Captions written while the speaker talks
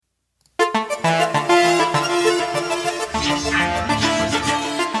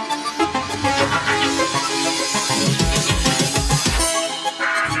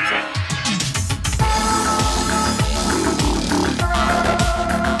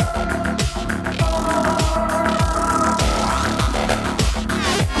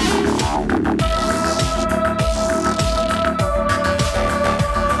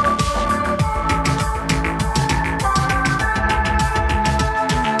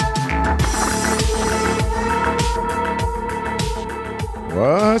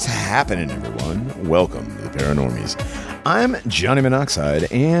happening, everyone? Welcome to the Paranormies. I'm Johnny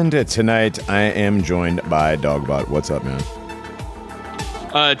Monoxide, and tonight I am joined by Dogbot. What's up, man?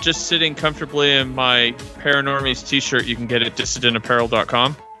 Just sitting comfortably in my Paranormies t-shirt you can get at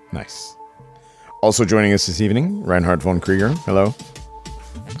dissidentapparel.com. Nice. Also joining us this evening, Reinhardt von Krieger. Hello.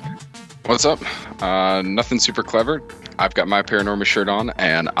 What's up? Nothing super clever. I've got my Paranormies shirt on,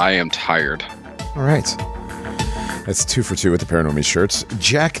 and I am tired. All right. That's 2 for 2 with the Paranormies shirts.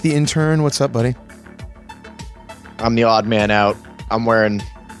 Jack the intern, what's up, buddy? I'm the odd man out. I'm wearing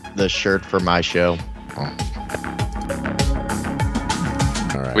the shirt for my show. All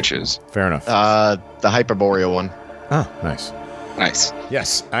right. Which is? Fair enough. The Hyperborea one. Oh, nice. Nice.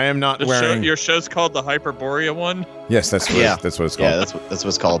 Yes, I am not wearing... Your show's called the Hyperborea one? Yes, that's what it's called. Yeah, that's what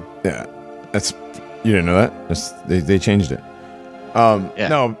it's called. Yeah. You didn't know that? They changed it. Yeah.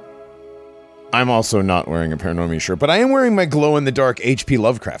 No, I'm also not wearing a Paranormies shirt, but I am wearing my glow-in-the-dark H.P.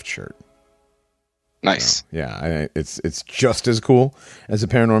 Lovecraft shirt. Nice. So, yeah, it's just as cool as a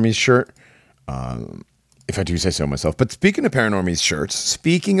Paranormies shirt, if I do say so myself. But speaking of Paranormies shirts,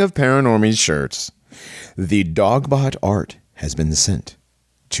 the Dogbot art has been sent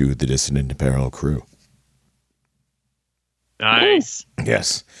to the Dissident Apparel crew. Nice.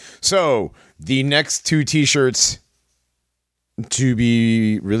 Yes. So the next 2 t-shirts to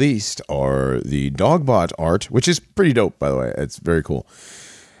be released are the Dogbot art, which is pretty dope, by the way. It's very cool.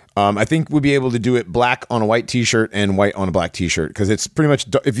 I think we'll be able to do it black on a white t-shirt and white on a black t-shirt, because it's pretty much,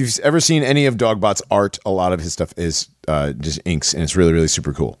 if you've ever seen any of Dogbot's art, a lot of his stuff is just inks, and it's really, really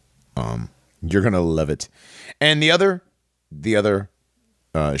super cool. You're going to love it. And the other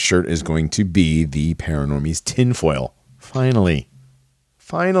shirt is going to be the Paranormies tinfoil. Finally.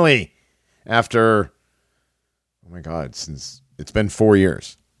 After, oh my God, since it's been 4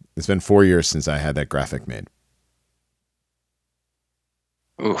 years. It's been 4 years since I had that graphic made.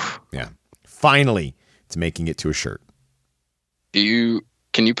 Oof. Yeah. Finally, it's making it to a shirt.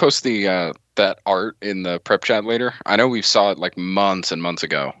 Can you post the that art in the prep chat later? I know we saw it like months and months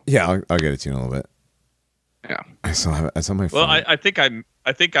ago. Yeah, I'll get it to you in a little bit. Yeah. I still have it. It's on my phone. Well, I think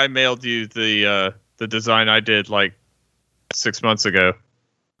I mailed you the design I did like 6 months ago.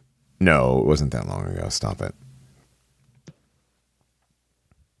 No, it wasn't that long ago. Stop it.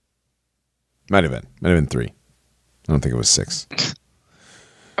 Might have been 3. I don't think it was 6.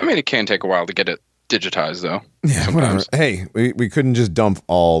 I mean, it can take a while to get it digitized, though. Yeah, sometimes. whatever. Hey, we couldn't just dump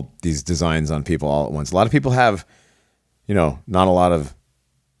all these designs on people all at once. A lot of people have, not a lot of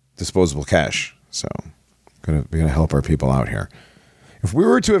disposable cash. So, we gotta help our people out here. If we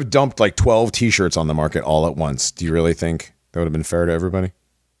were to have dumped like 12 t-shirts on the market all at once, do you really think that would have been fair to everybody?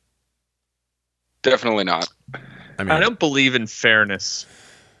 Definitely not. I mean, I don't believe in fairness.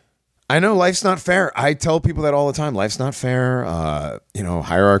 I know life's not fair. I tell people that all the time. Life's not fair.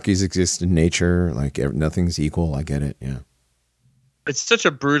 Hierarchies exist in nature. Like nothing's equal. I get it. Yeah. It's such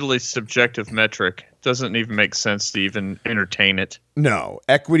a brutally subjective metric. It doesn't even make sense to even entertain it. No,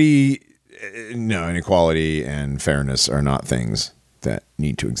 equity, inequality and fairness are not things that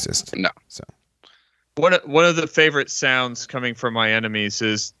need to exist. No. So one of the favorite sounds coming from my enemies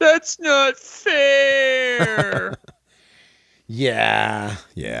is, "That's not fair." Yeah.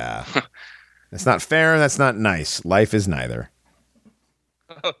 That's not fair. That's not nice. Life is neither.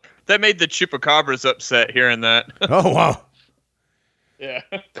 That made the chupacabras upset hearing that. Oh, wow. Yeah.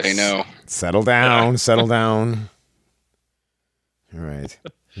 They know. Settle down. All right.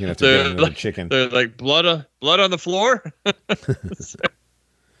 You're going to have to get another chicken. They're like, blood on the floor?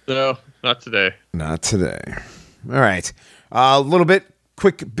 No, not today. Not today. All right.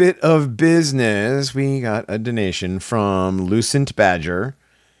 Quick bit of business. We got a donation from Lucent Badger.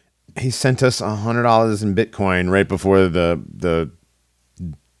 He sent us $100 in Bitcoin right before the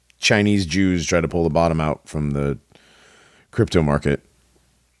Chinese Jews tried to pull the bottom out from the crypto market.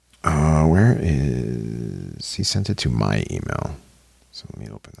 Where is... He sent it to my email. So let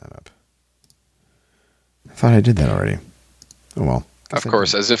me open that up. I thought I did that already. Oh, well. Of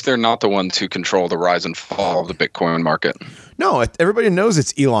course, as if they're not the ones who control the rise and fall of the Bitcoin market. No, everybody knows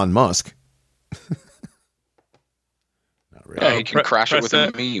it's Elon Musk. Not really. Yeah, he can crash it with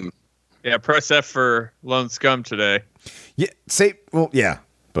a meme. Yeah, press F for Lone Scum today. Yeah,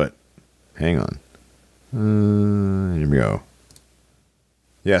 but hang on. Here we go.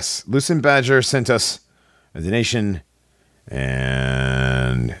 Yes, Lucent Badger sent us a donation,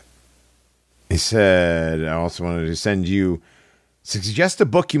 and he said, I also wanted to suggest a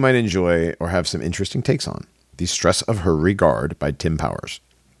book you might enjoy or have some interesting takes on. The Stress of Her Regard by Tim Powers.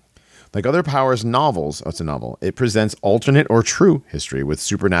 Like other Powers novels, it's a novel, it presents alternate or true history with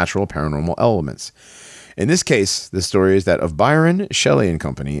supernatural paranormal elements. In this case, the story is that of Byron, Shelley and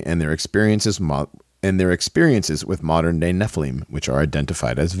company and their experiences with modern-day Nephilim, which are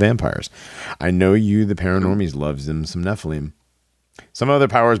identified as vampires. I know you, the paranormies, loves them some Nephilim. Some other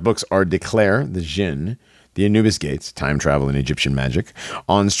Powers books are Declare, the Jinn, The Anubis Gates, Time Travel and Egyptian Magic,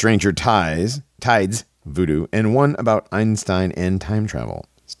 On Stranger Tides, Voodoo, and one about Einstein and time travel.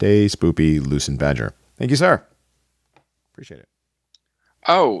 Stay spoopy, Lucent Badger. Thank you, sir. Appreciate it.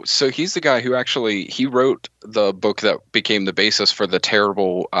 Oh, so he's the guy who he wrote the book that became the basis for the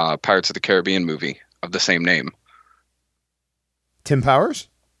terrible Pirates of the Caribbean movie of the same name. Tim Powers?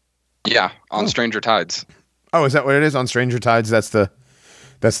 Yeah, On Stranger Tides. Oh, is that what it is? On Stranger Tides? That's the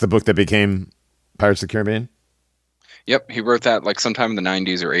book that became Pirates of the Caribbean? Yep, he wrote that like sometime in the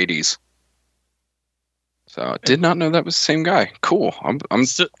 90s or 80s. So I did not know that was the same guy. Cool. I'm going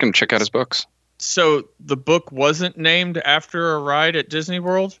to check out his books. So the book wasn't named after a ride at Disney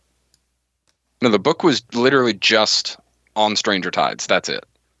World? No, the book was literally just On Stranger Tides. That's it.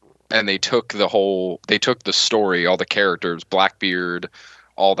 And they took the story, all the characters, Blackbeard,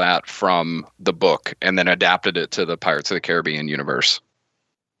 all that from the book, and then adapted it to the Pirates of the Caribbean universe.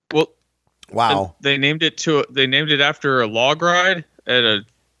 Well, wow. They named it after a log ride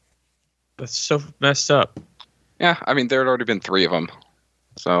that's so messed up. Yeah, I mean, there had already been 3 of them.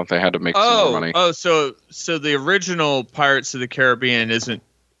 So they had to make some more money. Oh, so the original Pirates of the Caribbean isn't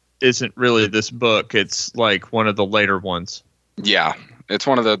really this book. It's like one of the later ones. Yeah, it's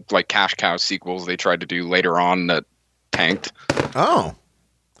one of the like cash cow sequels they tried to do later on that tanked. Oh,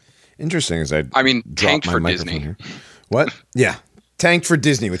 interesting. Tanked for Disney. Here. What? Yeah, tanked for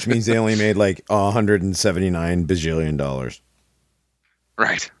Disney, which means they only made like $179 bajillion.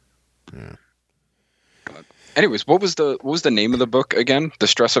 Right. Yeah. Anyways, what was the name of the book again? The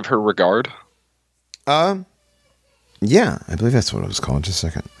Stress of Her Regard? Yeah, I believe that's what it was called. Just a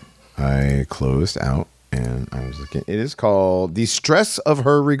second. I closed out and I was looking. It is called The Stress of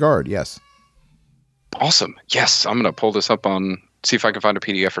Her Regard. Yes. Awesome. Yes, I'm going to pull this up see if I can find a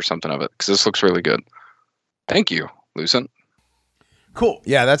PDF or something of it, because this looks really good. Thank you, Lucent. Cool.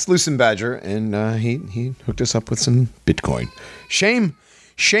 Yeah, that's Lucent Badger, and he hooked us up with some Bitcoin. Shame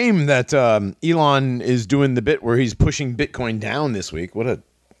that Elon is doing the bit where he's pushing Bitcoin down this week.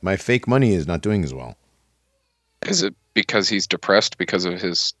 My fake money is not doing as well. Is it because he's depressed because of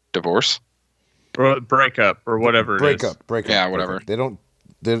his divorce? Or breakup or whatever it is. Breakup. Yeah, whatever.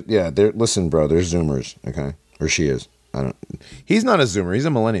 Listen, bro, they're Zoomers, okay? Or she is. He's not a Zoomer. He's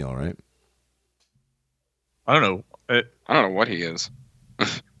a millennial, right? I don't know. I don't know what he is.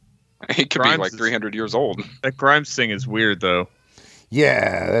 He could be like 300 years old. That Grimes thing is weird, though.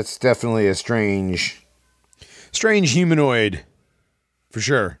 Yeah, that's definitely a strange humanoid, for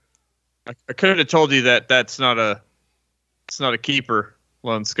sure. I could have told you that it's not a keeper,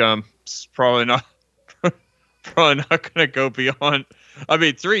 Lone Scum. It's probably not going to go beyond. I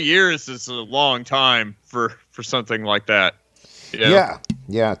mean, 3 years is a long time for something like that. You know?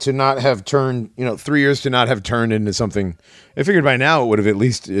 Yeah. To not have turned, 3 years to not have turned into something. I figured by now it would have at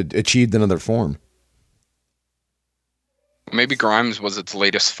least achieved another form. Maybe Grimes was its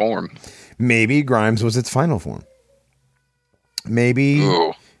latest form. Maybe Grimes was its final form. Maybe.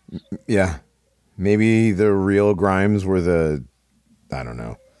 Ooh. Yeah. Maybe the real Grimes were I don't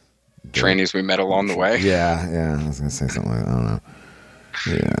know. Trainees we met along the way. Yeah. I was going to say something like that. I don't know.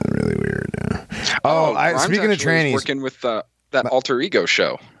 Yeah, really weird. Yeah. Speaking of trannies. Working with that Alter Ego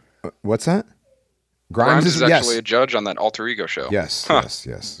show. What's that? Grimes is actually a judge on that Alter Ego show. Yes,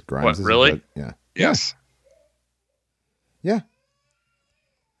 yes. Grimes what, is really? Yeah. Yes. Yeah.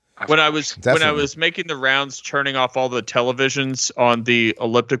 When I was making the rounds, turning off all the televisions on the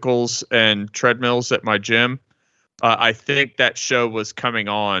ellipticals and treadmills at my gym, I think that show was coming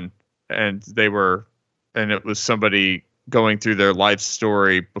on, and it was somebody going through their life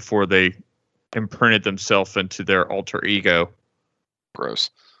story before they imprinted themselves into their alter ego. Gross.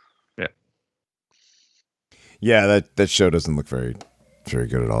 Yeah. Yeah, that show doesn't look very, very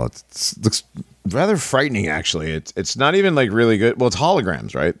good at all. It looks rather frightening, actually. It's not even like really good. Well, it's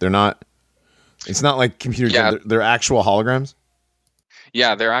holograms, right? They're not. It's not like computer. Yeah. They're actual holograms.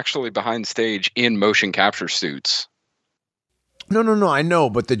 Yeah, they're actually behind stage in motion capture suits. No. I know,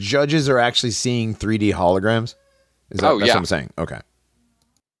 but the judges are actually seeing 3D holograms. That's what I'm saying. Okay.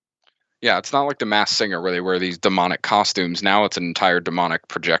 Yeah, it's not like The Masked Singer where they wear these demonic costumes. Now it's an entire demonic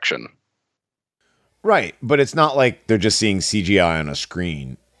projection. Right, but it's not like they're just seeing CGI on a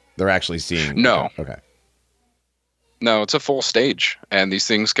screen. They're actually seeing... No. Okay. No, it's a full stage, and these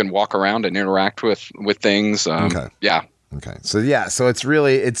things can walk around and interact with things. Okay. Yeah. Okay. So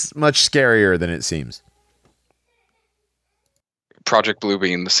it's much scarier than it seems. Project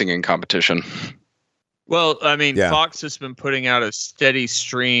Bluebeam, the singing competition. Well, I mean, Yeah. Fox has been putting out a steady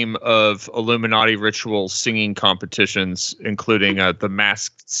stream of Illuminati ritual singing competitions, including the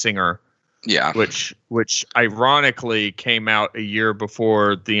Masked Singer. Yeah. Which ironically came out a year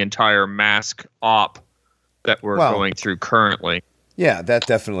before the entire mask op that we're going through currently. Yeah, that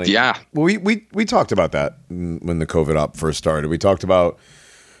definitely. Yeah. Well, we talked about that when the COVID op first started. We talked about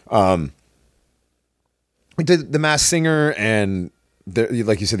we did the Masked Singer and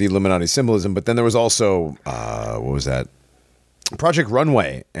like you said, the Illuminati symbolism, but then there was also what was that? Project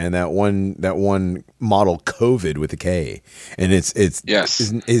Runway and that one model COVID with a K, and it's his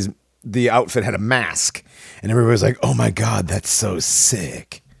the outfit had a mask, and everybody was like, "Oh my god, that's so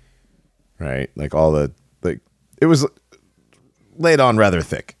sick!" Right? Like it was laid on rather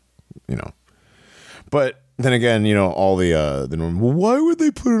thick, But then again, all the normal. Well, why would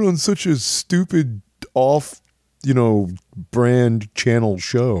they put it on such a stupid off, brand channel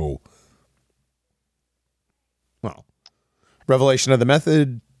show? Well, Revelation of the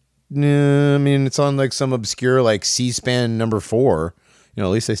Method. I mean, it's on like some obscure like C-SPAN number 4. At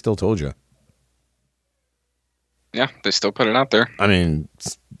least they still told you. Yeah, they still put it out there. I mean,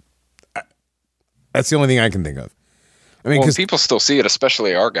 that's the only thing I can think of. I mean, because people still see it,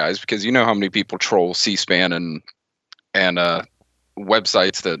 especially our guys, because you know how many people troll C-SPAN and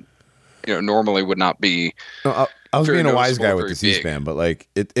websites that normally would not be. No, I was being a wise guy with the C-SPAN, but like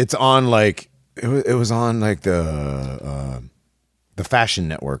it's on like it was on like the Fashion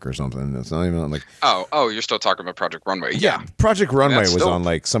Network or something. It's not even on like. Oh, you're still talking about Project Runway. Yeah. Project Runway was on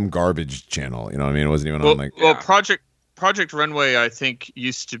like some garbage channel. You know what I mean? It wasn't even on like. Well, Project Runway, I think,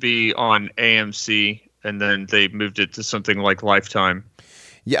 used to be on AMC, and then they moved it to something like Lifetime.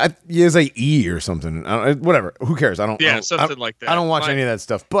 Yeah, it's like E or something. Whatever. Who cares? I don't. Something like that. I don't watch any of that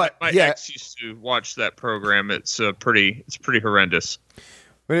stuff. But my ex used to watch that program. It's pretty horrendous.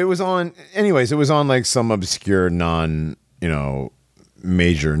 But it was on. Anyways, it was on like some obscure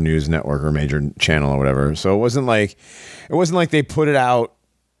major news network or major channel or whatever. So it wasn't like they put it out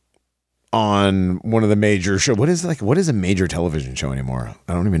on one of the major shows. What is a major television show anymore?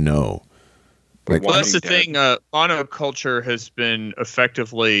 I don't even know. Like, well, that's the thing. Monoculture has been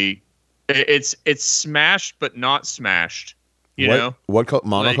effectively it's smashed but not smashed. What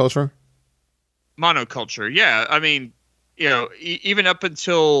monoculture? Monoculture. Yeah, I mean, even up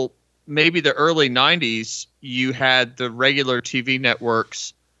until maybe the early 90s, you had the regular TV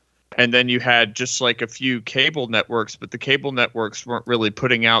networks, and then you had just like a few cable networks, but the cable networks weren't really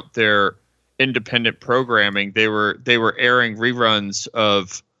putting out their independent programming. They were airing reruns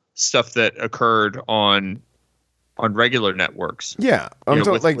of stuff that occurred on regular networks. Yeah,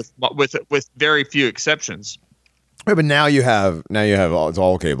 with very few exceptions. Yeah, but now you have it's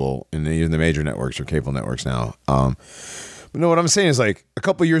all cable, and even the major networks are cable networks now. But no, what I'm saying is like a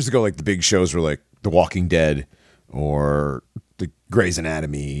couple years ago, like the big shows were like The Walking Dead or the Grey's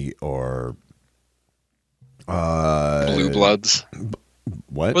Anatomy or Blue Bloods.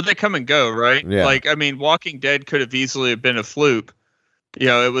 What? Well, they come and go, right? Yeah. Like, I mean, Walking Dead could have easily been a fluke.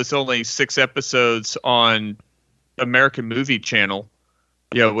 It was only 6 episodes on American Movie Channel,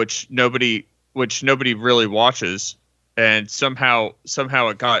 which nobody really watches. And somehow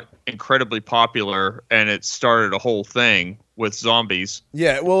it got incredibly popular, and it started a whole thing with zombies.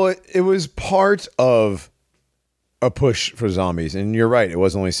 Yeah, well, it was part of a push for zombies, and you're right. It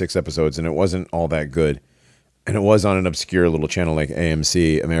was only 6 episodes, and it wasn't all that good. And it was on an obscure little channel like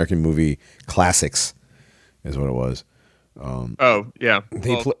AMC, American Movie Classics, is what it was.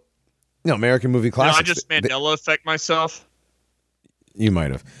 American Movie Classics. I just Mandela effect myself. You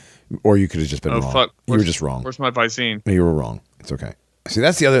might have. Or you could have just been wrong. Fuck. You were just wrong. Where's my Visine? You were wrong. It's okay. See,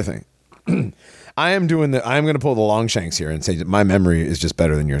 that's the other thing. I'm going to pull the long shanks here and say that my memory is just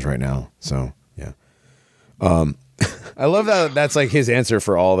better than yours right now. So, yeah. I love that that's like his answer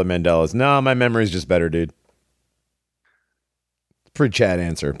for all the Mandelas. No, my memory is just better, dude. Pretty Chad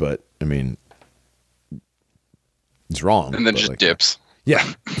answer, but I mean, it's wrong. And then just dips. Yeah.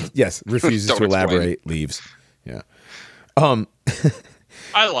 Yes. Refuses to elaborate, leaves. Yeah.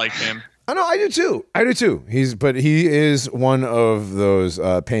 I like him. I know, I do too. He is one of those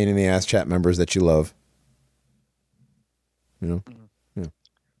pain in the ass chat members that you love. Yeah.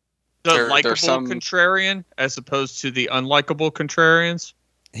 The likable contrarian as opposed to the unlikable contrarians.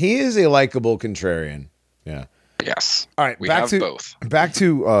 He is a likable contrarian. Yeah. Yes. All right. We have both. Back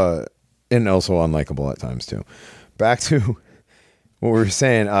to and also unlikable at times too. Back to what we were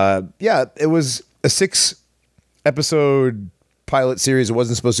saying. It was a 6-episode pilot series. It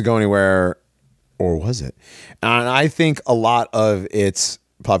wasn't supposed to go anywhere, or was it? And I think a lot of its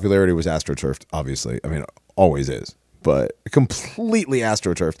popularity was astroturfed, obviously. I mean, it always is. but completely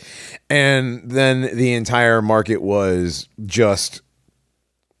astroturfed. And then the entire market was just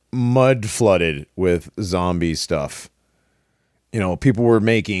mud flooded with zombie stuff. People were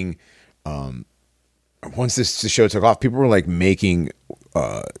making, once this show took off, people were like making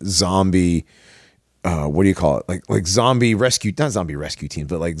zombie, what do you call it? Like zombie rescue, not zombie rescue teams,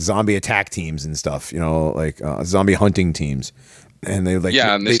 but like zombie attack teams and stuff, like zombie hunting teams. And they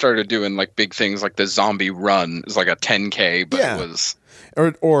they started doing like big things like the zombie run. It was like a 10K, but it was.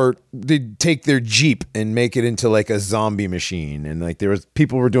 Or they'd take their Jeep and make it into like a zombie machine. And like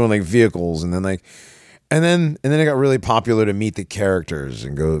people were doing like vehicles, and then it got really popular to meet the characters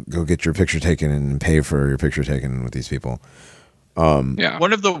and go get your picture taken and pay for your picture taken with these people.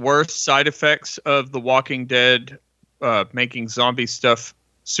 One of the worst side effects of The Walking Dead making zombie stuff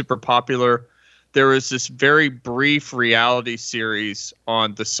super popular, there was this very brief reality series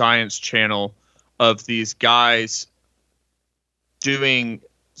on the Science Channel of these guys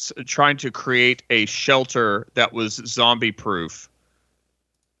trying to create a shelter that was zombie proof.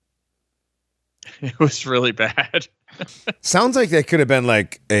 It was really bad. Sounds like that could have been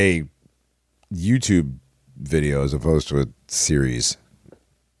like a YouTube video as opposed to a series.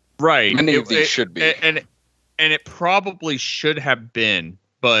 Right. Many of these should be. And it probably should have been,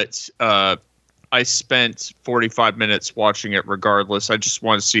 but I spent 45 minutes watching it regardless. I just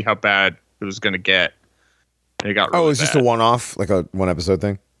wanted to see how bad it was going to get. And it got really it was just a one-off, like a one-episode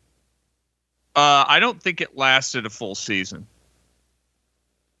thing? I don't think it lasted a full season.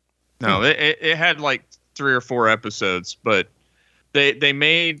 No, it had like 3 or 4 episodes, but they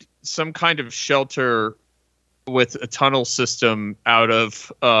made some kind of shelter with a tunnel system out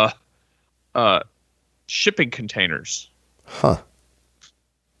of shipping containers. Huh.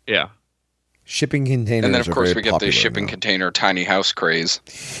 Yeah. Shipping containers. And then, of course, we get the popular shipping container tiny house craze.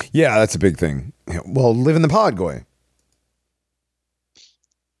 Yeah, that's a big thing. Well, live in the pod, Goy.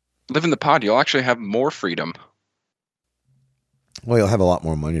 Live in the pod, you'll actually have more freedom. Well, you'll have a lot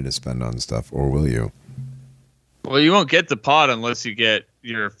more money to spend on stuff, or will you? Well, you won't get the pod unless you get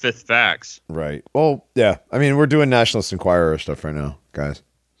your 5th vax. Right. Well, yeah. I mean, we're doing Nationalist Enquirer stuff right now, guys.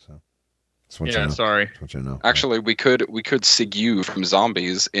 Yeah, sorry. What you know. Actually, we could segue from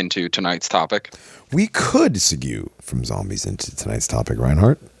zombies into tonight's topic. We could segue from zombies into tonight's topic,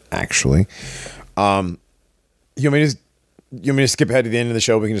 Reinhardt. Actually, you want me to skip ahead to the end of the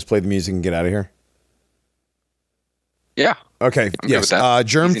show? We can just play the music and get out of here. Yeah. Okay. Yes.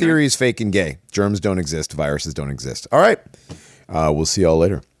 Germ Theory is fake and gay. Germs don't exist. Viruses don't exist. All right. We'll see y'all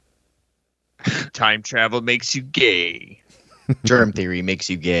later. Time travel makes you gay. Germ Theory makes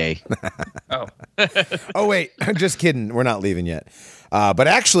you gay. Oh. Oh, wait. Just kidding. We're not leaving yet. But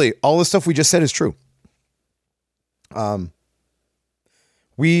actually, all the stuff we just said is true.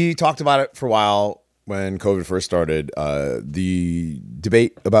 We talked about it for a while when COVID first started. The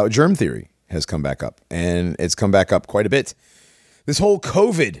debate about germ theory has come back up, and it's come back up quite a bit. This whole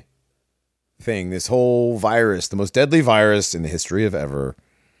COVID thing, this whole virus, the most deadly virus in the history of ever.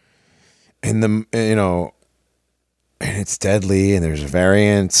 And and it's deadly, and there's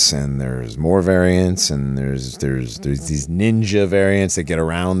variants, and there's more variants, and there's these ninja variants that get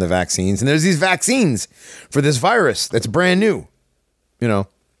around the vaccines, and there's these vaccines for this virus that's brand new. The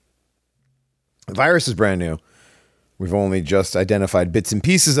virus is brand new. We've only just identified bits and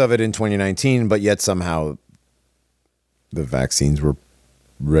pieces of it in 2019, but yet somehow the vaccines were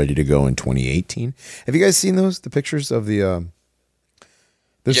ready to go in 2018. Have you guys seen those? The pictures of the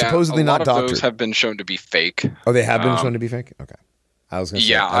they're supposedly not doctored. Those have been shown to be fake. Oh, they have been shown to be fake? Okay. I was going to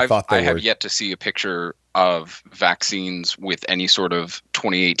say, I have yet to see a picture of vaccines with any sort of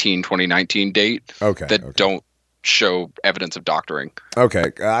 2018, 2019 date that don't show evidence of doctoring.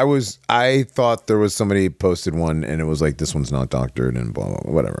 Okay. I thought there was somebody posted one and it was like, this one's not doctored and blah, blah,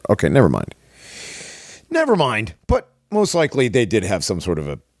 blah, whatever. Okay, never mind. But most likely they did have some sort of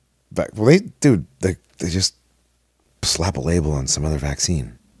a... Well, they just slap a label on some other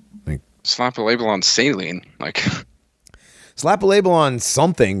vaccine. Slap a label on saline. Slap a label on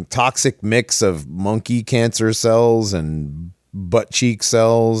something. Toxic mix of monkey cancer cells and butt cheek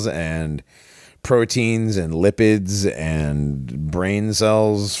cells and proteins and lipids and brain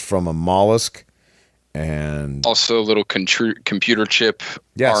cells from a mollusk. And also a little computer chip,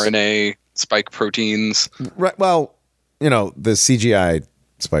 RNA, spike proteins. Right. Well, the CGI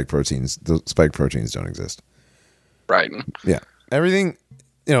spike proteins, the spike proteins don't exist. Right. Yeah. Everything,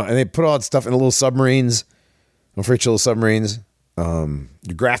 and they put all that stuff in little submarines, little submarines. Your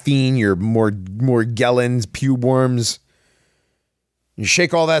graphene, your Morgellons, pube worms. You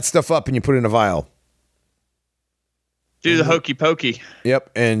shake all that stuff up and you put it in a vial. Do the hokey pokey.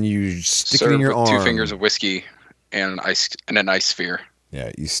 Yep. And you stick it in your arm. 2 fingers of whiskey and an ice sphere.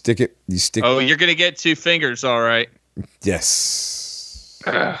 Yeah, you stick it. Oh, you're gonna get 2 fingers, all right. Yes.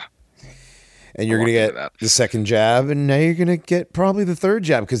 And you're gonna get the second jab, and now you're gonna get probably the third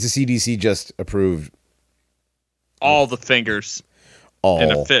jab because the CDC just approved all the fingers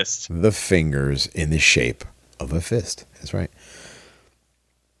in a fist. The fingers in the shape of a fist. That's right.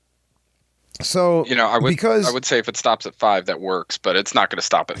 So I would say if it stops at 5, that works, but it's not going to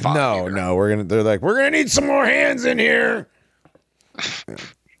stop at 5. No, they're gonna need some more hands in here.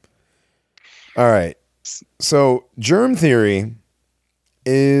 All right. So germ theory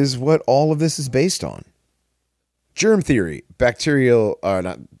is what all of this is based on. Germ theory, bacterial,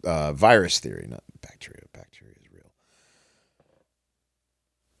 virus theory, not bacterial. Bacteria is real.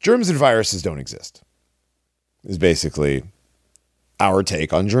 Germs and viruses don't exist. Is basically our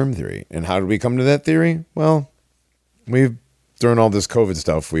take on germ theory. And how did we come to that theory? Well, during all this COVID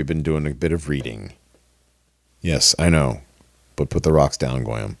stuff, we've been doing a bit of reading. Yes, I know. But put the rocks down,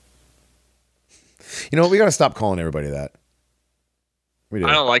 Goyam. You know what? We got to stop calling everybody that. We do.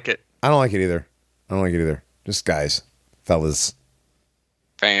 I don't like it. I don't like it either. Just guys. Fellas.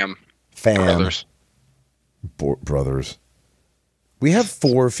 Fam. Brothers. Brothers. We have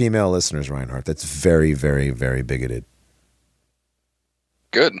 4 female listeners, Reinhardt. That's very, very, very bigoted.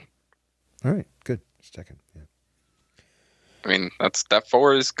 Good. All right. Good. Just checking. Yeah. I mean, that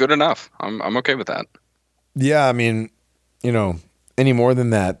 4 is good enough. I'm okay with that. Yeah, I mean, any more than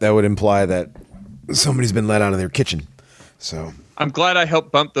that would imply that somebody's been let out of their kitchen. So I'm glad I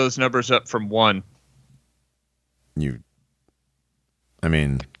helped bump those numbers up from 1. We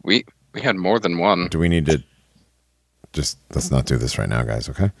had more than 1. Do we need to let's not do this right now, guys,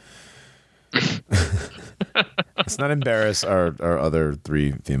 okay? Let's not embarrass our other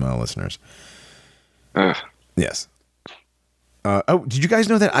 3 female listeners. Yes. Did you guys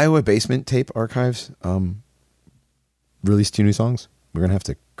know that Iowa Basement Tape Archives released 2 new songs? We're going to have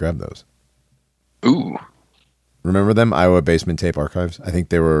to grab those. Ooh. Remember them? Iowa Basement Tape Archives? I think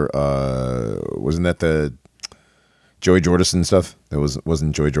they were, wasn't that the Joey Jordison stuff? That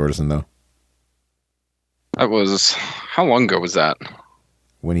wasn't Joey Jordison, though? That was, how long ago was that?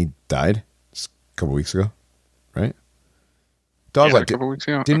 When he died? Just a couple weeks ago, right? Dogbot, a couple weeks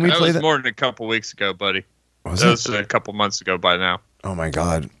ago? Didn't we play that? Was more than a couple weeks ago, buddy. That was a couple months ago by now. Oh, my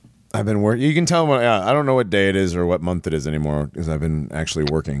God. I've been working. You can tell I don't know what day it is or what month it is anymore because I've been actually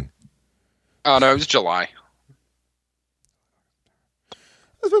working. Oh, no, it was July.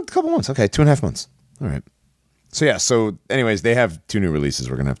 It's been a couple months. Okay, 2.5 months. All right. So, yeah. So, anyways, they have 2 new releases.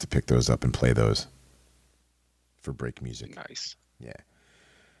 We're going to have to pick those up and play those for break music. Nice. Yeah.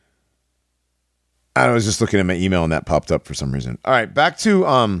 I was just looking at my email and that popped up for some reason. All right, back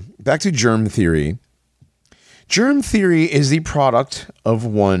to germ theory. Germ theory is the product of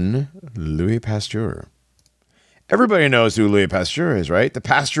one Louis Pasteur. Everybody knows who Louis Pasteur is, right? The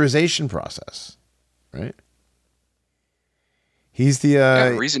pasteurization process, right? He's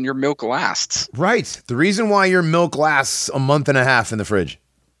the reason your milk lasts. Right. The reason why your milk lasts a month and a half in the fridge.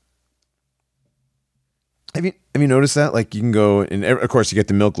 Have you noticed that? Like you can go and of course you get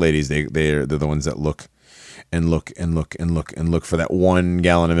the milk ladies. They're the ones that look for that 1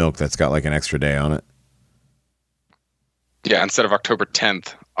 gallon of milk that's got like an extra day on it. Yeah, instead of October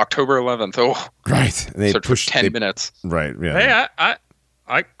 10th, October 11th. Oh, right. And they push 10 minutes. Right. Yeah.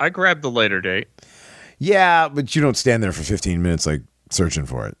 Hey, I grabbed the later date. Yeah, but you don't stand there for 15 minutes like searching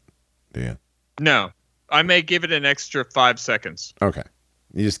for it, do you? No, I may give it an extra 5 seconds. Okay.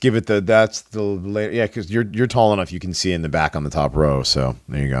 You just give it that's the later. Yeah, because you're tall enough you can see in the back on the top row. So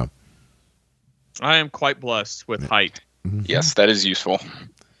there you go. I am quite blessed with height. Mm-hmm. Yes, that is useful.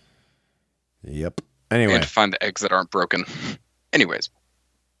 Yep. Anyway. And to find the eggs that aren't broken. Anyways.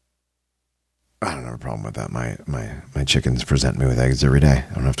 I don't have a problem with that. My chickens present me with eggs every day.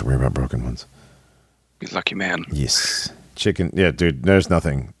 I don't have to worry about broken ones. You lucky man. Yes. Chicken. Yeah, dude, there's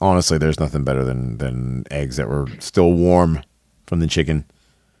nothing. Honestly, there's nothing better than eggs that were still warm from the chicken.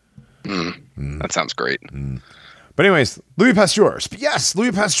 That sounds great. But anyways, Louis Pasteur. Yes,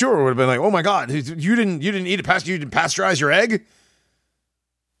 Louis Pasteur would have been like, "Oh my God, you didn't eat a pasture. You didn't pasteurize your egg."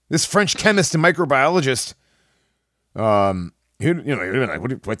 This French chemist and microbiologist, he'd have been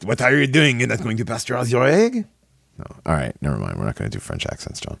like, "What are you doing? You're not going to pasteurize your egg?" No. All right, never mind. We're not going to do French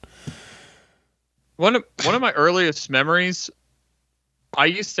accents, John. One of my earliest memories, I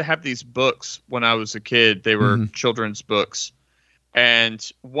used to have these books when I was a kid. They were children's books. And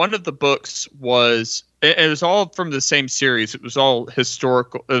one of the books was, it was all from the same series. It was all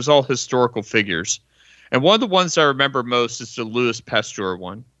historical. It was all historical figures. And one of the ones I remember most is the Louis Pasteur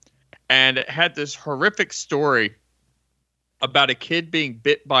one. And it had this horrific story about a kid being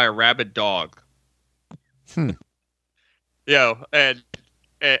bit by a rabid dog. and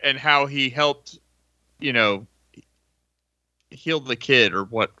how he helped, heal the kid or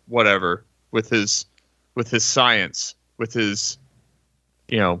whatever with his science, with his,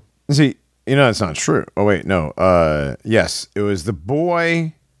 See, it's not true. Oh wait, no. Yes, it was the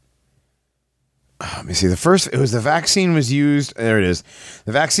boy. Let me see. It was the vaccine was used. There it is.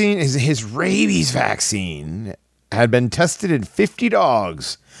 The vaccine is his rabies vaccine had been tested in 50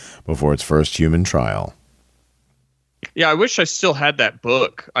 dogs before its first human trial. Yeah, I wish I still had that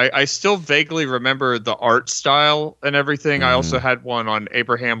book. I still vaguely remember the art style and everything. I also had one on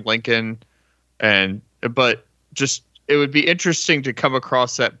Abraham Lincoln, but just it would be interesting to come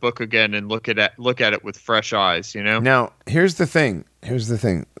across that book again and look at it with fresh eyes. Now, here's the thing.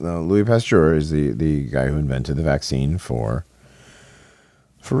 Louis Pasteur is the guy who invented the vaccine for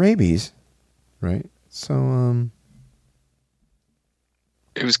rabies, right? So,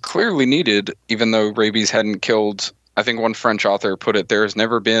 it was clearly needed, even though rabies hadn't killed. I think one French author put it, there has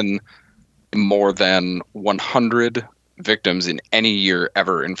never been more than 100 victims in any year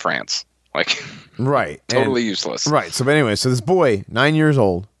ever in France. Right. Totally useless. Right. So, but anyway, this boy, 9 years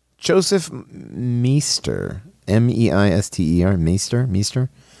old, Joseph Meister, Meister,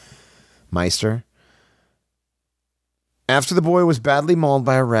 Meister. After the boy was badly mauled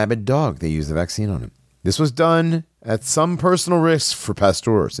by a rabid dog, they used the vaccine on him. This was done at some personal risk for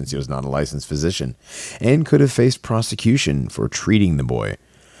Pasteur, since he was not a licensed physician, and could have faced prosecution for treating the boy.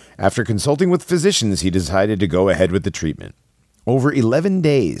 After consulting with physicians, he decided to go ahead with the treatment. Over 11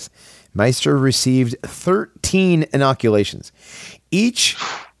 days, Meister received 13 inoculations, each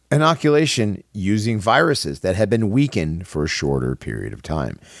inoculation using viruses that had been weakened for a shorter period of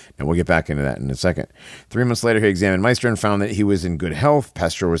time. Now, we'll get back into that in a second. 3 months later, he examined Meister and found that he was in good health.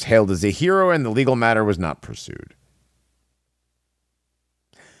 Pasteur was hailed as a hero, and the legal matter was not pursued.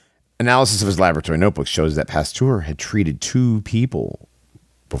 Analysis of his laboratory notebooks shows that Pasteur had treated 2 people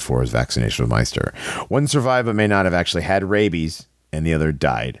before his vaccination with Meister. One survived but may not have actually had rabies, and the other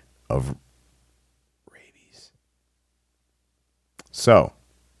died of rabies. So,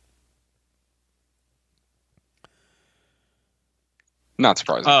 not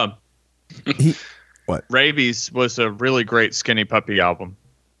surprising. What? Rabies was a really great Skinny Puppy album.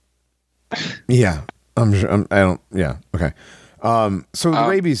 Yeah, I'm sure. Yeah, okay. So the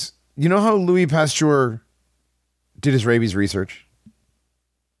rabies. You know how Louis Pasteur did his rabies research?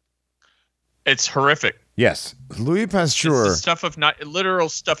 It's horrific. Yes, Louis Pasteur. It's the literal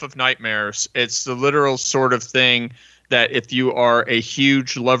stuff of nightmares. It's the literal sort of thing that if you are a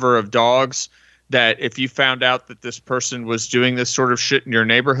huge lover of dogs, that if you found out that this person was doing this sort of shit in your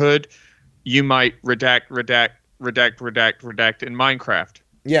neighborhood, you might redact in Minecraft.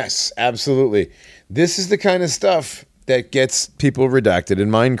 Yes, absolutely. This is the kind of stuff that gets people redacted in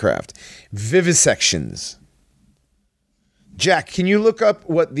Minecraft. Vivisections. Jack, can you look up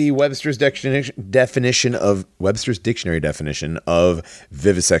what the Webster's dictionary definition of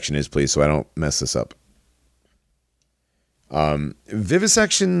vivisection is, please, so I don't mess this up?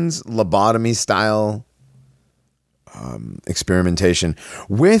 Vivisection's lobotomy style experimentation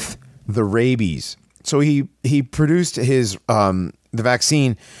with the rabies. So he produced his the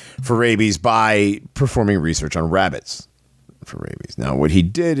vaccine for rabies by performing research on rabbits for rabies. Now, what he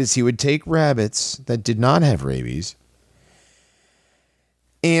did is he would take rabbits that did not have rabies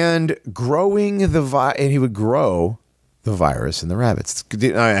and he would grow the virus in the rabbits.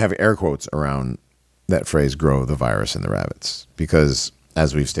 I have air quotes around that phrase, grow the virus in the rabbits, because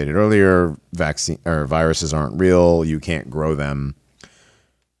as we've stated earlier, viruses aren't real. You can't grow them.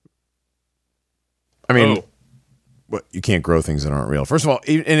 I mean, you can't grow things that aren't real. First of all,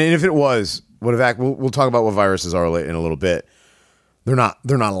 and if it was, we'll talk about what viruses are in a little bit. They're not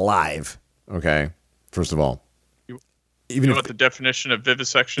alive. Okay. First of all, even you know what the definition of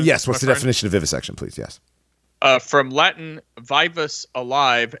vivisection? Yes. What's the definition of vivisection, please? Yes. From Latin, vivus,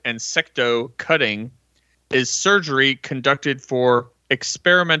 alive, and secto, cutting, is surgery conducted for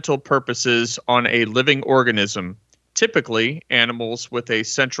experimental purposes on a living organism, typically animals with a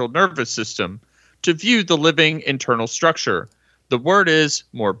central nervous system, to view the living internal structure. The word is,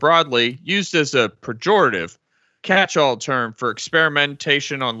 more broadly, used as a pejorative, catch-all term for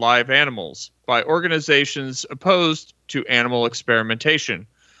experimentation on live animals by organizations opposed to animal experimentation,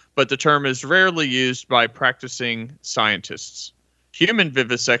 but the term is rarely used by practicing scientists. Human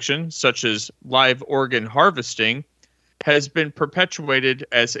vivisection, such as live organ harvesting, has been perpetuated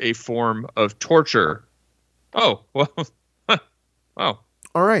as a form of torture. Oh, well, oh.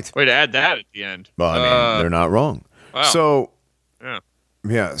 All right. Way to add that at the end. Well, I mean, they're not wrong. Wow. So,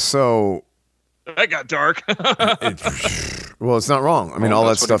 yeah, so... That got dark. Well, it's not wrong. I mean, all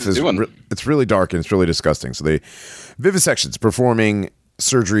that stuff is it's really dark and it's really disgusting. So vivisections, performing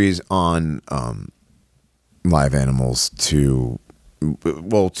surgeries on live animals to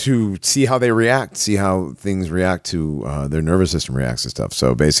see how they react, see how things react to their nervous system reacts to stuff.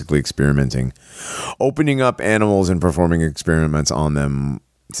 So basically experimenting, opening up animals and performing experiments on them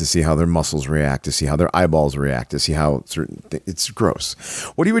to see how their muscles react, to see how their eyeballs react, to see how it's gross.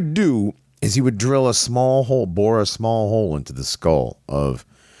 What he would do is he would drill a small hole, bore a small hole into the skull of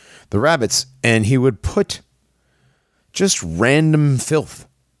the rabbits, and he would put just random filth,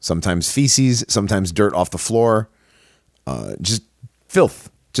 sometimes feces, sometimes dirt off the floor, just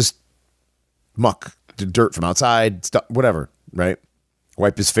filth, just muck, dirt from outside, stuff, whatever, right?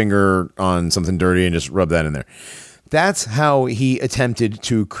 Wipe his finger on something dirty and just rub that in there. That's how he attempted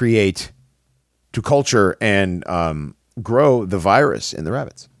to culture and grow the virus in the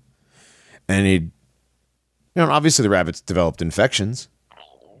rabbits. And obviously the rabbits developed infections,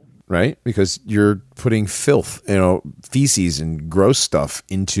 right? Because you're putting filth, feces and gross stuff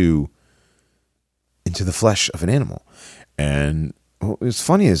into the flesh of an animal. And what was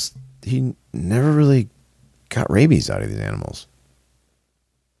funny is he never really got rabies out of these animals.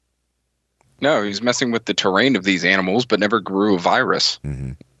 No, he's messing with the terrain of these animals, but never grew a virus.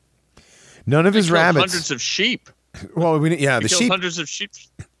 Mm-hmm. None of his rabbits. Hundreds of sheep. Well, the sheep. Hundreds of sheep.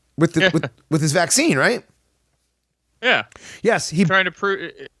 With his vaccine, right? Yeah. Yes, trying to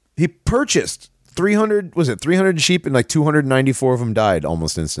prove. He purchased 300 sheep, and like 294 of them died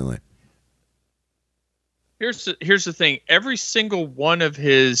almost instantly. Here's the thing. Every single one of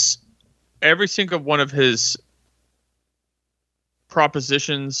his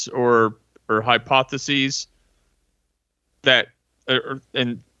propositions or hypotheses that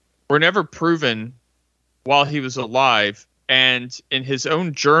and were never proven while he was alive, and in his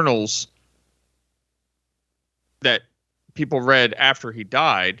own journals that people read after he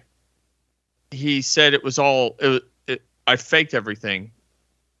died, he said it was all I faked everything.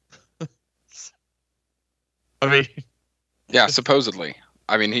 I mean, yeah, supposedly.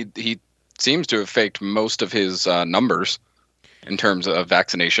 I mean, he seems to have faked most of his numbers in terms of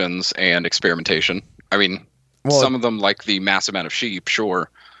vaccinations and experimentation. I mean, some of them, like the mass amount of sheep, sure.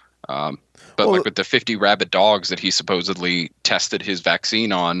 But like with the 50 rabid dogs that he supposedly tested his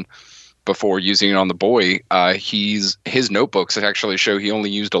vaccine on before using it on the boy, his notebooks actually show he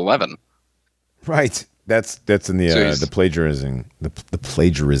only used 11. Right. That's in the plagiarism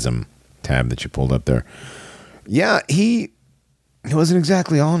tab that you pulled up there. Yeah, he wasn't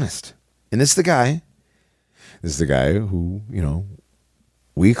exactly honest. And this is the guy who,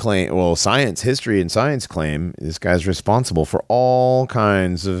 we claim, science, history and science claim this guy's responsible for all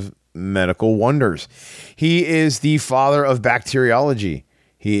kinds of medical wonders. He is the father of bacteriology.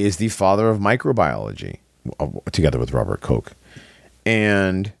 He is the father of microbiology, together with Robert Koch.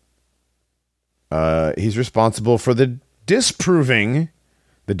 And he's responsible for disproving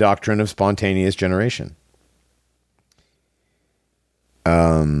the doctrine of spontaneous generation.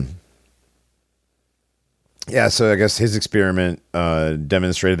 So I guess his experiment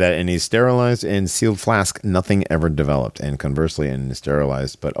demonstrated that in a sterilized and sealed flask, nothing ever developed. And conversely, in a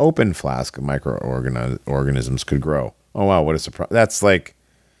sterilized but open flask, microorganisms could grow. Oh, wow. What a surprise. That's like,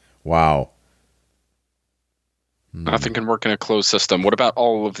 wow. Nothing can work in a closed system. What about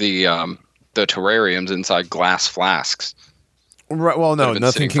all of the terrariums inside glass flasks? Right. Well, no,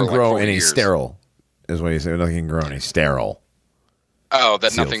 nothing can grow in a sterile, is what you say. Nothing can grow in a sterile. Oh,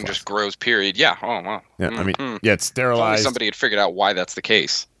 that nothing just grows, period. Yeah. Oh, wow. Yeah, I mean, it's sterilized. If only somebody had figured out why that's the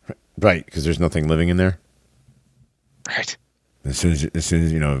case. Right, because there's nothing living in there. Right. As soon as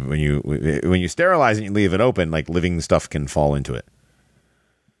when you sterilize it and you leave it open, like living stuff can fall into it.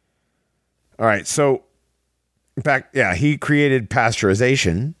 All right, so he created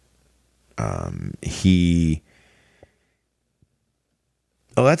pasteurization.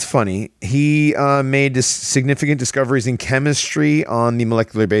 Oh, that's funny. He made significant discoveries in chemistry on the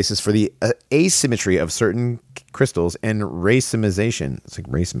molecular basis for the asymmetry of certain crystals and racemization. It's like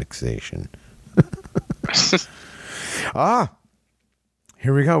racemixation.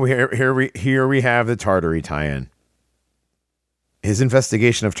 Here we go. Here we have the Tartary tie-in. His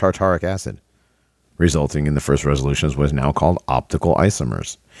investigation of tartaric acid, resulting in the first resolution of what is now called optical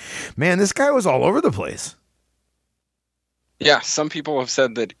isomers. Man, this guy was all over the place. Yeah, some people have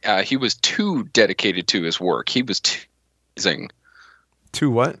said that he was too dedicated to his work. He was too amazing. Too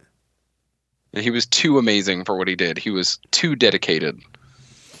what? He was too amazing for what he did. He was too dedicated.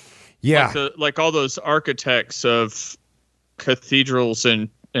 Yeah. Like all those architects of cathedrals and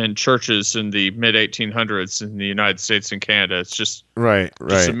churches in the mid-1800s in the United States and Canada. It's just right.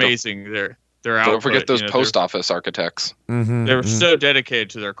 Just amazing. their output. Don't forget those post office architects. Mm-hmm, They're so dedicated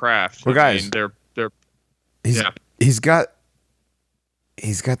to their craft. Well, guys, they're he's got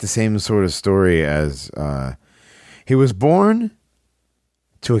the same sort of story as he was born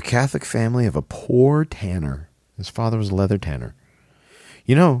to a Catholic family of a poor tanner. His father was a leather tanner.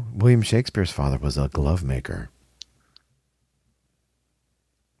 You know, William Shakespeare's father was a glove maker.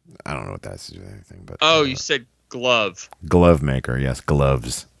 I don't know what that's anything, but you said glove maker. Yes,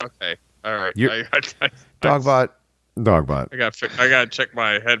 gloves. Okay, all right. Dogbot. I gotta check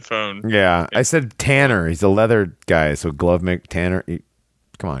my headphone. Yeah, I said tanner. He's a leather guy, so glove make tanner.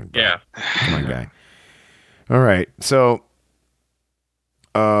 Come on, bro. Yeah, come on, guy. All right, so,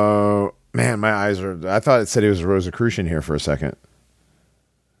 man, my eyes are. I thought it said it was a Rosicrucian here for a second,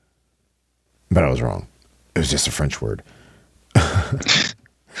 but I was wrong. It was just a French word.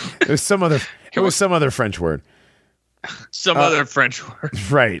 It was some other. It was some other French word. Some other French word.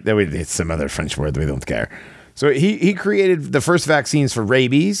 Right. It's some other French word that we don't care. So he created the first vaccines for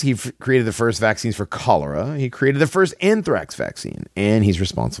rabies. He created the first vaccines for cholera. He created the first anthrax vaccine, and he's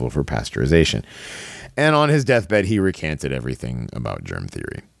responsible for pasteurization. And on his deathbed, he recanted everything about germ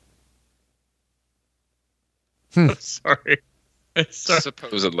theory. I'm sorry.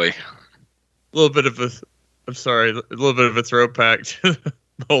 Supposedly. A little bit of a throwback to the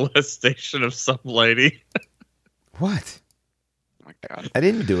molestation of some lady. What? Oh my God. I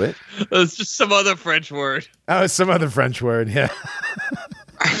didn't do it. It was just some other French word. Oh, it's some other French word. Yeah.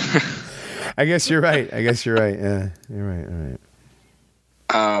 I guess you're right. Yeah, you're right.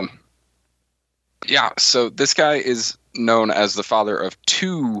 All right. Yeah. So this guy is known as the father of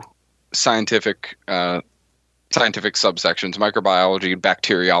two scientific subsections: microbiology and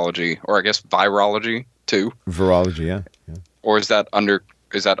bacteriology, or I guess virology too. Virology, yeah. Or is that under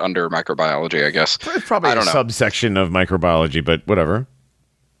microbiology? I guess it's probably a subsection of microbiology, but whatever.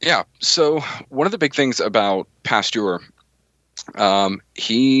 Yeah. So one of the big things about Pasteur,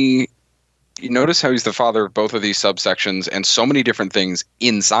 you notice how he's the father of both of these subsections and so many different things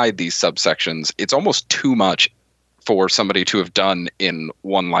inside these subsections. It's almost too much for somebody to have done in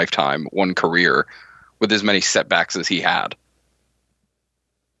one lifetime, one career, with as many setbacks as he had.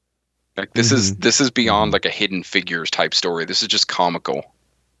 Like this is beyond like a Hidden Figures type story. This is just comical.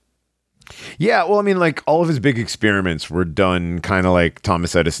 Yeah, well, I mean, like all of his big experiments were done kind of like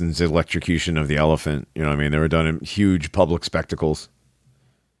Thomas Edison's electrocution of the elephant. You know what I mean? They were done in huge public spectacles.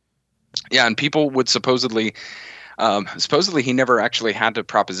 Yeah, and people would supposedly he never actually had to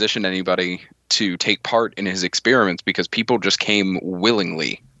proposition anybody to take part in his experiments because people just came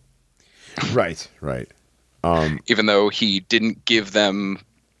willingly. Right. Even though he didn't give them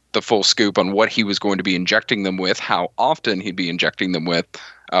the full scoop on what he was going to be injecting them with, how often he'd be injecting them with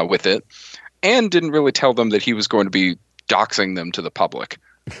it, and didn't really tell them that he was going to be doxing them to the public.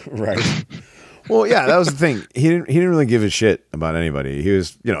 Right. Well, yeah, that was the thing. He didn't really give a shit about anybody. He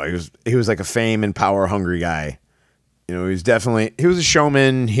was like a fame and power hungry guy. You know, he was a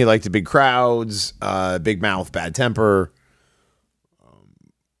showman. He liked the big crowds, big mouth, bad temper.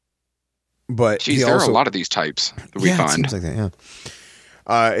 But there are a lot of these types that we find. It seems like that,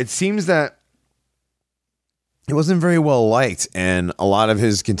 yeah. It seems that he wasn't very well liked, and a lot of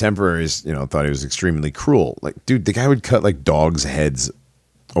his contemporaries, thought he was extremely cruel. Like, dude, the guy would cut like dogs' heads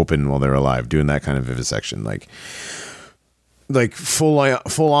open while they're alive, doing that kind of vivisection, like full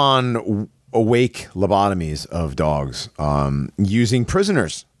on awake lobotomies of dogs, using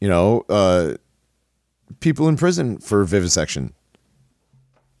prisoners, people in prison for vivisection.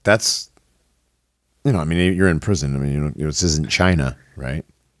 That's, you're in prison. This isn't China, right?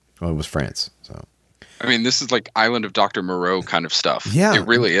 Well, it was France, so. This is like Island of Dr. Moreau kind of stuff. Yeah. It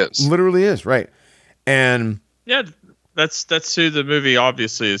really is. Literally is, right. And yeah, that's who the movie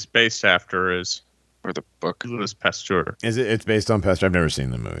obviously is based after, or the book. Louis Pasteur. Is it? It's based on Pasteur. I've never seen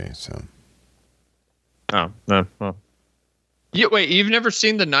the movie, so. Oh, no. Well. Yeah, wait, you've never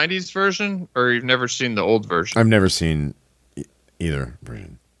seen the 90s version, or you've never seen the old version? I've never seen either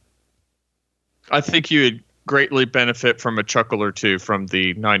version. I think you would greatly benefit from a chuckle or two from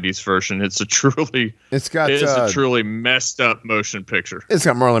the 90s version. It's a truly messed up motion picture. It's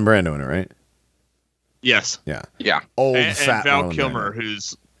got Marlon Brando in it, right? Yes. Yeah. Old and fat Val Marlon Kilmer, Brando.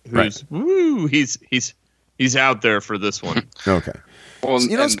 who's woo, he's out there for this one. Okay. Well,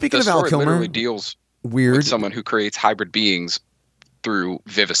 speaking of Val Kilmer, literally deals with someone who creates hybrid beings through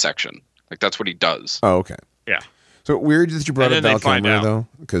vivisection. Like that's what he does. Oh, okay. Yeah. So weird that you brought up Val Kilmer, though,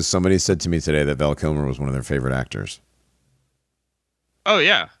 because somebody said to me today that Val Kilmer was one of their favorite actors. Oh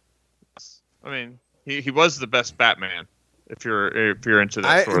yeah, he was the best Batman. If you're into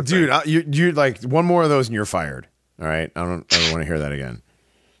that sort of thing, dude, you like one more of those and you're fired. All right, I don't ever want to hear that again.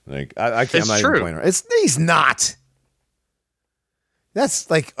 Like I can't. It's I'm not true. even playing. He's not. That's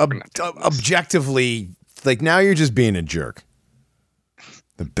like objectively. Like now you're just being a jerk.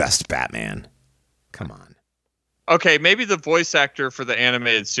 The best Batman. Come on. Okay, maybe the voice actor for the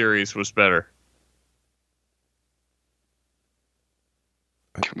animated series was better.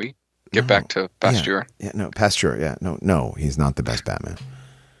 Can we get back to Pasteur? Yeah, no, Pasteur. Yeah, no, he's not the best Batman.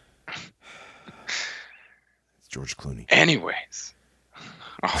 It's George Clooney. Anyways.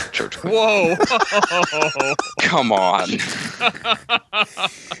 Oh, George Clooney. Whoa. Come on.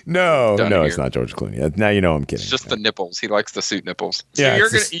 No, it's not George Clooney. Now you know I'm kidding. It's just the nipples. He likes the suit nipples. So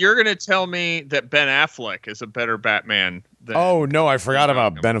you're gonna tell me that Ben Affleck is a better Batman than Oh no, I forgot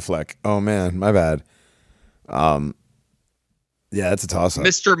about Ben Affleck. Oh man, my bad. Yeah, that's a toss-up.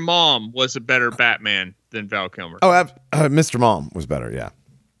 Mr. Mom was a better Batman than Val Kilmer. Oh, Mr. Mom was better. Yeah,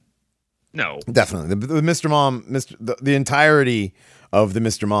 no, definitely. The Mr. Mom, the entirety of the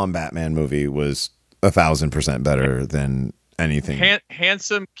Mr. Mom Batman movie was 1,000% better than anything.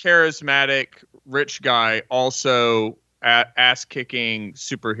 Handsome, charismatic, rich guy, also ass-kicking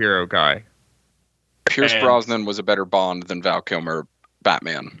superhero guy. Pierce Brosnan was a better Bond than Val Kilmer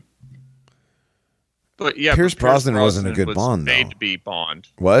Batman. But yeah, Pierce Brosnan wasn't a good Bond, though. Made to be Bond.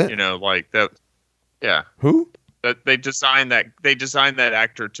 What? You know, like that. Yeah. Who? That they designed that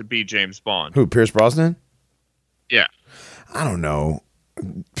actor to be James Bond. Who? Pierce Brosnan? Yeah. I don't know.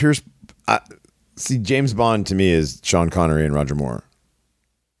 See, James Bond to me is Sean Connery and Roger Moore.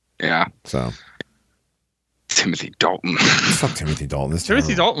 Yeah. So. Timothy Dalton. Fuck Timothy Dalton.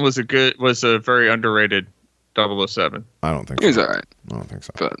 Timothy Dalton was a very underrated 007. I don't think so. He's all right. I don't think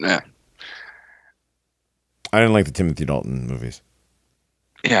so. But yeah. I didn't like the Timothy Dalton movies.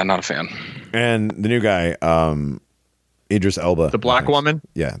 Yeah, not a fan. And the new guy, Idris Elba. The black woman?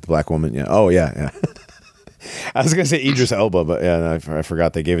 Yeah, the black woman. Yeah. Oh, yeah. I was going to say Idris Elba, but yeah, I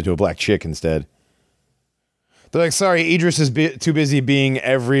forgot they gave it to a black chick instead. They're like, sorry, Idris is too busy being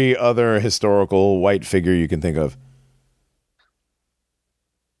every other historical white figure you can think of.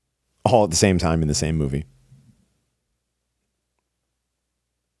 All at the same time in the same movie.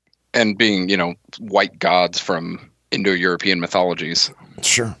 And being, white gods from Indo-European mythologies.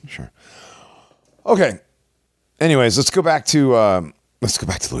 Sure. Okay. Anyways, let's go back to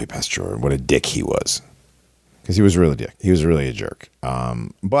Louis Pasteur and what a dick he was. Because he was really a dick. He was really a jerk.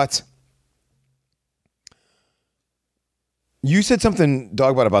 But you said something,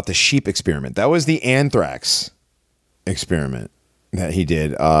 Dogbot, about the sheep experiment. That was the anthrax experiment that he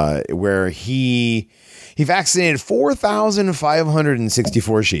did, where he vaccinated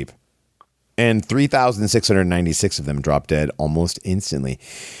 4,564 sheep, and 3,696 of them dropped dead almost instantly.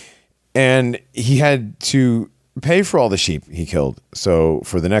 And he had to pay for all the sheep he killed. So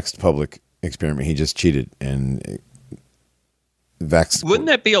for the next public experiment, he just cheated and Wouldn't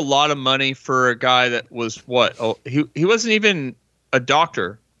that be a lot of money for a guy that was what? Oh, he wasn't even a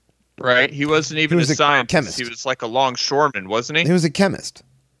doctor, right? He wasn't even a scientist. Chemist. He was like a longshoreman, wasn't he? He was a chemist.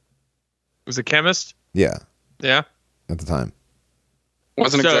 Was a chemist? Yeah. Yeah. At the time.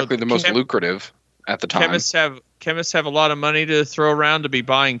 Wasn't exactly the most lucrative at the time. Chemists have a lot of money to throw around to be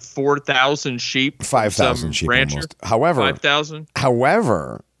buying 4,000 sheep. 5,000 sheep rancher. Almost. However, 5,000.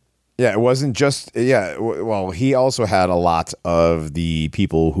 However, yeah, it wasn't just well, he also had a lot of the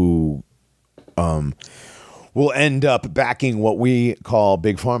people who will end up backing what we call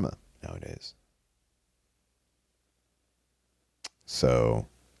big pharma nowadays. So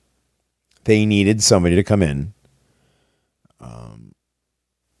they needed somebody to come in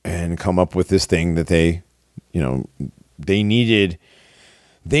and come up with this thing that they needed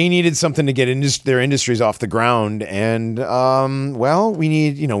something to get their industries off the ground. And we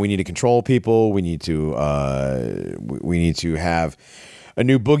need to control people. We need to have a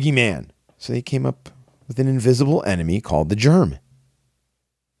new boogeyman. So they came up with an invisible enemy called the germ.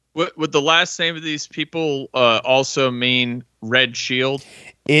 Would the last name of these people also mean Red Shield?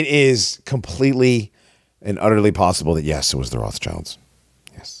 It is completely and utterly possible that yes, it was the Rothschilds.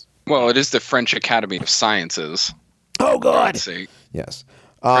 Yes. Well, it is the French Academy of Sciences. Oh God. Yes.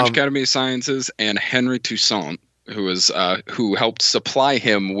 French Academy of Sciences and Henry Toussaint, who helped supply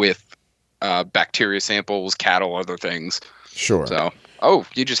him with bacteria samples, cattle, other things. Sure. So,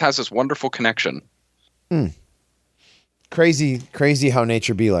 he just has this wonderful connection. Crazy how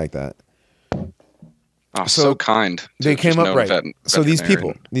nature be like that. Oh, so kind. They came up right. So these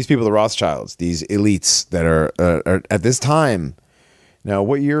people, the Rothschilds, these elites that are at this time. Now,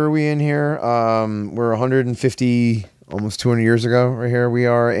 what year are we in here? We're 150, almost 200 years ago. Right here, we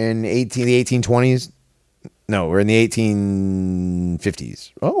are in the 1820s. No, we're in the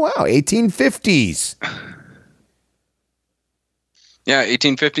 1850s. Oh wow, 1850s. Yeah,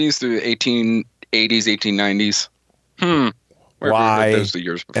 1850s through 1880s, 1890s. Why those the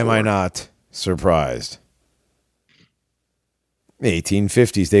years before. am I not surprised? The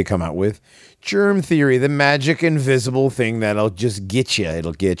 1850s, they come out with Germ Theory, the magic invisible thing that'll just get you.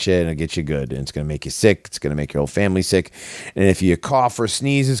 It'll get you, and it'll get you good. And it's going to make you sick. It's going to make your whole family sick. And if you cough or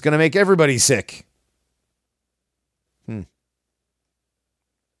sneeze, it's going to make everybody sick.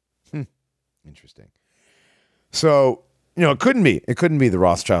 Interesting. So, it couldn't be. It couldn't be the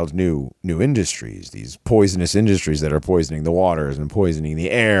Rothschilds' new industries, these poisonous industries that are poisoning the waters and poisoning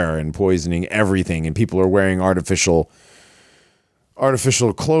the air and poisoning everything. And people are wearing artificial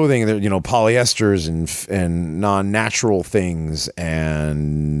clothing, polyesters and non-natural things.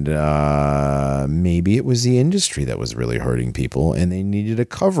 And maybe it was the industry that was really hurting people and they needed a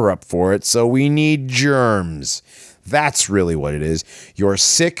cover up for it. So we need germs. That's really what it is. You're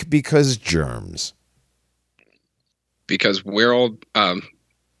sick because germs. Because we're all,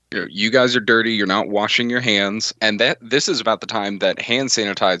 you guys are dirty. You're not washing your hands. And this is about the time that hand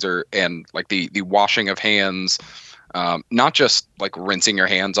sanitizer and like the washing of hands, not just like rinsing your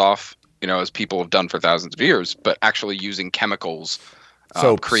hands off, as people have done for thousands of years, but actually using chemicals,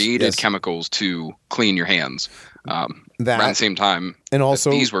 created chemicals to clean your hands. Around the same time, and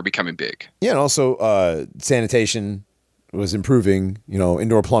also these were becoming big. Yeah, and also sanitation was improving.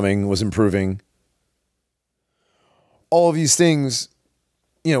 Indoor plumbing was improving. All of these things,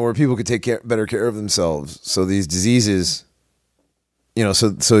 where people could take better care of themselves. So these diseases,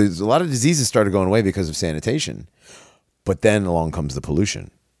 so a lot of diseases started going away because of sanitation. But then along comes the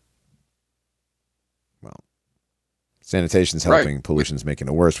pollution. Well, sanitation's helping, right. Pollution's making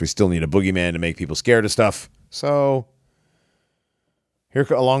it worse. We still need a boogeyman to make people scared of stuff. So here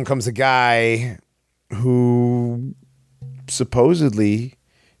along comes a guy who supposedly,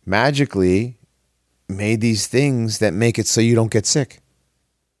 magically made these things that make it so you don't get sick.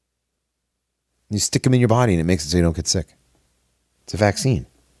 You stick them in your body and it makes it so you don't get sick. It's a vaccine.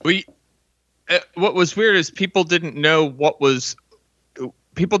 What was weird is people didn't even know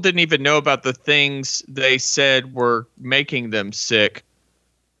about the things they said were making them sick.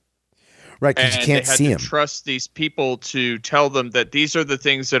 Right, because you can't see them. Trust these people to tell them that these are the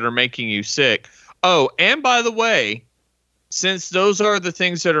things that are making you sick. Oh, and by the way, since those are the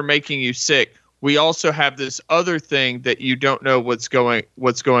things that are making you sick, we also have this other thing that you don't know what's going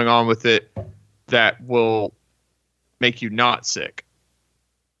on with it that will make you not sick.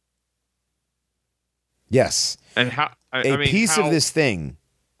 Yes. And how a piece of this thing.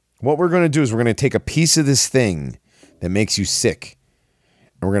 What we're going to do is we're going to take a piece of this thing that makes you sick,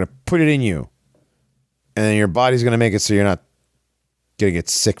 and we're going to put it in you, and then your body's going to make it so you're not going to get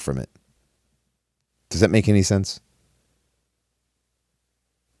sick from it. Does that make any sense?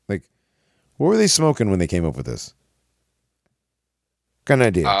 Like, what were they smoking when they came up with this? What kind of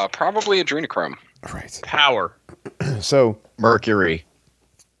idea? Probably adrenochrome. Right. Power. So mercury.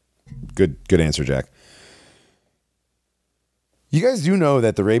 Good answer, Jack. You guys do know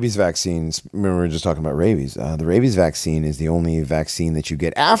that the rabies vaccines, remember we were just talking about rabies, the rabies vaccine is the only vaccine that you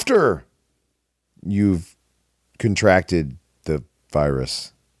get after you've contracted the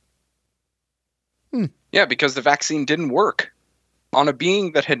virus. Yeah, because the vaccine didn't work. On a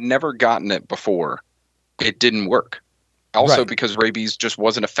being that had never gotten it before, it didn't work. Also right. Because rabies just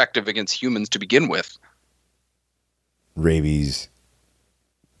wasn't effective against humans to begin with. Rabies?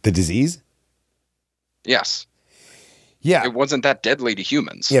 The disease? Yes. Yeah. It wasn't that deadly to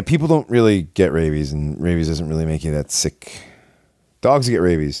humans. Yeah, people don't really get rabies, and rabies doesn't really make you that sick. Dogs get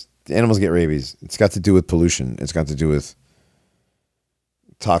rabies. Animals get rabies. It's got to do with pollution. It's got to do with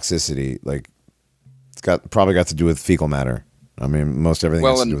toxicity. Like, probably got to do with fecal matter. I mean, most everything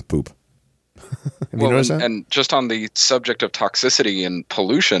has to do with poop. Have you noticed that? And just on the subject of toxicity and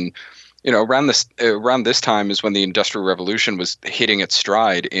pollution, around this time is when the Industrial Revolution was hitting its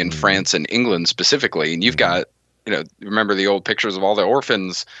stride in France and England specifically, and you've got. Remember the old pictures of all the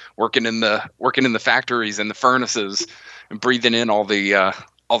orphans working in the factories and the furnaces and breathing in all the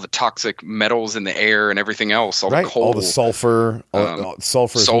toxic metals in the air and everything else, all the coal, all the sulfur,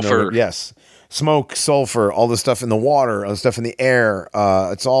 sulfur. Yes, smoke, sulfur, all the stuff in the water, all the stuff in the air.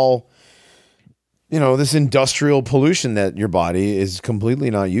 It's all, this industrial pollution that your body is completely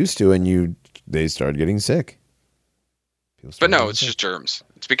not used to, and they start getting sick. But no, it's just germs.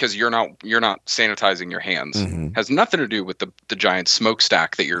 It's because you're not sanitizing your hands. Mm-hmm. Has nothing to do with the giant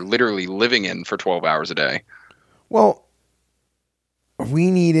smokestack that you're literally living in for 12 hours a day. Well, we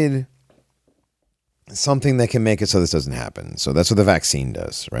needed something that can make it so this doesn't happen. So that's what the vaccine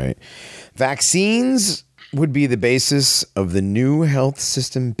does, right? Vaccines would be the basis of the new health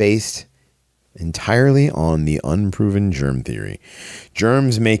system based entirely on the unproven germ theory.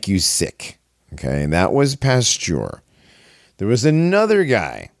 Germs make you sick. Okay, and that was Pasteur. There was another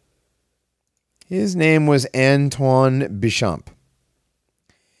guy. His name was Antoine Bechamp.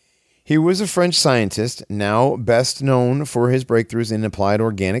 He was a French scientist, now best known for his breakthroughs in applied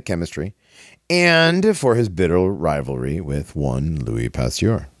organic chemistry and for his bitter rivalry with one Louis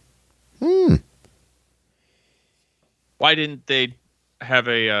Pasteur. Why didn't they have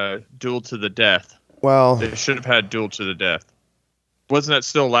a duel to the death? Well, they should have had duel to the death. Wasn't that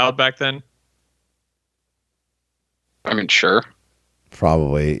still allowed back then? I mean, sure.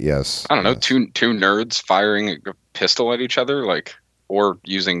 Probably, yes. I don't know. Yes. Two nerds firing a pistol at each other, or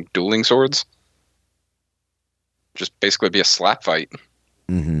using dueling swords. Just basically be a slap fight.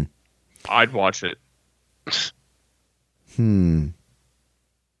 Mm-hmm. I'd watch it.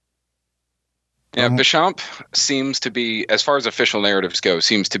 Yeah, Bechamp seems to be, as far as official narratives go,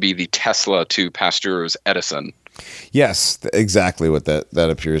 seems to be the Tesla to Pasteur's Edison. Yes, exactly what that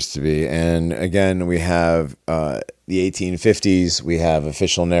appears to be. And again, we have the 1850s. We have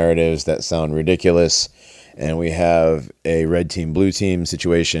official narratives that sound ridiculous. And we have a red team, blue team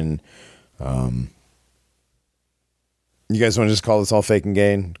situation. You guys want to just call this all fake and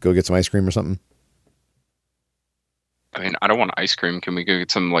gay and go get some ice cream or something? I mean, I don't want ice cream. Can we go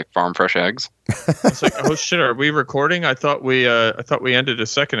get some farm fresh eggs? It's like, oh shit, are we recording? I thought we ended a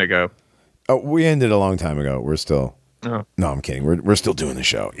second ago. Oh, we ended a long time ago. We're still. Oh. No, I'm kidding. We're still doing the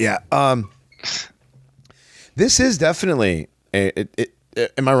show. Yeah. This is definitely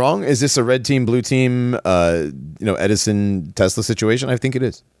am I wrong? Is this a red team, blue team, Edison, Tesla situation? I think it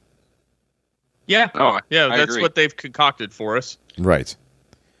is. Yeah. Oh, yeah. I That's agree. what they've concocted for us. Right.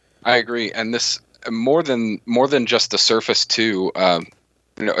 I agree. And this more than just the surface too.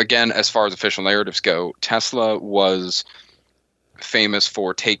 Again, as far as official narratives go, Tesla was famous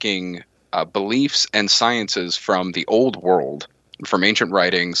for taking beliefs and sciences from the old world, from ancient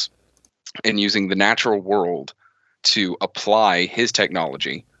writings, and using the natural world to apply his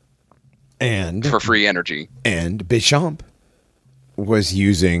technology and for free energy. And Bechamp was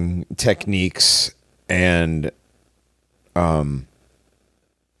using techniques and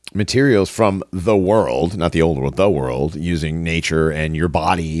materials from the world, not the old world, the world, using nature and your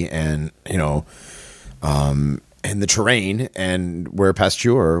body and and the terrain, and where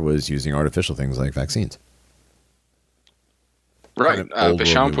Pasteur was using artificial things like vaccines. Right. Kind of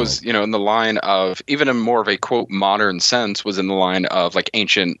Bechamp was, in the line of, even in more of a quote modern sense, was in the line of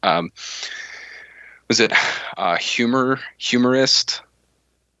ancient, was it humorist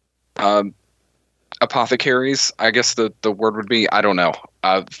apothecaries? I guess the word would be, I don't know.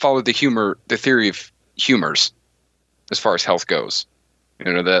 Followed the theory of humors as far as health goes.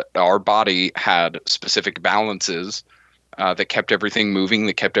 That our body had specific balances that kept everything moving,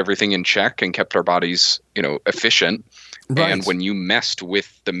 that kept everything in check, and kept our bodies, efficient. Right. And when you messed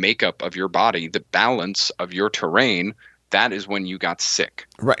with the makeup of your body, the balance of your terrain, that is when you got sick.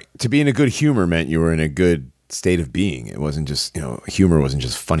 Right. To be in a good humor meant you were in a good state of being. It wasn't just, humor wasn't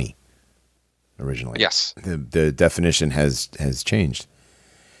just funny originally. Yes. The definition has changed.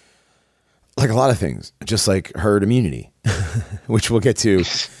 Like a lot of things, just like herd immunity, which we'll get to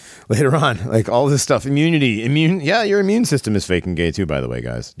later on. Like all this stuff, yeah, your immune system is fake and gay too, by the way,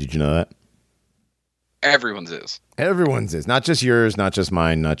 guys. Did you know that? Everyone's is. Not just yours, not just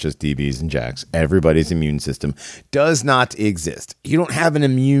mine, not just DB's and Jack's. Everybody's immune system does not exist. You don't have an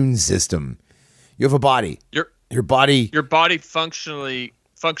immune system. You have a body. Your body functioning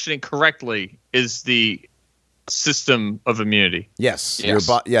correctly is the system of immunity. Yes. Yes.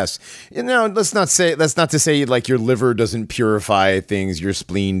 Let's not to say like your liver doesn't purify things, your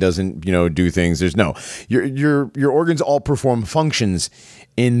spleen doesn't, do things. There's no. Your organs all perform functions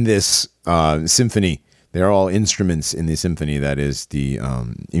in this symphony. They're all instruments in the symphony that is the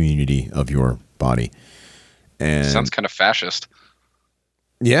immunity of your body. And sounds kind of fascist.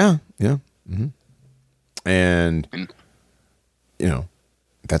 Yeah. Mm-hmm. And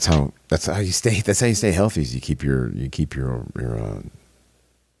that's how you stay healthy. Is you keep your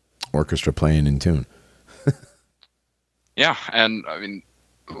orchestra playing in tune. Yeah, and I mean,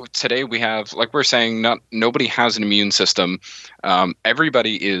 today we have, like we're saying, nobody has an immune system.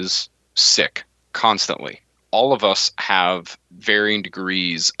 Everybody is sick constantly. All of us have varying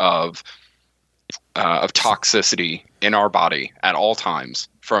degrees of toxicity in our body at all times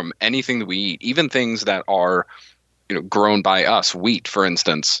from anything that we eat, even things that are grown by us. Wheat, for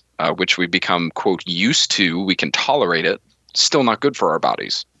instance, which we become quote used to, we can tolerate it. Still not good for our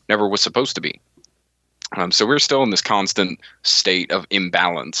bodies. Never was supposed to be. So we're still in this constant state of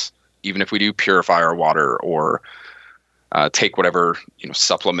imbalance, even if we do purify our water or take whatever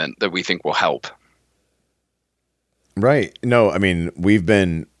supplement that we think will help. Right. No, I mean,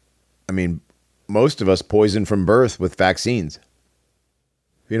 most of us poisoned from birth with vaccines.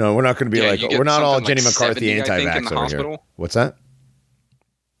 We're not going to be we're not all Jenny McCarthy 70, anti-vax over here. What's that?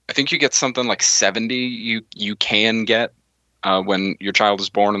 I think you get something like 70 you can get when your child is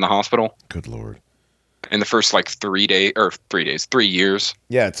born in the hospital. Good Lord. In the first 3 years.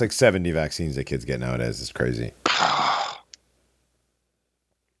 Yeah, it's like 70 vaccines that kids get nowadays. It's crazy.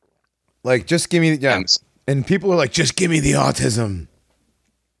 Just give me, and people are like, just give me the autism.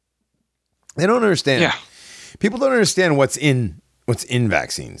 They don't understand. Yeah. People don't understand what's in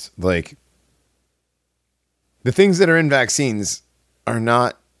vaccines. Like, the things that are in vaccines are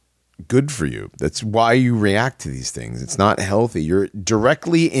not good for you. That's why you react to these things. It's not healthy. You're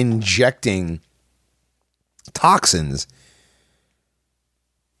directly injecting toxins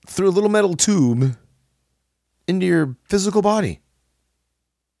through a little metal tube into your physical body.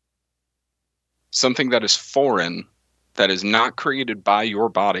 Something that is foreign, that is not created by your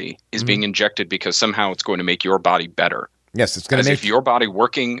body, is being injected because somehow it's going to make your body better. Yes, it's going to make if your body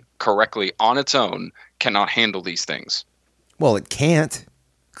working correctly on its own cannot handle these things. Well, it can't.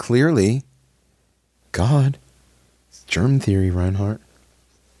 Clearly. God. It's germ theory, Reinhardt.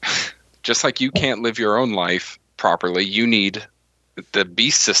 Just like you can't live your own life properly, you need the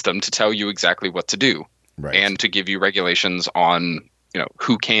beast system to tell you exactly what to do. Right. And to give you regulations on,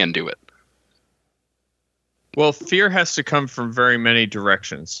 who can do it. Well, fear has to come from very many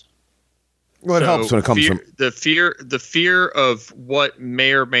directions. Well, it helps when it comes from the fear of what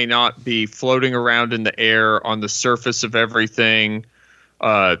may or may not be floating around in the air on the surface of everything,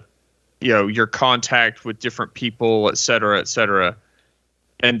 your contact with different people, et cetera,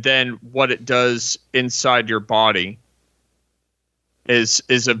 and then what it does inside your body is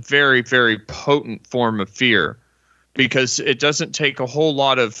a very, very potent form of fear, because it doesn't take a whole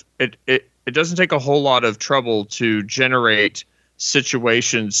lot of it doesn't take a whole lot of trouble to generate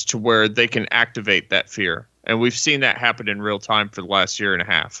situations to where they can activate that fear. And we've seen that happen in real time for the last year and a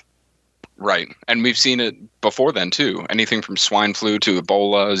half. Right. And we've seen it before then, too. Anything from swine flu to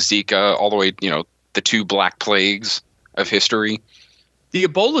Ebola, Zika, all the way, the 2 black plagues of history. The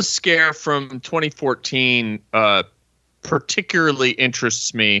Ebola scare from 2014 particularly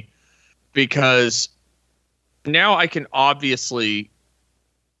interests me, because now I can obviously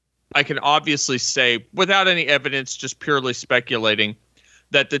say, without any evidence, just purely speculating,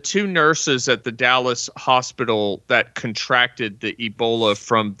 that the 2 nurses at the Dallas hospital that contracted the Ebola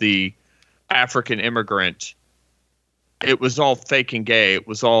from the African immigrant, it was all fake and gay. It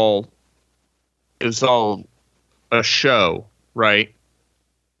was all a show, right?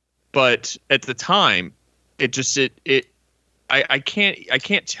 But at the time, I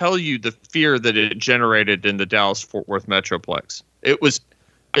can't tell you the fear that it generated in the Dallas-Fort Worth Metroplex. It was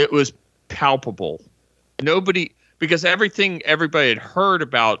palpable. Because everybody had heard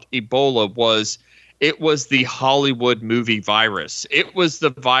about Ebola was the Hollywood movie virus. It was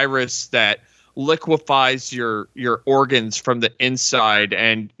the virus that liquefies your organs from the inside,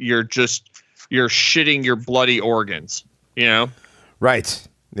 and you're shitting your bloody organs, Right.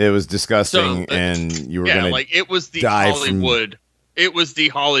 It was disgusting, and you were going to it was the Hollywood. It was the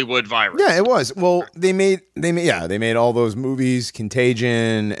Hollywood virus. Yeah, it was. Well, they made all those movies,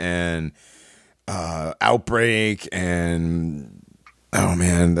 Contagion and Outbreak, and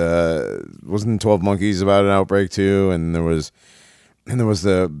wasn't 12 Monkeys about an outbreak too? And there was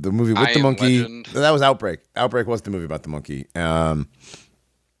the movie with the monkey. Legend. That was Outbreak. Outbreak was the movie about the monkey.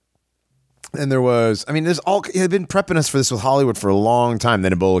 And there was, it had been prepping us for this with Hollywood for a long time.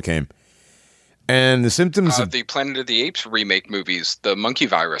 Then Ebola came. And the symptoms of the Planet of the Apes remake movies, the monkey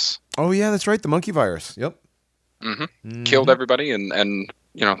virus. Oh, yeah, that's right. The monkey virus. Yep. Mm-hmm. Killed everybody, and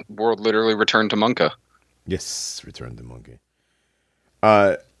world literally returned to Monka. Yes, returned to monkey.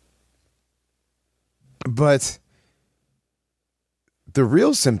 But the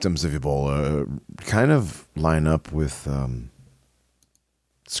real symptoms of Ebola kind of line up with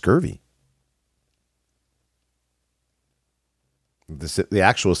scurvy. The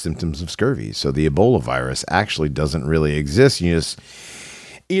actual symptoms of scurvy. So the Ebola virus actually doesn't really exist. You just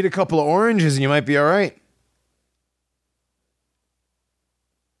eat a couple of oranges and you might be all right.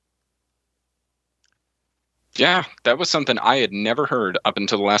 Yeah, that was something I had never heard up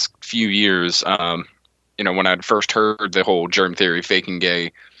until the last few years. When I'd first heard the whole germ theory, fake and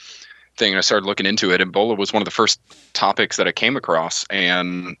gay thing, and I started looking into it. Ebola was one of the first topics that I came across.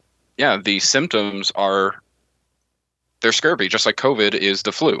 And yeah, the symptoms they're scurvy, just like COVID is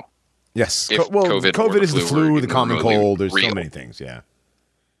the flu. Yes. COVID is the flu, the common cold. There's so many things. Yeah.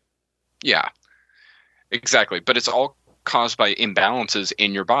 Yeah, exactly. But it's all caused by imbalances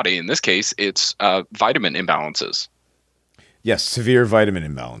in your body. In this case, it's vitamin imbalances. Yes, severe vitamin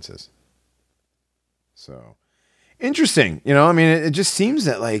imbalances. So, interesting. You know, I mean, it just seems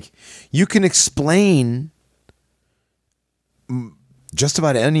that, like, you can explain just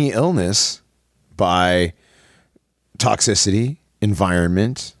about any illness by toxicity,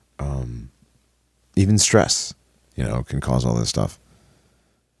 environment, even stress, you know, can cause all this stuff.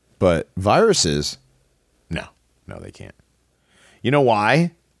 But viruses, no, they can't. You know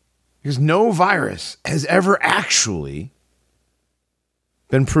why? Because no virus has ever actually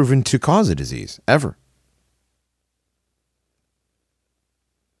been proven to cause a disease, ever.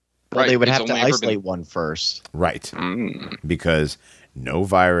 Well, they would have to isolate one first. Right. Because no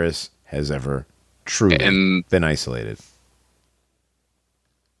virus has ever truly been isolated.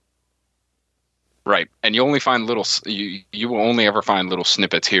 Right. And you only find you will only ever find little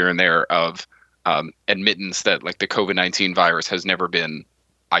snippets here and there of admittance that, like, the COVID-19 virus has never been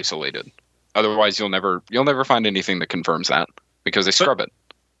isolated. Otherwise, you'll never find anything that confirms that, because they scrub it.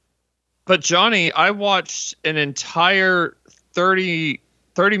 But Johnny, I watched an entire 30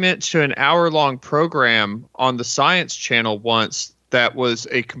 minutes to an hour long program on the Science Channel once that was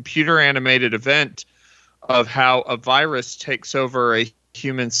a computer animated event of how a virus takes over a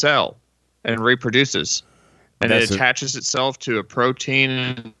human cell and reproduces. And it attaches itself to a protein,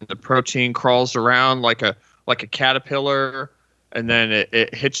 and the protein crawls around like a caterpillar, and then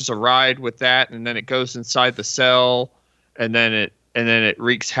it hitches a ride with that, and then it goes inside the cell, and then it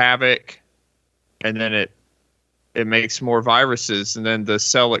wreaks havoc, and then it makes more viruses, and then the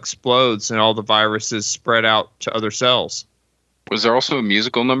cell explodes and all the viruses spread out to other cells. Was there also a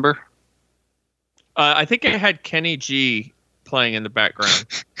musical number? I think it had Kenny G playing in the background.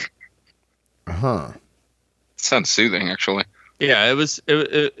 Sounds soothing, actually. Yeah, it was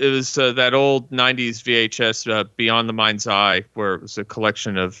that old 90s VHS Beyond the Mind's Eye, where it was a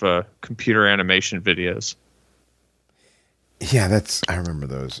collection of computer animation videos. Yeah, I remember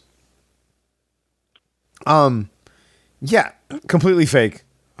those. Yeah, completely fake.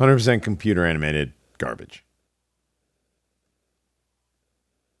 100% computer animated garbage.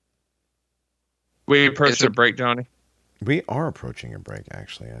 We approaching a break, Johnny? We are approaching a break,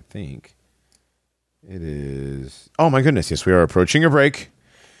 actually, I think. It is... Oh, my goodness. Yes, we are approaching a break.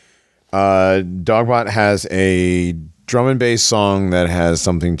 Dogbot has a drum and bass song that has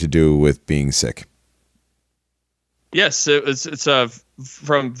something to do with being sick. Yes, it's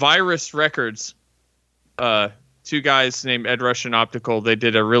from Virus Records. Two guys named Ed Rush and Optical. They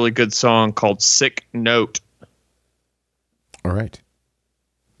did a really good song called Sick Note. All right.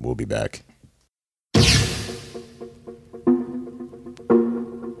 We'll be back.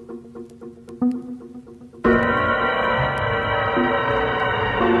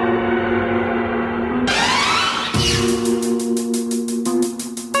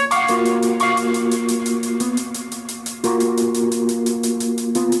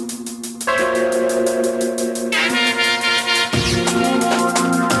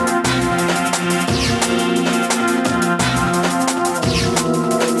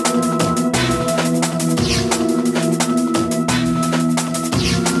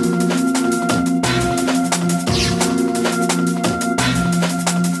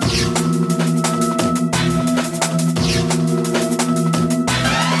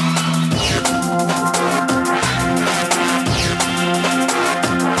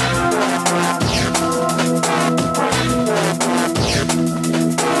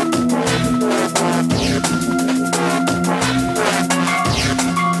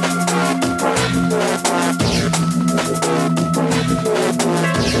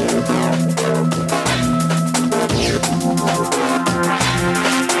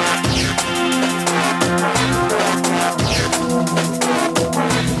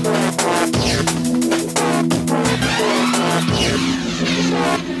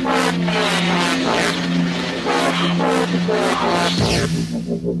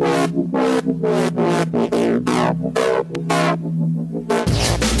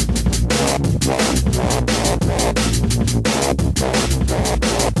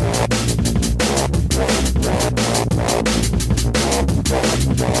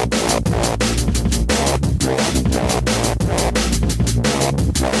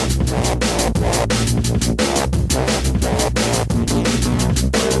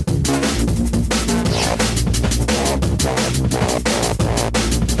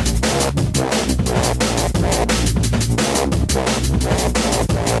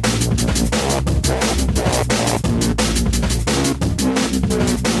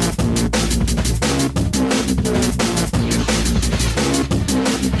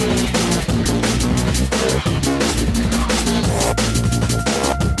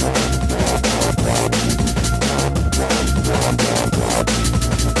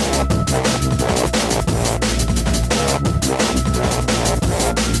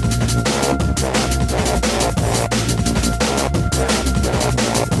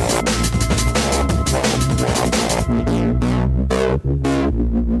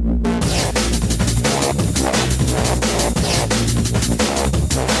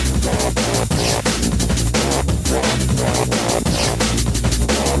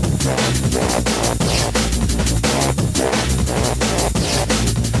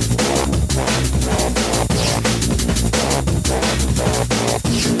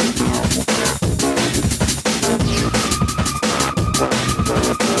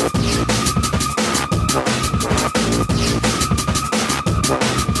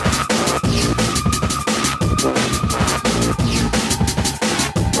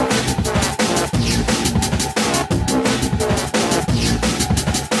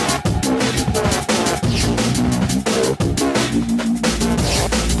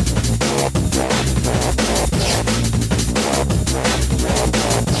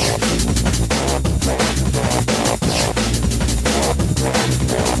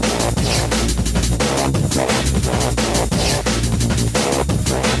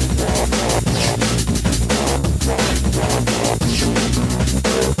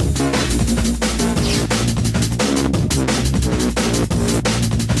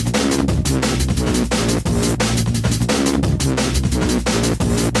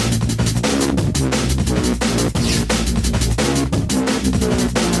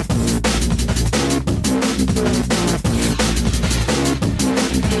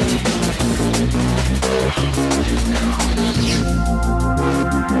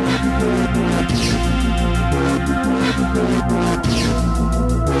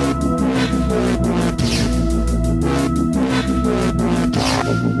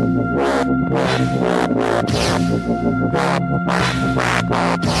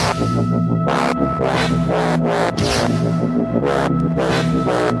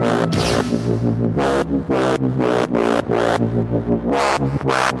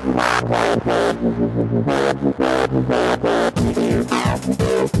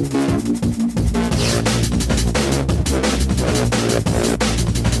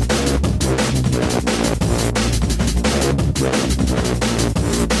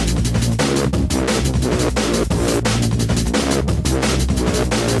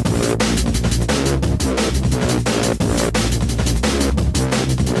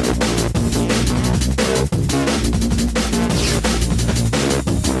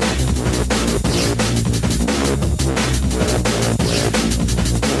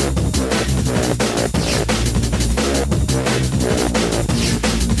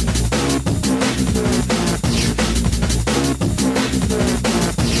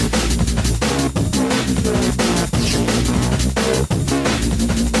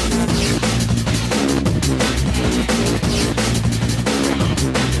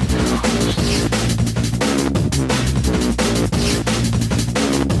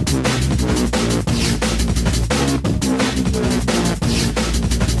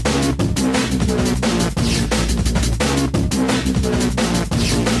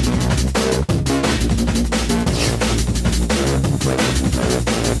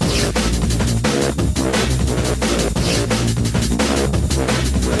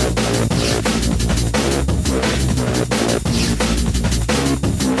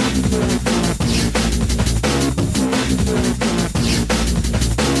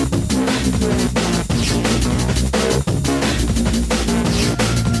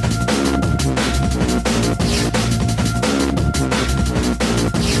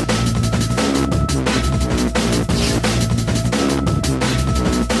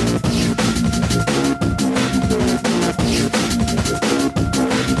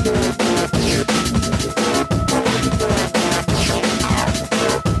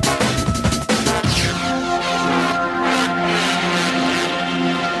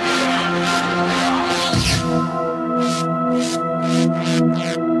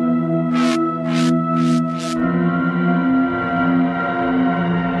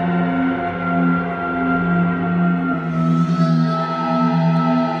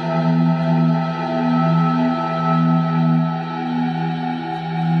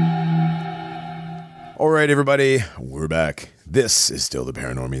 All right, everybody, we're back. This is still the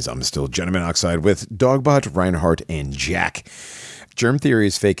Paranormies. I'm still Gentleman Oxide with Dogbot, Reinhardt, and Jack. Germ Theory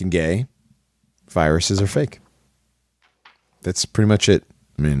is fake and gay. Viruses are fake. That's pretty much it.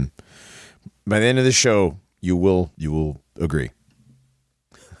 I mean, by the end of the show, you will agree.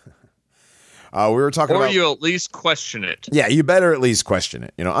 We were talking about... Or you at least question it. Yeah, you better at least question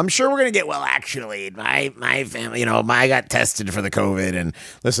it. You know, I'm sure we're going to get, well, actually, my family, you know, I got tested for the COVID. And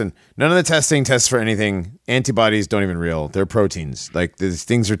listen, none of the testing tests for anything. Antibodies don't even real. They're proteins. Like, these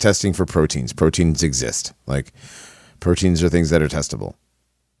things are testing for proteins. Proteins exist. Like, proteins are things that are testable.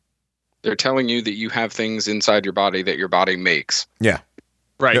 They're telling you that you have things inside your body that your body makes. Yeah.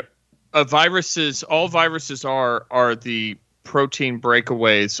 Right. Yep. All viruses are the protein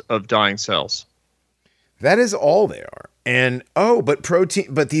breakaways of dying cells. That is all they are. And but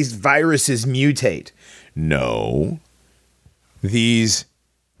these viruses mutate. No. These,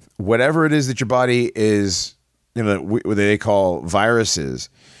 whatever it is that your body is, you know, what they call viruses,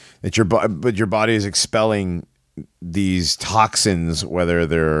 that your body is expelling these toxins, whether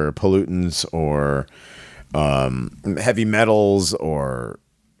they're pollutants or heavy metals or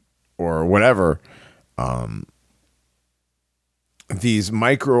whatever. These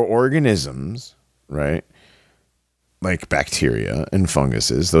microorganisms, right? Like bacteria and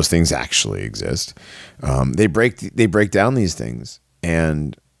funguses, those things actually exist. They break down these things,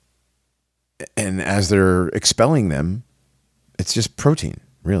 and as they're expelling them, it's just protein,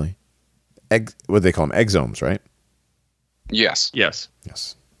 really. What do they call them? Exomes, right? Yes.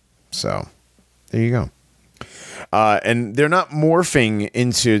 So there you go. And they're not morphing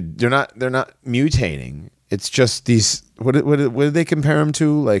into. They're not mutating. It's just these. What do they compare them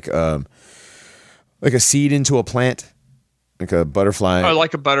to? Like a seed into a plant, like a butterfly. Oh,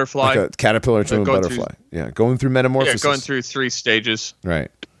 like a butterfly. Like a caterpillar to a butterfly. Going through metamorphosis. Yeah, going through 3 stages.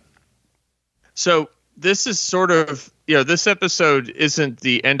 Right. So this is sort of, this episode isn't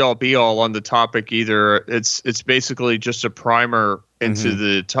the end all be all on the topic either. It's basically just a primer into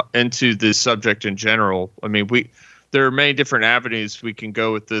the subject in general. I mean, there are many different avenues we can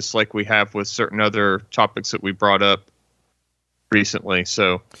go with this, like we have with certain other topics that we brought up recently.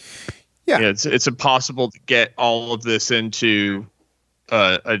 So, yeah, it's impossible to get all of this into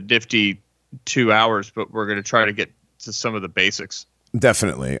a nifty 2 hours, but we're going to try to get to some of the basics.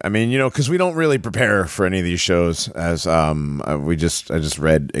 Definitely. I mean, because we don't really prepare for any of these shows. As I just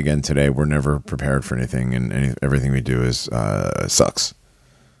read again today, we're never prepared for anything, and everything we do is sucks.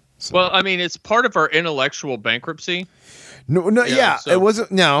 So. Well, I mean, it's part of our intellectual bankruptcy. No, so. It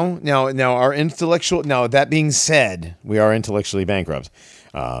wasn't. No. Our intellectual. Now, that being said, we are intellectually bankrupt,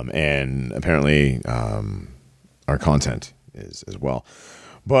 and apparently, our content is as well.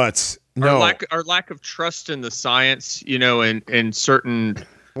 But no, our lack of trust in the science, and certain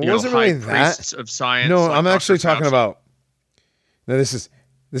wasn't high really priests that of science. No, like I'm actually Dr. talking about. No, this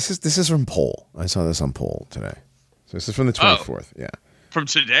is from Poll. I saw this on Poll today. So this is from the 24th. Yeah, from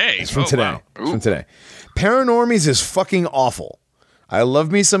today. It's from today. Wow. It's from today. Paranormies is fucking awful. I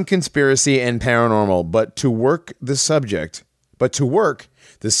love me some conspiracy and paranormal, but to work, the subject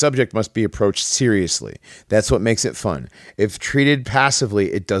must be approached seriously. That's what makes it fun. If treated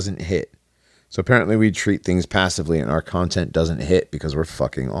passively, it doesn't hit. So apparently we treat things passively and our content doesn't hit because we're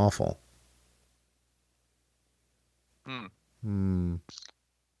fucking awful.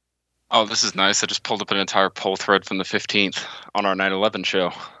 Oh, this is nice. I just pulled up an entire poll thread from the 15th on our 9/11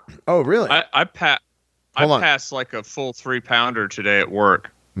 show. Oh, really? I passed like a full 3-pounder today at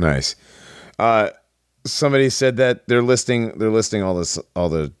work. Nice. Somebody said that they're listing all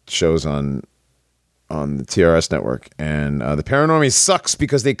the shows on the TRS network, and the Paranormies sucks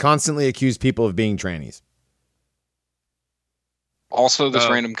because they constantly accuse people of being trannies. Also, this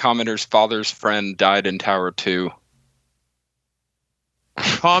random commenter's father's friend died in Tower 2.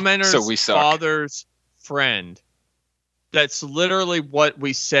 Commenter's father's friend. That's literally what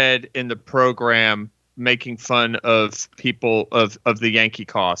we said in the program, making fun of people of the Yankee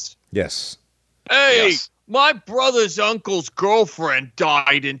cost. Yes. Hey, yes. My brother's uncle's girlfriend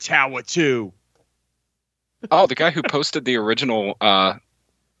died in Tower 2. Oh, the guy who posted the original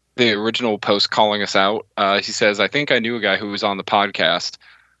post calling us out, he says, I think I knew a guy who was on the podcast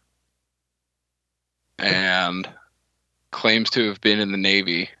and claims to have been in the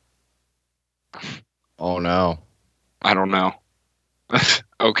Navy. Oh, no. I don't know.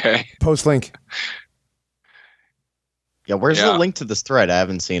 Okay. Post link. Yeah, where's the link to this thread? I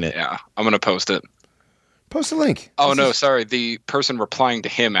haven't seen it. Yeah, I'm going to post it. Post a link. Oh, sorry. The person replying to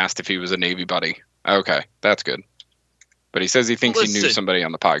him asked if he was a Navy buddy. Okay, that's good. But he says he thinks he knew somebody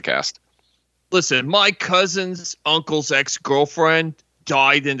on the podcast. Listen, my cousin's uncle's ex-girlfriend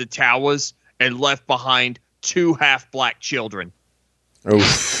died in the towers and left behind 2 half-black children.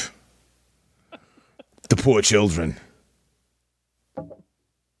 Oof. The poor children.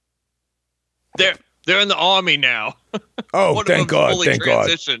 They're in the army now. Oh, thank God. Thank God.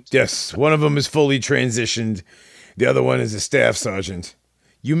 Yes, one of them is fully transitioned. The other one is a staff sergeant.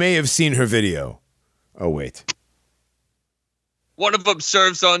 You may have seen her video. Oh, wait. One of them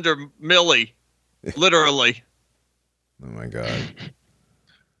serves under Millie. Literally. Oh, my God.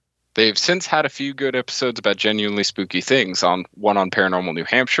 They've since had a few good episodes about genuinely spooky things. One on Paranormal New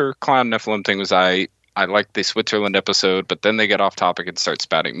Hampshire. Clown Nephilim thing was I liked the Switzerland episode, but then they get off topic and start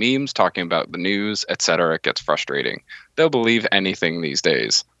spouting memes, talking about the news, etc. It gets frustrating. They'll believe anything these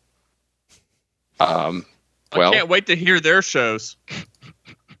days. I can't wait to hear their shows.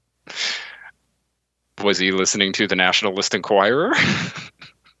 Was he listening to the Nationalist Enquirer?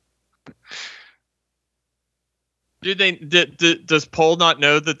 Does Poll not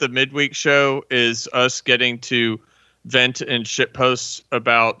know that the midweek show is us getting to vent and shit posts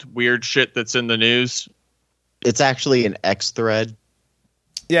about weird shit that's in the news? It's actually an X thread.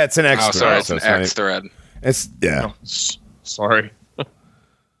 Yeah, it's an X thread. Sorry, it's an X thread. It's Oh, sorry.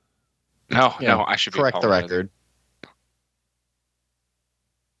 No, I should correct the record.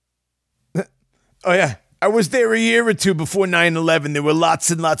 Oh, yeah. I was there a year or two before 9/11. There were lots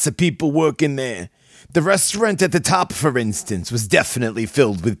and lots of people working there. The restaurant at the top, for instance, was definitely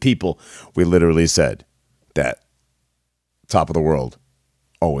filled with people. We literally said that top of the world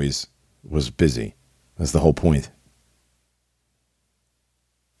always was busy. That's the whole point.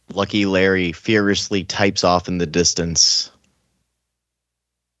 Lucky Larry furiously types off in the distance.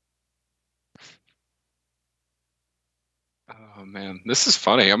 Oh man, this is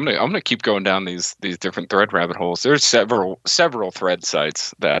funny. I'm gonna keep going down these different thread rabbit holes. There's several thread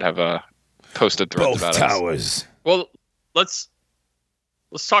sites that have posted threads about towers. Well, let's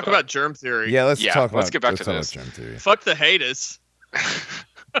talk about Germ Theory. Yeah, let's get back to this. Germ Theory. Fuck the haters.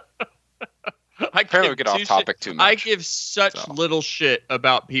 Apparently we get off topic too much. I give such little shit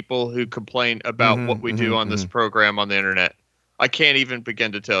about people who complain about what we do on this program on the internet. I can't even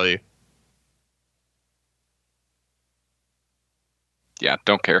begin to tell you. Yeah,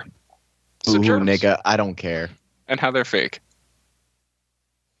 don't care. Ooh, nigga, I don't care. And how they're fake.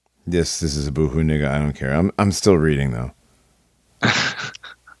 This is a boohoo nigga. I don't care. I'm still reading though.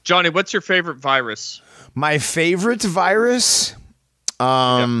 Johnny, what's your favorite virus? My favorite virus,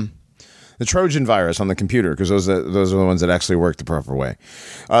 the Trojan virus on the computer, because those are the ones that actually work the proper way.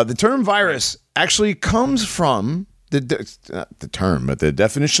 The term virus actually comes from not the term, but the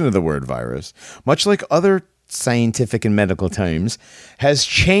definition of the word virus, much like other scientific and medical terms, has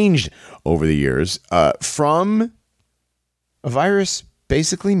changed over the years from a virus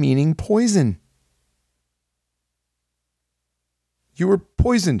basically meaning poison. You were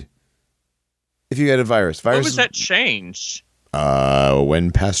poisoned if you had a virus. When was that changed?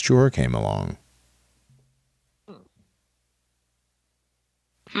 When Pasteur came along.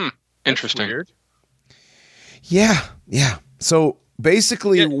 Interesting. Weird. Yeah. So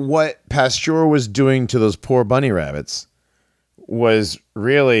basically what Pasteur was doing to those poor bunny rabbits was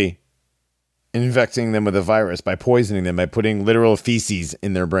really infecting them with a virus by poisoning them, by putting literal feces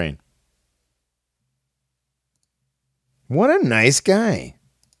in their brain. What a nice guy.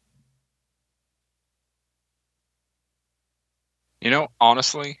 You know,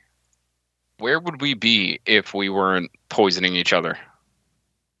 honestly, where would we be if we weren't poisoning each other?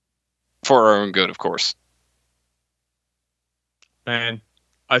 For our own good, of course. Man,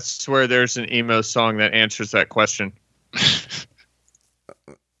 I swear there's an emo song that answers that question.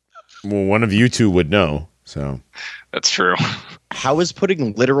 Well, one of you two would know, so. That's true. How is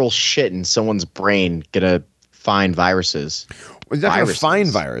putting literal shit in someone's brain gonna find viruses? Well, it's not going to find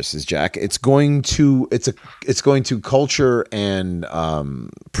viruses, Jack. It's going to culture and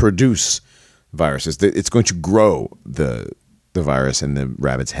produce viruses. It's going to grow the virus in the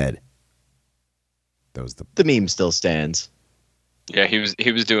rabbit's head. That was the meme still stands. Yeah, he was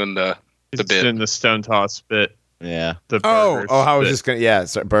doing the bit in the stone toss bit. Yeah. How I was just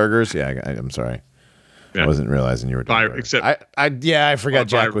gonna burgers. Yeah, I'm sorry. Yeah. I wasn't realizing you were doing except I forgot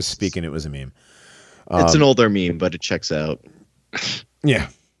Jack was speaking. It was a meme. It's an older meme, but it checks out. Yeah.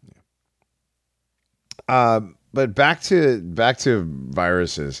 But back to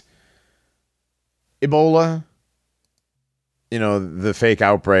viruses. Ebola, the fake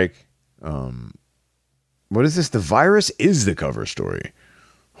outbreak. What is this? The virus is the cover story.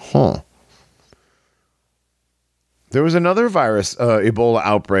 Huh. There was another virus, Ebola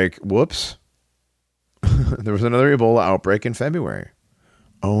outbreak. Whoops. There was another Ebola outbreak in February.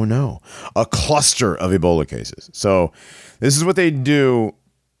 Oh no. A cluster of Ebola cases. So this is what they do.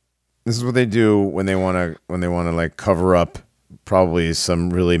 This is what they do when they want to like cover up probably some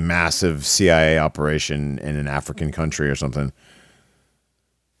really massive CIA operation in an African country or something.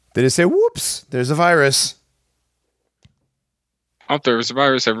 They just say, whoops, there's a virus. Oh, there's a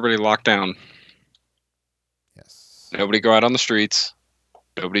virus. Everybody locked down. Yes. Nobody go out on the streets.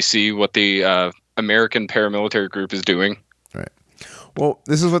 Nobody see what the American paramilitary group is doing. Right. Well,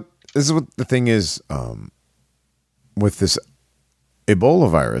 this is what the thing is with this Ebola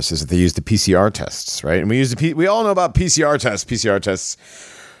virus is that they use the PCR tests, right? And we all know about PCR tests. PCR tests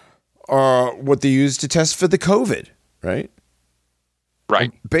are what they use to test for the COVID, right?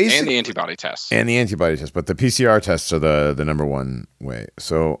 Right. And the antibody tests. But the PCR tests are the number one way.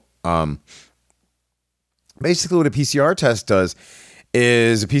 So basically what a PCR test does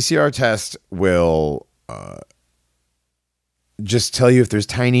is a PCR test will just tell you if there's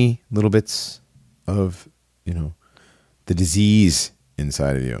tiny little bits of, the disease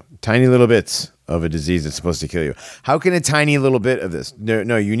inside of you. Tiny little bits of a disease that's supposed to kill you. How can a tiny little bit of this?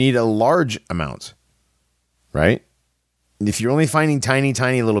 No, you need a large amount, right? If you're only finding tiny,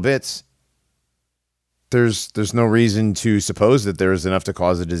 tiny little bits, there's no reason to suppose that there is enough to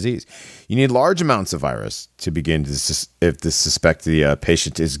cause a disease. You need large amounts of virus to begin to suspect the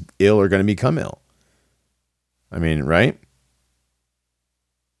patient is ill or going to become ill. I mean, right?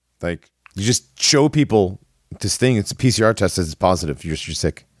 Like, you just show people this thing. It's a PCR test says it's positive. You're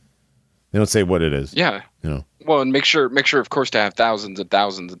sick. They don't say what it is. Yeah. Well, and make sure, of course, to have thousands and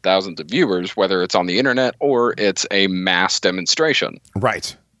thousands and thousands of viewers, whether it's on the internet or it's a mass demonstration.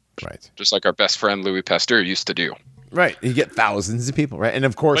 Right. Just like our best friend Louis Pasteur used to do. Right. You get thousands of people, right? And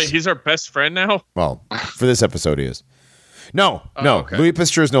of course... Wait, he's our best friend now? Well, for this episode he is. No. Okay. Louis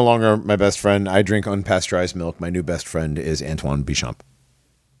Pasteur is no longer my best friend. I drink unpasteurized milk. My new best friend is Antoine Bechamp.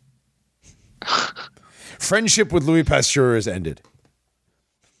 Friendship with Louis Pasteur is ended.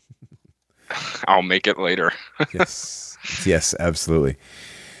 I'll make it later. Yes, absolutely.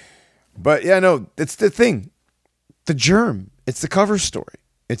 But yeah, no, it's the thing. The germ. It's the cover story.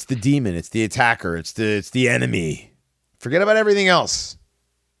 It's the demon. It's the attacker. It's the enemy. Forget about everything else.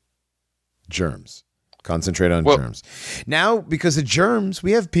 Germs. Concentrate on germs. Now, because of germs,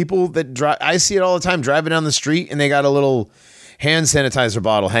 we have people that drive. I see it all the time driving down the street, and they got a little hand sanitizer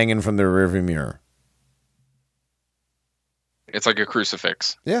bottle hanging from their rearview mirror. It's like a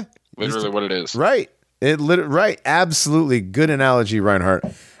crucifix. Yeah. Literally what it is. Right. Right. Absolutely. Good analogy, Reinhardt.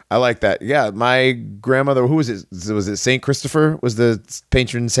 I like that. Yeah. My grandmother, who was it? Was it St. Christopher was the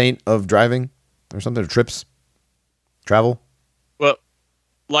patron saint of driving or something, or trips, travel? Well,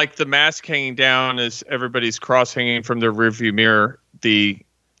 like the mask hanging down is everybody's cross hanging from their rearview mirror. The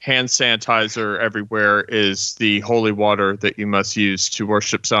hand sanitizer everywhere is the holy water that you must use to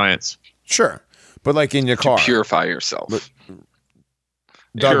worship science. Sure. But like in your car. To purify yourself.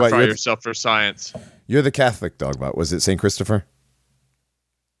 Purify yourself for science. You're the Catholic, Dogbot. Was it St. Christopher?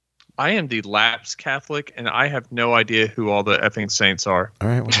 I am the lapsed Catholic, and I have no idea who all the effing saints are. All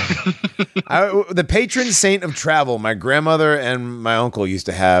right. The patron saint of travel, my grandmother and my uncle used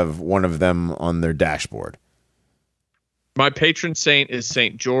to have one of them on their dashboard. My patron saint is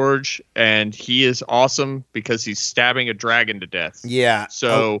St. George, and he is awesome because he's stabbing a dragon to death. Yeah.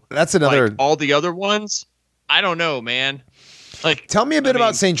 So that's another. Like, all the other ones, I don't know, man. Like, tell me a bit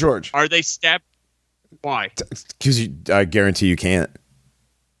about St. George. Are they stabbed? Why? Because I guarantee you can't.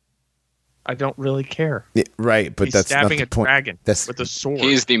 I don't really care. Yeah, right, but he's that's stabbing not the point. Dragon with a sword.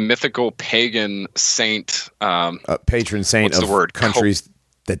 He's the mythical pagan saint. Patron saint of countries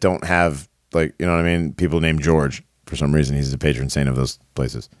that don't have, like, you know what I mean? People named George. For some reason, he's the patron saint of those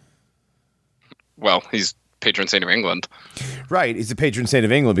places. Well, he's patron saint of England. Right, he's the patron saint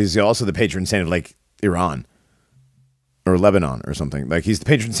of England, but he's also the patron saint of, like, Iran. Or Lebanon or something. Like, he's the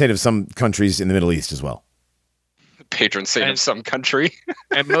patron saint of some countries in the Middle East as well. Patron saint of some country.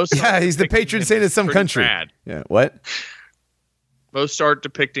 And most he's the patron saint of some country. Rad. Yeah, what? Most art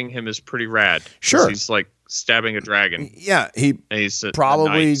depicting him as pretty rad. Sure. He's like stabbing a dragon. Yeah, he's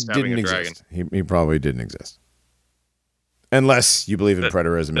probably didn't exist. He probably didn't exist. Unless you believe in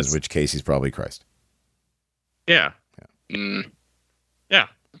preterism, in which case he's probably Christ. Yeah. Yeah.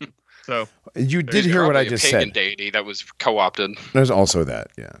 So you did hear what I just said. Pagan deity that was co-opted. There's also that,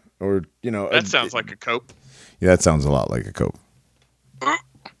 yeah. Or, you know, that sounds like a cope. Yeah, that sounds a lot like a cope.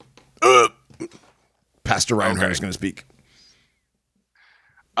 Pastor Reinhardt is going to speak.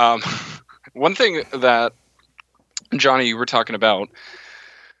 One thing that Johnny, you were talking about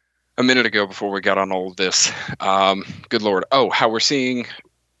a minute ago before we got on all of this. Good Lord. Oh, how we're seeing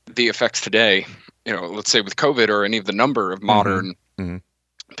the effects today, you know, let's say with COVID or any of the number of modern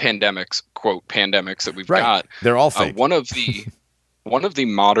pandemics, quote, pandemics that we've got. They're all fake. One of the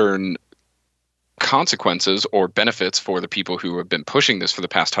modern consequences or benefits for the people who have been pushing this for the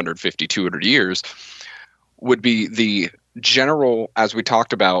past 150, 200 years would be the general, as we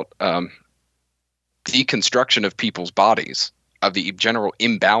talked about, deconstruction of people's bodies, of the general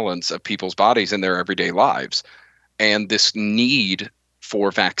imbalance of people's bodies in their everyday lives. And this need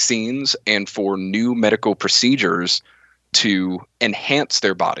for vaccines and for new medical procedures to enhance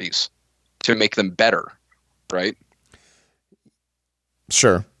their bodies, to make them better, right?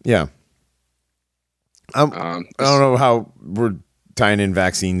 Sure, yeah. I don't know how we're tying in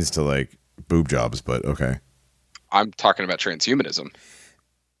vaccines to, like, boob jobs, but okay. I'm talking about transhumanism.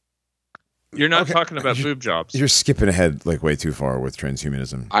 You're not talking about boob jobs. You're skipping ahead, like, way too far with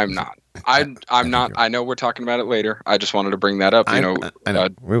transhumanism. I'm not. I'm not. I know we're talking about it later. I just wanted to bring that up. I know.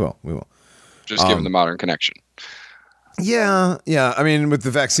 We will. Just given the modern connection. Yeah. I mean, with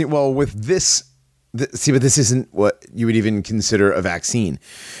the vaccine, well, with this. See, but this isn't what you would even consider a vaccine.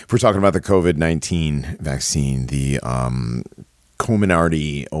 If we're talking about the COVID-19 vaccine, the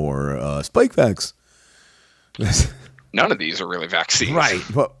Comirnaty or Spikevax. None of these are really vaccines. Right.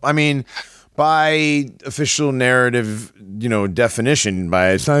 But, I mean, by official narrative, you know, definition,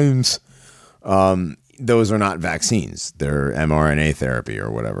 by science, those are not vaccines. They're mRNA therapy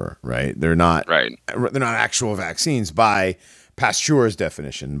or whatever, right? They're not. Right. They're not actual vaccines by Pasteur's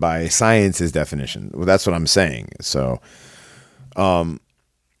definition, by science's definition. Well, that's what I'm saying. So,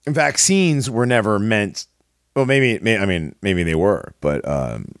 vaccines were never meant. Well, maybe they were, but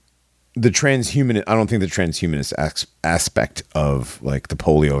the transhumanist. I don't think the transhumanist aspect of, like, the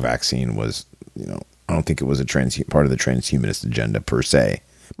polio vaccine was. You know, I don't think it was a part of the transhumanist agenda per se.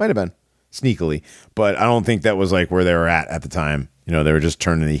 Might have been sneakily, but I don't think that was, like, where they were at the time. You know, they were just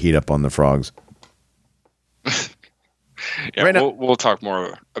turning the heat up on the frogs. Yeah, right, we'll talk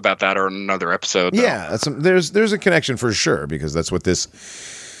more about that on another episode. Though. Yeah, there's a connection for sure, because that's what this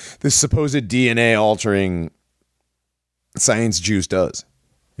supposed DNA altering science juice does.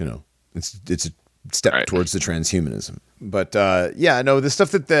 You know, it's a step towards the transhumanism. But the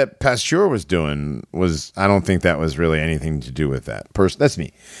stuff that Pasteur was doing I don't think that was really anything to do with that. That's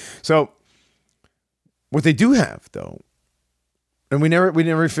me. So what they do have, though, and we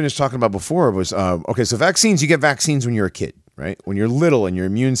never finished talking about before was okay. So vaccines, you get vaccines when you're a kid. right? When you're little and your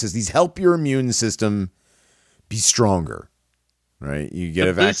immune system, these help your immune system be stronger, right? You get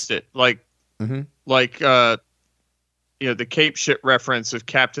a vaccine. Like the Cape shit reference of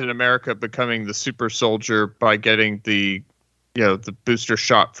Captain America becoming the super soldier by getting the booster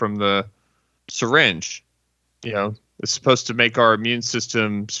shot from the syringe. It's supposed to make our immune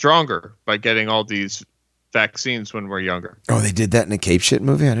system stronger by getting all these vaccines when we're younger. Oh, they did that in a Cape shit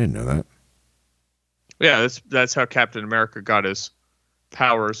movie? I didn't know that. Yeah, that's how Captain America got his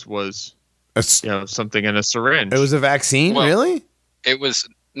powers, was something in a syringe. It was a vaccine, really? It was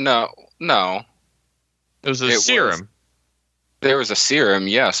no. It was a serum. There was a serum,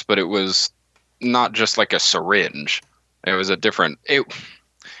 yes, but it was not just like a syringe. It was a different.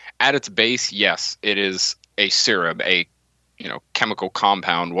 At its base, yes, it is a serum, a chemical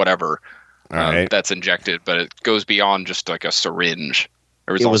compound, whatever, that's injected, but it goes beyond just like a syringe.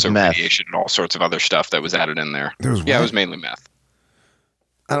 There was also radiation and all sorts of other stuff that was added in there. It was mainly meth.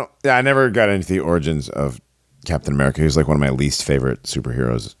 I never got into the origins of Captain America. He was like one of my least favorite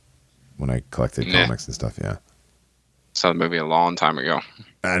superheroes when I collected comics and stuff. Yeah. Saw the movie a long time ago.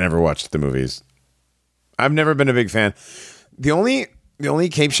 I never watched the movies. I've never been a big fan. The only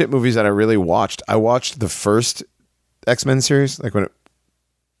Cape shit movies that I really watched, I watched the first X-Men series, like when it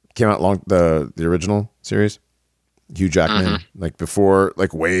came out the original series. Hugh Jackman,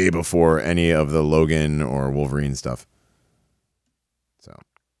 way before any of the Logan or Wolverine stuff. So,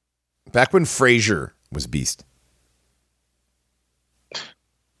 back when Frasier was Beast. That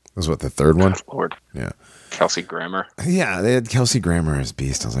was what, the third one? Lord. Yeah. Kelsey Grammer. Yeah, they had Kelsey Grammer as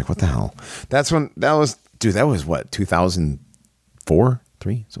Beast. I was like, what the hell? That was what, 2004,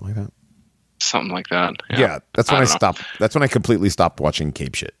 3, something like that. Something like that. Yeah, that's when I stopped. That's when I completely stopped watching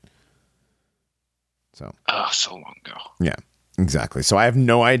Cape shit. So long ago. Yeah, exactly. So I have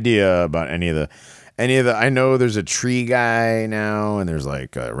no idea about any of the. I know there's a tree guy now, and there's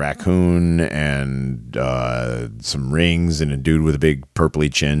like a raccoon and some rings and a dude with a big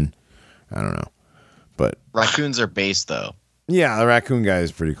purpley chin. I don't know, but raccoons are based though. Yeah, the raccoon guy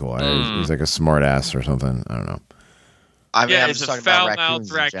is pretty cool. He's like a smart ass or something. I don't know. I mean, it's a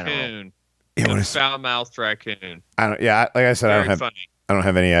foul-mouthed raccoon. Yeah, a foul-mouthed raccoon. I don't. Yeah, like I said, Very I don't have. Funny. I don't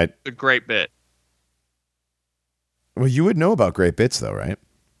have any. It's a great bit. Well, you would know about great bits, though, right?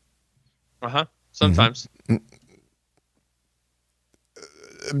 Sometimes. Mm-hmm.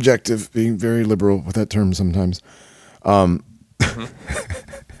 Objective, being very liberal with that term sometimes. Back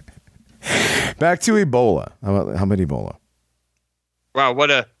to Ebola. How about Ebola? Wow,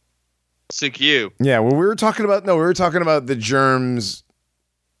 what a sick you. Yeah, well, we were talking about the germs,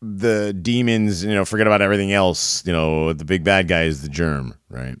 the demons, forget about everything else. The big bad guy is the germ,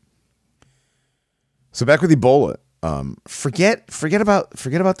 right? So back with Ebola. Forget about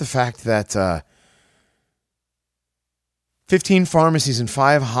the fact that 15 pharmacies and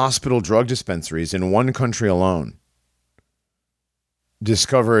 5 hospital drug dispensaries in one country alone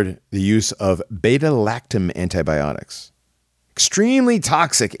discovered the use of beta-lactam antibiotics. Extremely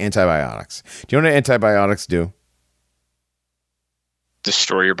toxic antibiotics. Do you know what antibiotics do?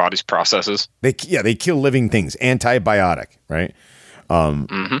 Destroy your body's processes. They kill living things. Antibiotic, right?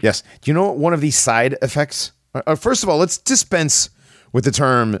 Yes. Do you know what one of these side effects? First of all, let's dispense with the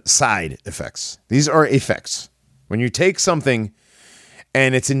term side effects. These are effects. When you take something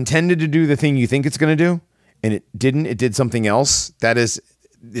and it's intended to do the thing you think it's going to do, and it did something else, that is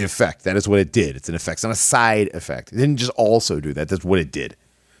the effect. That is what it did. It's an effect. It's not a side effect. It didn't just also do that. That's what it did.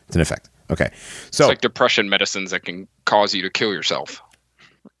 It's an effect. Okay. So it's like depression medicines that can cause you to kill yourself.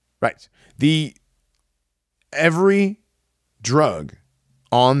 Right. Every drug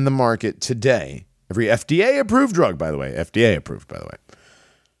on the market today, every FDA approved drug, by the way,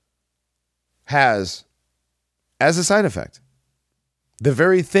 has as a side effect the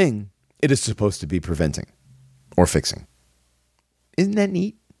very thing it is supposed to be preventing or fixing. Isn't that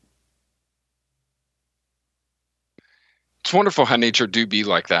neat? It's wonderful how nature do be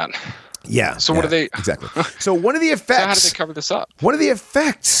like that. Yeah. So what are they exactly? So one of the effects. So how do they cover this up? One of the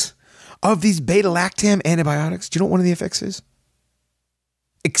effects of these beta-lactam antibiotics. Do you know what one of the effects is?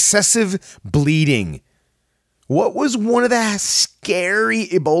 Excessive bleeding. What was one of the scary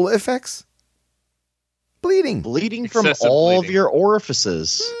Ebola effects? Bleeding. Bleeding from all of your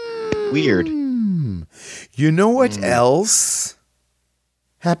orifices. Weird. You know what else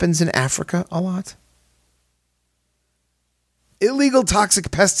happens in Africa a lot? Illegal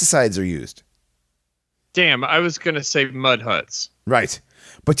toxic pesticides are used. Damn, I was going to say mud huts. Right.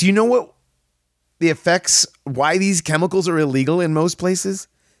 But do you know what the effects, why these chemicals are illegal in most places?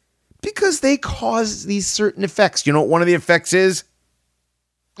 Because they cause these certain effects. You know what one of the effects is?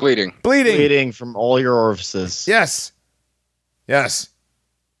 Bleeding. Bleeding from all your orifices. Yes. Yes.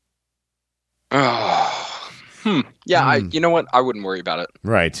 Oh. Yeah, you know what? I wouldn't worry about it.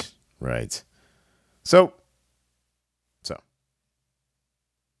 Right. So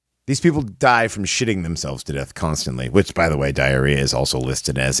these people die from shitting themselves to death constantly, which, by the way, diarrhea is also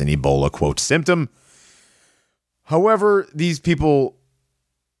listed as an Ebola, quote, symptom. However, these people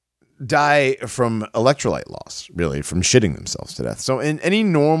die from electrolyte loss, really, from shitting themselves to death. So any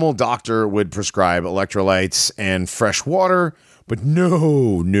normal doctor would prescribe electrolytes and fresh water, but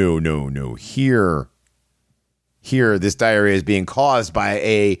no. Here, this diarrhea is being caused by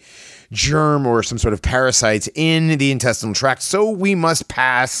a germ or some sort of parasites in the intestinal tract. So we must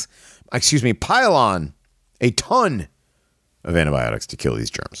pile on a ton of antibiotics to kill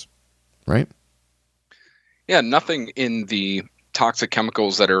these germs, right? Yeah, nothing in the toxic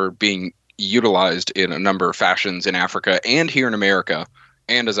chemicals that are being utilized in a number of fashions in Africa and here in America,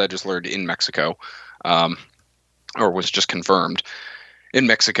 and as I just learned in Mexico, or was just confirmed in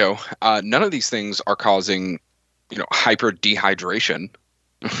Mexico, none of these things are causing, hyper dehydration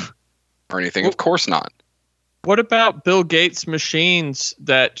or anything. Of course not. What about Bill Gates' machines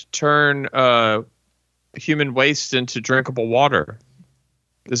that turn human waste into drinkable water?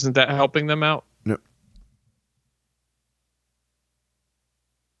 Isn't that helping them out? No.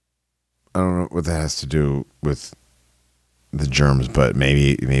 I don't know what that has to do with the germs, but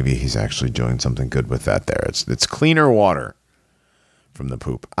maybe he's actually doing something good with that there. It's cleaner water from the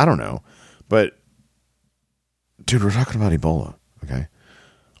poop. I don't know. But dude, we're talking about Ebola, okay?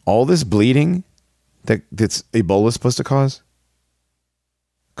 All this bleeding that's Ebola supposed to cause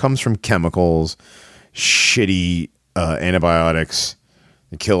comes from chemicals, shitty antibiotics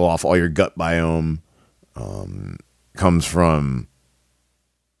that kill off all your gut biome. Comes from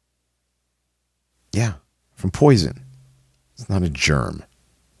poison. It's not a germ.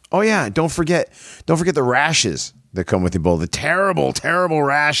 Oh yeah, don't forget the rashes that come with Ebola. The terrible, terrible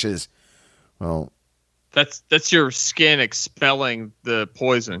rashes. Well, that's your skin expelling the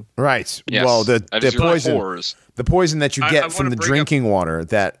poison. Right. Yes, well, the poison that you get from the drinking water.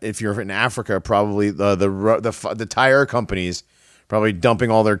 That if you're in Africa, probably the tire companies probably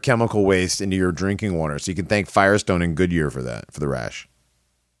dumping all their chemical waste into your drinking water. So you can thank Firestone and Goodyear for that, for the rash.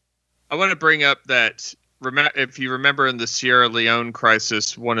 I want to bring up that if you remember in the Sierra Leone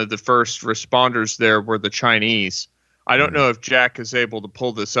crisis, one of the first responders there were the Chinese. I don't know if Jack is able to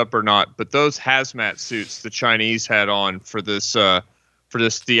pull this up or not, but those hazmat suits the Chinese had on for this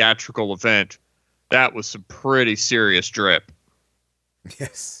theatrical event, that was some pretty serious drip.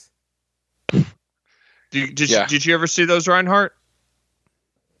 Yes. Did you ever see those, Reinhardt?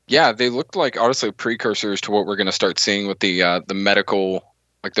 Yeah, they looked like honestly precursors to what we're going to start seeing with the medical,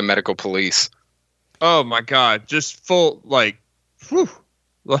 like the medical police. Oh my God! Just full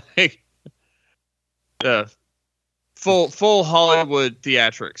full Hollywood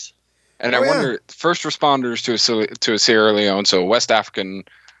theatrics. And I wonder, first responders to a Sierra Leone, so West African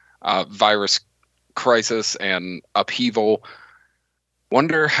virus crisis and upheaval.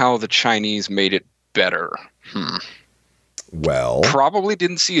 Wonder how the Chinese made it better. Well, probably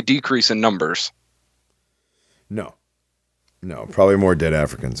didn't see a decrease in numbers. No, probably more dead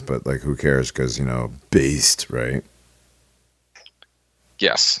Africans, but like, who cares? Because, based, right?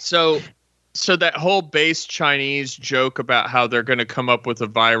 Yes. So that whole base Chinese joke about how they're going to come up with a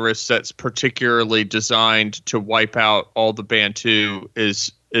virus that's particularly designed to wipe out all the Bantu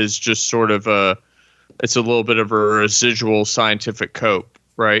is just sort of it's a little bit of a residual scientific cope,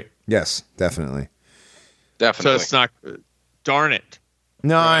 right? Yes, definitely. So it's not, darn it.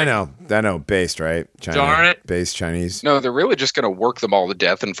 No, right? I know, based, right? China, darn it. Based Chinese. No, they're really just going to work them all to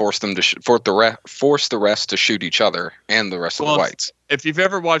death and force them to force the rest to shoot each other and the rest of the whites. If you've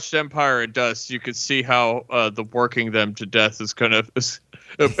ever watched Empire of Dust, you could see how the working them to death is going to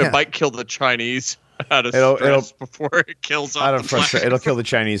it might kill the Chinese out of stress before it kills out of frustration. It'll kill the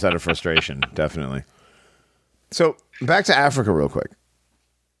Chinese out of frustration, definitely. So back to Africa real quick.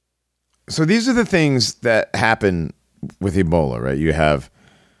 So these are the things that happen with Ebola, right? You have,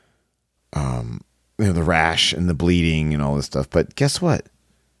 the rash and the bleeding and all this stuff. But guess what?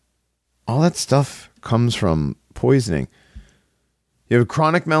 All that stuff comes from poisoning. You have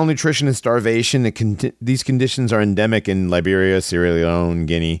chronic malnutrition and starvation. These conditions are endemic in Liberia, Sierra Leone,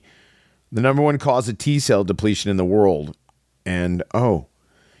 Guinea. The number one cause of T-cell depletion in the world. And, you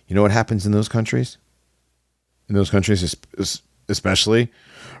know what happens in those countries? In those countries, especially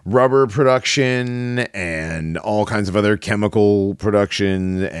rubber production and all kinds of other chemical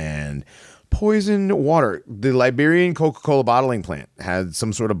production and poisoned water. The Liberian Coca-Cola bottling plant had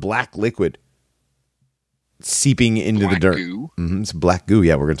some sort of black liquid seeping into the dirt. Goo? Mm-hmm. It's black goo.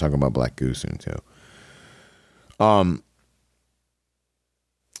 Yeah, we're going to talk about black goo soon too.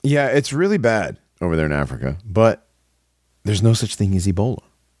 Yeah, it's really bad over there in Africa, but there's no such thing as Ebola.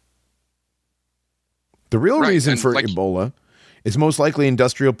 The real reason for Ebola is most likely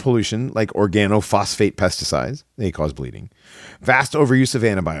industrial pollution like organophosphate pesticides. They cause bleeding. Vast overuse of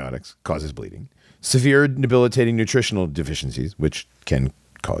antibiotics causes bleeding. Severe debilitating nutritional deficiencies, which can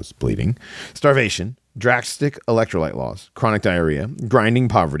cause bleeding. Starvation. Drastic electrolyte loss. Chronic diarrhea. Grinding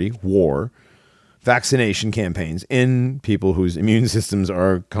poverty. War. Vaccination campaigns in people whose immune systems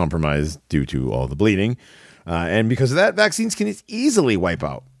are compromised due to all the bleeding. And because of that, vaccines can easily wipe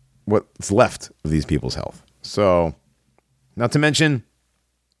out what's left of these people's health. So, not to mention,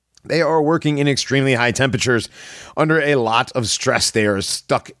 they are working in extremely high temperatures under a lot of stress. They are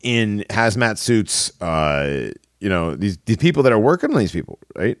stuck in hazmat suits. These people that are working on these people,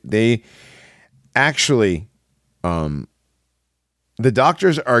 right? They actually, the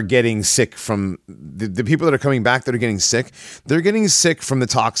doctors are getting sick from the people that are coming back that are getting sick. They're getting sick from the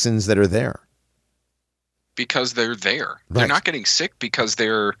toxins that are there. Because they're there. Right. They're not getting sick because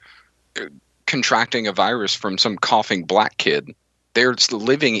they're contracting a virus from some coughing black kid. They're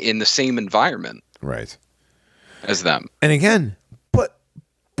living in the same environment, right, as them. And again, but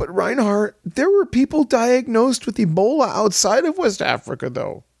Reinhardt, there were people diagnosed with Ebola outside of West Africa,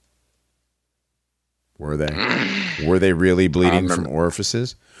 though. Were they? Were they really bleeding from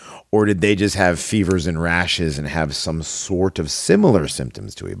orifices, or did they just have fevers and rashes and have some sort of similar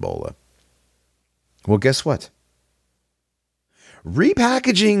symptoms to Ebola? Well, guess what?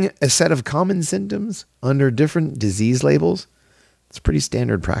 Repackaging a set of common symptoms under different disease labels, it's pretty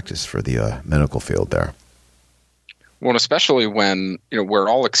standard practice for the medical field there. Well, especially when we're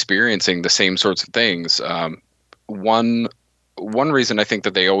all experiencing the same sorts of things. One reason I think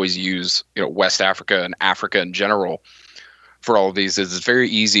that they always use West Africa and Africa in general for all of these is it's very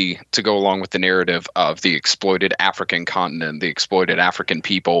easy to go along with the narrative of the exploited African continent, the exploited African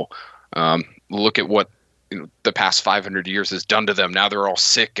people. Look at what the past 500 years has done to them. Now they're all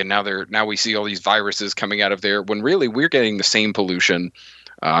sick, and now we see all these viruses coming out of there. When really we're getting the same pollution,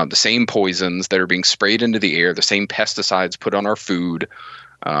 the same poisons that are being sprayed into the air, the same pesticides put on our food.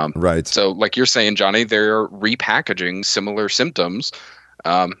 Right. So, like you're saying, Johnny, they're repackaging similar symptoms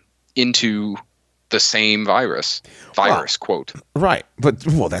into the same virus, quote. Right. But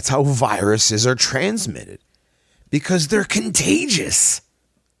that's how viruses are transmitted, because they're contagious.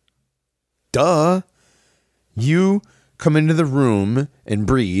 Duh. You come into the room and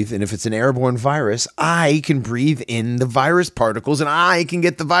breathe, and if it's an airborne virus, I can breathe in the virus particles, and I can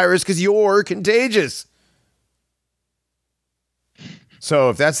get the virus because you're contagious. So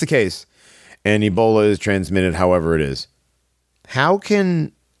if that's the case, and Ebola is transmitted however it is, how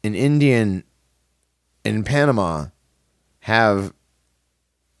can an Indian in Panama have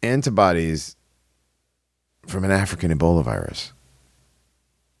antibodies from an African Ebola virus?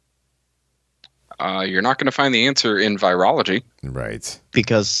 You're not going to find the answer in virology. Right.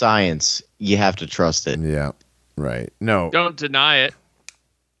 Because science, you have to trust it. Yeah, right. No. Don't deny it.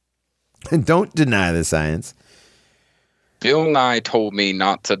 Don't deny the science. Bill Nye told me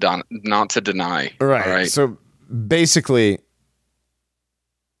not to deny. Right. All right. So basically,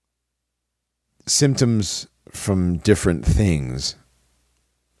 symptoms from different things,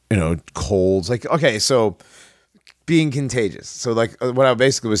 colds. Like, okay, so being contagious. So like what I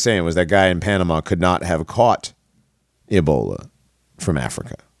basically was saying was that guy in Panama could not have caught Ebola from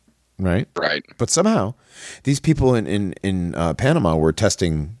Africa. Right. Right. But somehow these people in Panama were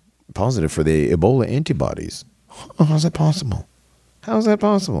testing positive for the Ebola antibodies. How's that possible? How's that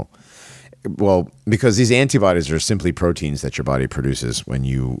possible? Well, because these antibodies are simply proteins that your body produces when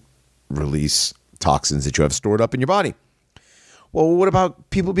you release toxins that you have stored up in your body. Well, what about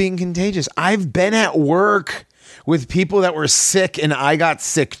people being contagious? I've been at work with people that were sick, and I got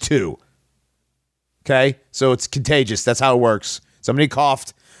sick too. Okay? So it's contagious. That's how it works. Somebody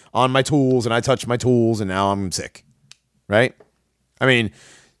coughed on my tools, and I touched my tools, and now I'm sick. Right? I mean,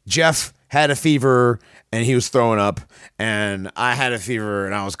 Jeff had a fever, and he was throwing up, and I had a fever,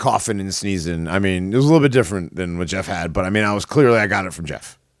 and I was coughing and sneezing. I mean, it was a little bit different than what Jeff had, but I mean, I got it from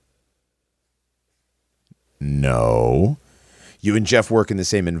Jeff. No. You and Jeff work in the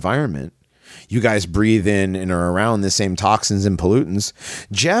same environment. You guys breathe in and are around the same toxins and pollutants.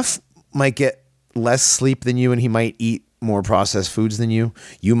 Jeff might get less sleep than you, and he might eat more processed foods than you.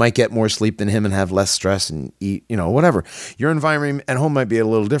 You might get more sleep than him and have less stress and eat, whatever. Your environment at home might be a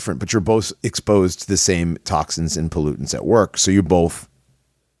little different, but you're both exposed to the same toxins and pollutants at work. So your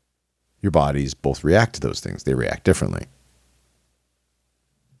bodies both react to those things. They react differently.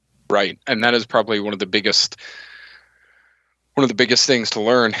 Right. And that is probably one of the biggest things to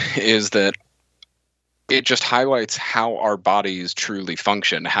learn is that it just highlights how our bodies truly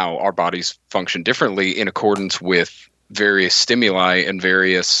function, how our bodies function differently in accordance with various stimuli and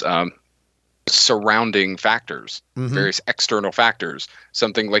various surrounding factors, various external factors.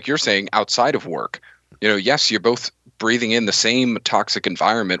 Something like you're saying outside of work. Yes, you're both breathing in the same toxic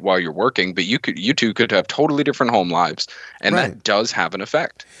environment while you're working, but you two could have totally different home lives, and that does have an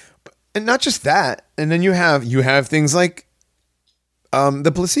effect. And not just that, and then you have things like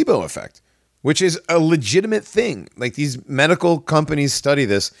the placebo effect, which is a legitimate thing. Like, these medical companies study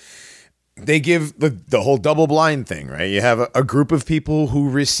this. They give the whole double blind thing, right? You have a group of people who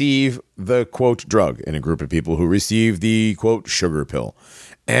receive the quote drug and a group of people who receive the quote sugar pill.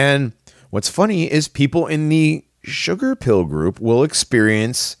 And what's funny is people in the sugar pill group will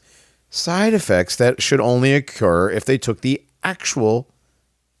experience side effects that should only occur if they took the actual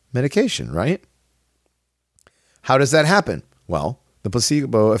medication, right? How does that happen? Well, the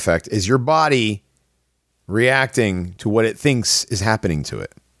placebo effect is your body reacting to what it thinks is happening to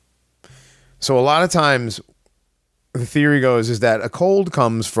it. So a lot of times the theory goes is that a cold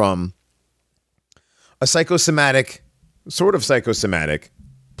comes from a psychosomatic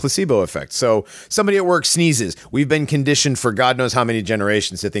placebo effect. So somebody at work sneezes. We've been conditioned for God knows how many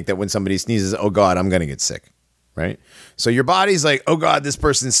generations to think that when somebody sneezes, oh God, I'm going to get sick, right? So your body's like, oh God, this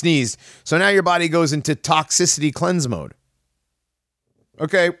person sneezed. So now your body goes into toxicity cleanse mode.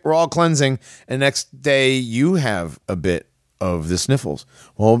 Okay, we're all cleansing. And next day you have a bit of the sniffles.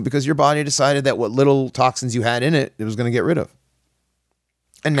 Well, because your body decided that what little toxins you had in it, it was going to get rid of.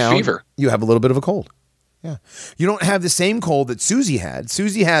 And now fever. You have a little bit of a cold. Yeah. You don't have the same cold that Susie had.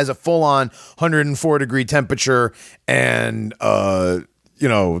 Susie has a full-on 104-degree temperature and, a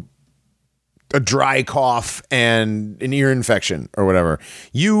dry cough and an ear infection or whatever.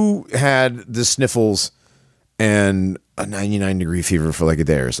 You had the sniffles and a 99-degree fever for like a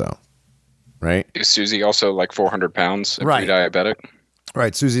day or so. Right? Is Susie also like 400 pounds and right. pre-diabetic?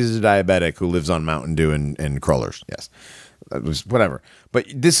 Right. Susie's a diabetic who lives on Mountain Dew and crullers. Yes. That was whatever. But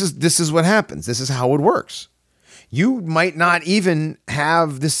this is what happens. This is how it works. You might not even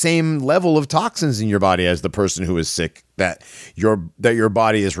have the same level of toxins in your body as the person who is sick that your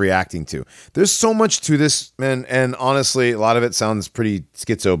body is reacting to. There's so much to this, man, and honestly, a lot of it sounds pretty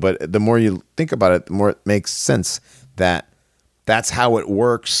schizo, but the more you think about it, the more it makes sense that that's how it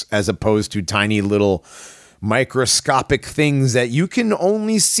works, as opposed to tiny little microscopic things that you can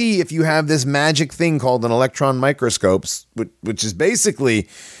only see if you have this magic thing called an electron microscope, which is basically,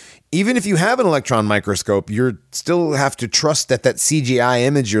 even if you have an electron microscope, you still have to trust that CGI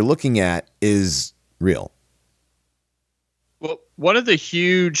image you're looking at is real. Well, one of the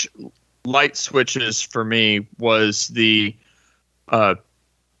huge light switches for me was the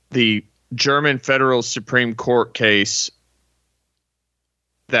German Federal Supreme Court case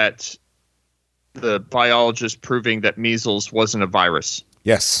that the biologist proving that measles wasn't a virus.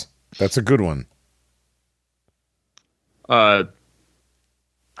 Yes, that's a good one. Let's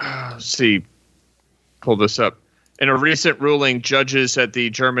see. Pull this up. In a recent ruling, judges at the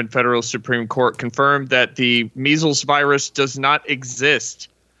German Federal Supreme Court confirmed that the measles virus does not exist.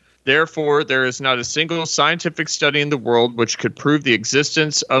 Therefore, there is not a single scientific study in the world which could prove the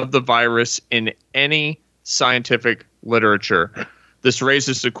existence of the virus in any scientific literature. This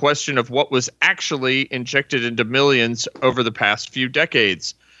raises the question of what was actually injected into millions over the past few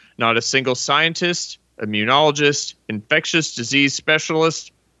decades. Not a single scientist, immunologist, infectious disease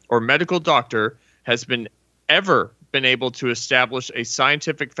specialist, or medical doctor has ever been able to establish a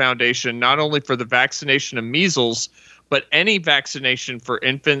scientific foundation not only for the vaccination of measles, but any vaccination for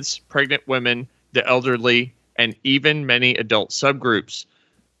infants, pregnant women, the elderly, and even many adult subgroups.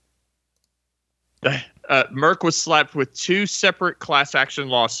 Merck was slapped with 2 separate class action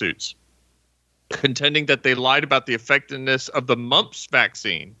lawsuits, contending that they lied about the effectiveness of the mumps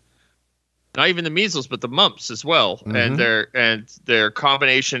vaccine. Not even the measles, but the mumps as well. Mm-hmm. And their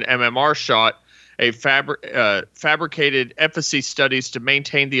combination MMR shot, a fabricated efficacy studies to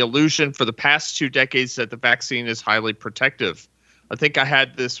maintain the illusion for the past 2 decades that the vaccine is highly protective. I think I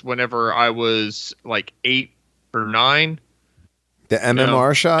had this whenever I was like 8 or 9. The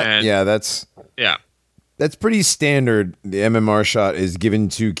MMR shot? Yeah, that's pretty standard. The MMR shot is given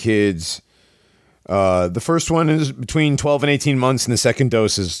to kids. The first one is between 12 and 18 months, and the second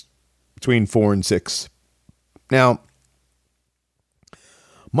dose is between 4 and 6. Now,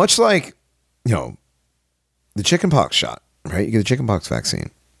 much like, the chickenpox shot, right? You get the chickenpox vaccine.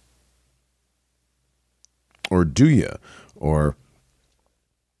 Or do you? Or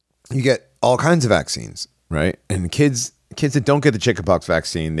you get all kinds of vaccines, right? And kids that don't get the chickenpox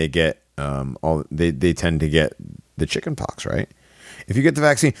vaccine, they get they tend to get the chickenpox, right? If you get the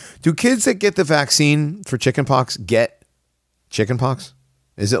vaccine, do kids that get the vaccine for chickenpox get chickenpox?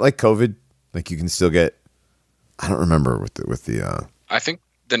 Is it like COVID? Like you can still get? I don't remember with the. I think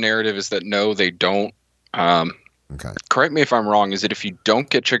the narrative is that no, they don't. Okay. Correct me if I'm wrong. Is it if you don't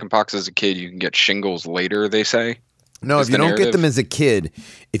get chickenpox as a kid, you can get shingles later? They say. No, if you don't get them as a kid,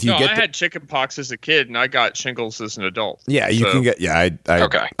 if you get I had chickenpox as a kid, and I got shingles as an adult. Yeah, you can get. Yeah,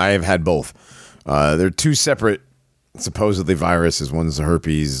 I have had both. They're two separate, supposedly viruses. One's the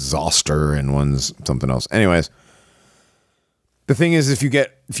herpes zoster, and one's something else. Anyways, the thing is,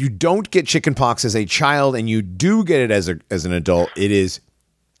 if you don't get chickenpox as a child, and you do get it as an adult, it is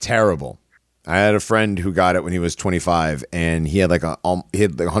terrible. I had a friend who got it when he was 25, and he had like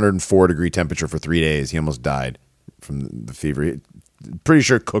 104-degree temperature for 3 days. He almost died from the fever. Pretty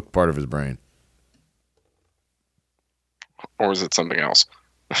sure cooked part of his brain. Or was it something else?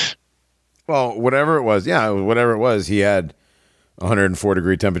 Well, whatever it was. Yeah, whatever it was. He had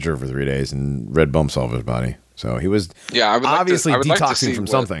 104-degree temperature for 3 days and red bumps all over his body. So he was obviously detoxing from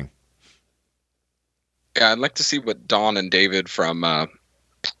something. Yeah, I'd like to see what Dawn and David from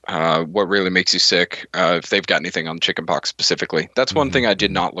What Really Makes You Sick, if they've got anything on chickenpox specifically. That's one thing I did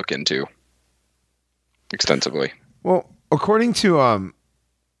not look into extensively. Well, according to a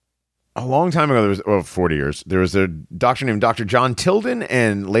long time ago, 40 years, there was a doctor named Dr. John Tilden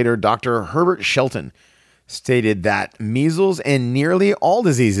and later Dr. Herbert Shelton stated that measles and nearly all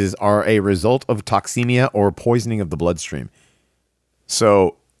diseases are a result of toxemia or poisoning of the bloodstream.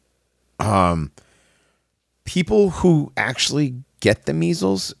 So, people who actually get the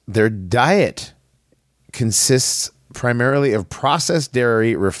measles, their diet consists primarily of processed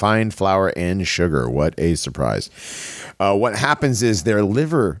dairy, refined flour, and sugar. What a surprise. What happens is their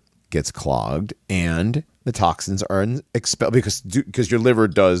liver gets clogged and the toxins are expelled because your liver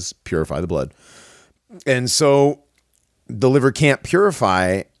does purify the blood. And so the liver can't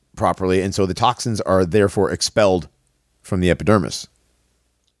purify properly, and so the toxins are therefore expelled from the epidermis.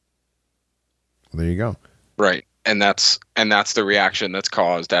 There you go. Right. And that's the reaction that's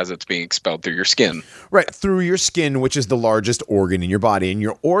caused as it's being expelled through your skin. Right, through your skin, which is the largest organ in your body. And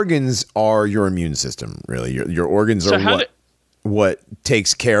your organs are your immune system, really. Your organs are what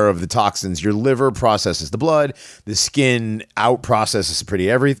takes care of the toxins. Your liver processes the blood. The skin out-processes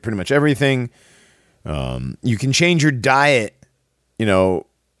pretty much everything. You can change your diet, to...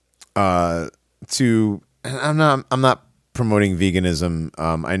 I'm not promoting veganism.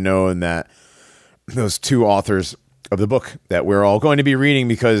 I know in that those two authors of the book that we're all going to be reading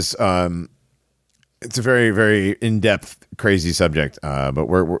because it's a very, very in-depth, crazy subject. But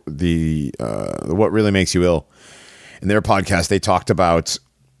What Really Makes You Ill, in their podcast, they talked about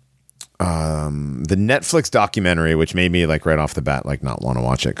the Netflix documentary, which made me like right off the bat like not want to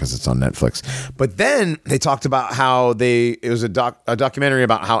watch it because it's on Netflix. But then they talked about how it was a documentary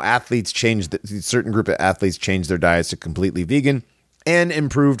about how certain group of athletes changed their diets to completely vegan and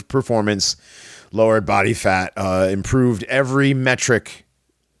improved performance, lowered body fat, improved every metric,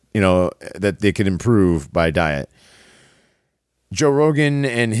 that they could improve by diet. Joe Rogan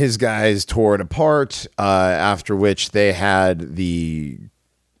and his guys tore it apart, after which they had the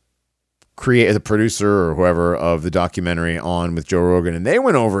producer or whoever of the documentary on with Joe Rogan, and they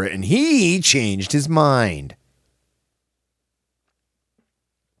went over it, and he changed his mind.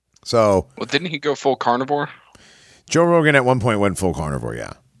 So, well, didn't he go full carnivore? Joe Rogan at one point went full carnivore,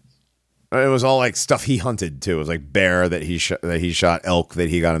 yeah. It was all like stuff he hunted too. It was like bear that he shot, elk that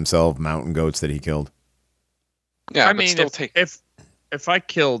he got himself, mountain goats that he killed. Yeah, I mean, if I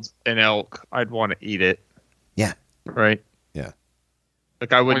killed an elk, I'd want to eat it. Yeah. Right. Yeah.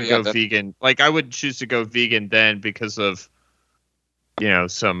 Like I wouldn't go vegan. Like I would choose to go vegan then because of,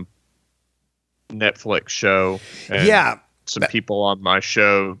 some Netflix show. And some people on my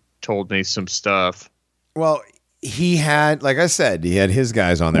show told me some stuff. Well, he had, like I said, he had his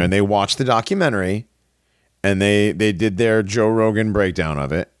guys on there, and they watched the documentary, and they did their Joe Rogan breakdown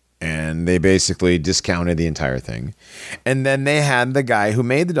of it, and they basically discounted the entire thing. And then they had the guy who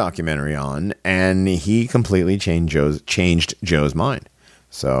made the documentary on, and he completely changed Joe's mind.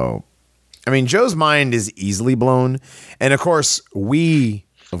 So, I mean, Joe's mind is easily blown, and of course, we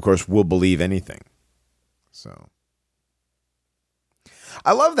will believe anything. So.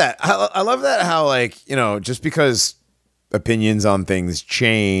 I love that. I love that how, just because opinions on things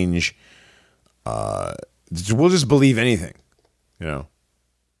change, we'll just believe anything, Well,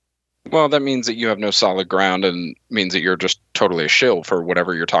 that means that you have no solid ground and means that you're just totally a shill for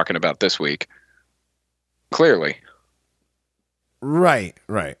whatever you're talking about this week. Clearly. Right.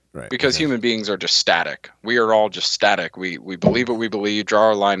 Because human beings are just static. We are all just static. We believe what we believe, draw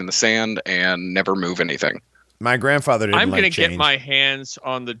our line in the sand, and never move anything. My grandfather didn't I'm like going to get change. my hands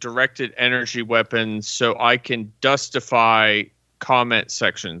on the directed energy weapon so I can dustify comment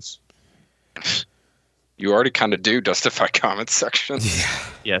sections. You already kind of do dustify comment sections. Yeah.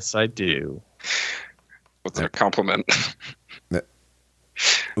 Yes, I do. What's a compliment?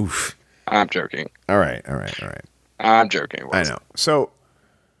 Oof. I'm joking. All right. I'm joking. I know. So,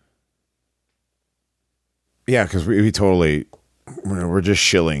 yeah, because we totally, we're just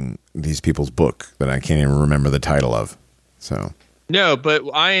shilling these people's book that I can't even remember the title of. So No, but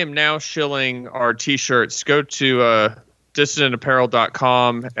I am now shilling our T-shirts. Go to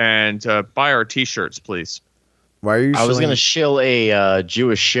dissidentapparel.com and buy our T-shirts, please. why are you? I was going to shill a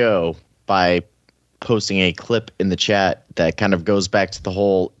Jewish show by posting a clip in the chat that kind of goes back to the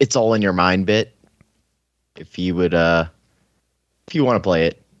whole "it's all in your mind" bit. If you would, if you want to play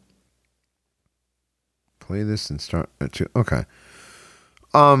it, play this and start. Okay.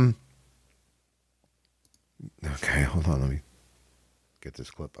 Okay, hold on. Let me get this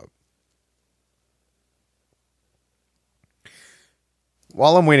clip up.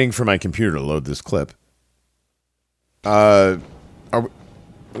 While I'm waiting for my computer to load this clip, are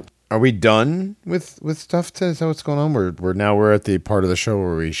we done with stuff? Is that what's going on? We're at the part of the show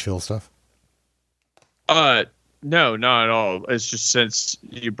where we shill stuff. No, not at all. It's just since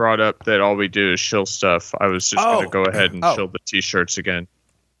you brought up that all we do is shill stuff, I was just going to go ahead and shill the T-shirts again.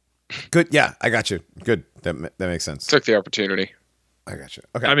 Good. Yeah, I got you. Good. That makes sense. Took the opportunity. I got you.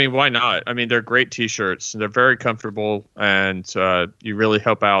 Okay. I mean, why not? I mean, they're great T-shirts. They're very comfortable, and you really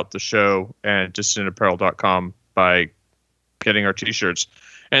help out the show and dissidentapparel.com by getting our T-shirts.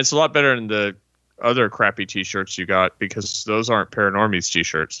 And it's a lot better than the other crappy T-shirts you got because those aren't Paranormies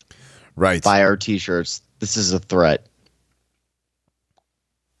T-shirts. Right. buy our T-shirts. This is a threat.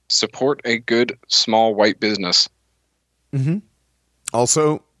 Support a good small white business. Mm-hmm.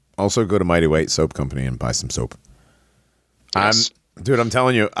 Also go to Mighty White Soap Company and buy some soap. Yes. I'm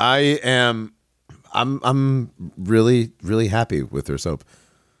telling you, I'm really, really happy with their soap.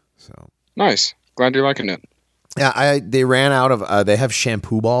 So Nice. Glad you're liking it. yeah, they ran out of they have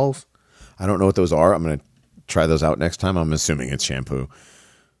shampoo balls. I don't know what those are. I'm gonna try those out next time. I'm assuming it's shampoo.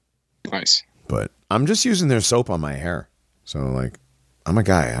 Nice. But I'm just using their soap on my hair. So like I'm a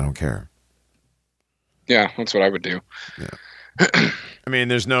guy, I don't care. Yeah, that's what I would do. Yeah. I mean,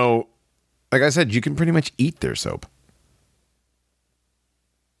 there's no, like I said, you can pretty much eat their soap.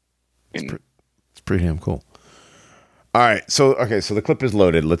 It's pretty damn cool. All right. So the clip is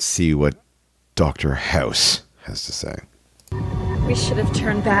loaded. Let's see what Dr. House has to say. We should have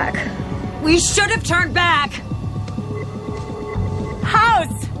turned back. We should have turned back!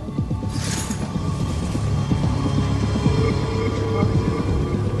 House!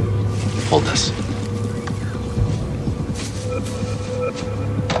 Hold this.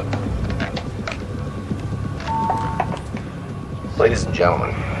 Ladies and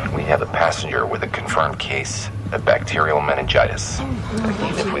gentlemen, we have a passenger with a confirmed case of bacterial meningitis.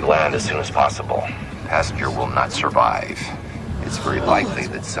 If we land as soon as possible, the passenger will not survive. It's very likely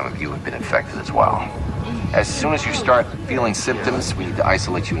that some of you have been infected as well. As soon as you start feeling symptoms, we need to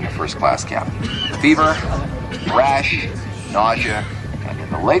isolate you in the first class cabin. Fever, rash, nausea, and in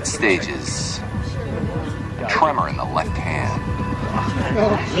the late stages, tremor in the left hand.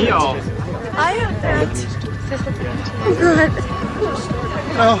 I have that.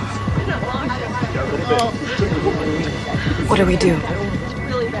 Oh, God. What do we do?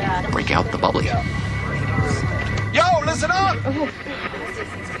 Break out the bubbly. Yo, listen up!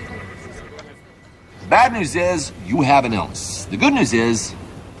 Bad news is, you have an illness. The good news is,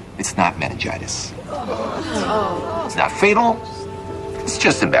 it's not meningitis. It's not fatal. It's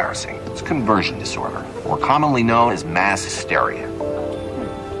just embarrassing. It's conversion disorder, more commonly known as mass hysteria.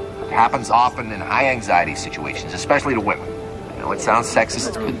 It happens often in high anxiety situations, especially to women. I know it sounds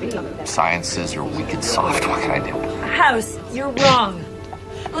sexist, but science says you're weak and soft. What can I do? House, you're wrong.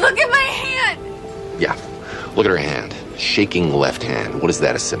 Look at my hand! Yeah, look at her hand. Shaking left hand. What is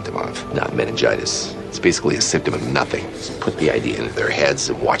that a symptom of? Not meningitis. It's basically a symptom of nothing. Just put the idea into their heads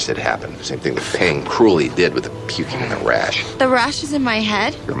and watch that happen. Same thing that Peng cruelly did with the puking and the rash. The rash is in my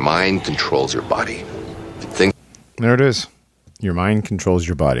head? Your mind controls your body. There it is. Your mind controls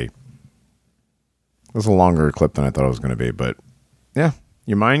your body. It was a longer clip than I thought it was going to be, but yeah,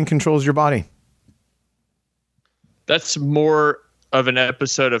 your mind controls your body. That's more of an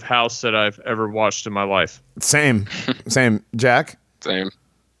episode of House that I've ever watched in my life. Same. Jack? Same.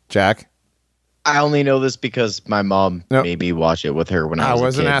 Jack? I only know this because my mom made me watch it with her when I was a kid. I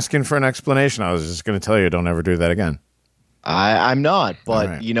wasn't asking for an explanation. I was just going to tell you, don't ever do that again. I'm not, but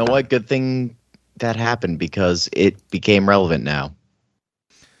right. You know what? Good thing that happened because it became relevant now.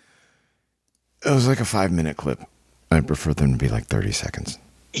 It was like a 5-minute clip. I prefer them to be like 30 seconds.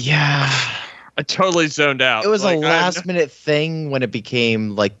 Yeah. I totally zoned out. It was like, a last minute thing when it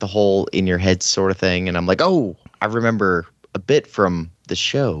became like the whole in your head sort of thing. And I'm like, oh, I remember a bit from the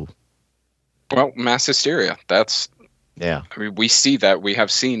show. Well, mass hysteria. That's, yeah. I mean, we see that. We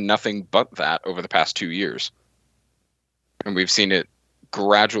have seen nothing but that over the past 2 years. And we've seen it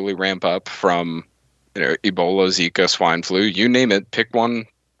gradually ramp up from, Ebola, Zika, swine flu, you name it. Pick one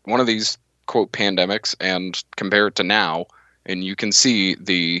of these, quote, pandemics and compare it to now. And you can see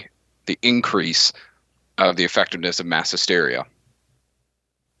the increase of the effectiveness of mass hysteria.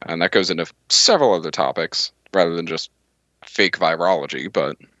 And that goes into several other topics rather than just fake virology,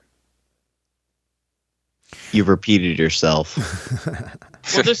 but you've repeated yourself.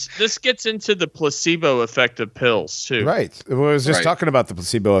 Well, this gets into the placebo effect of pills too. Right. I was just talking about the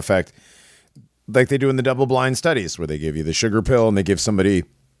placebo effect, like they do in the double-blind studies where they give you the sugar pill and they give somebody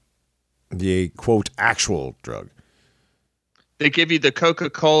the, quote, actual drug. They give you the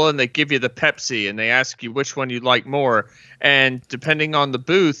Coca-Cola and they give you the Pepsi and they ask you which one you like more. And depending on the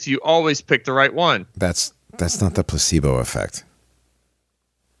booth, you always pick the right one. That's not the placebo effect.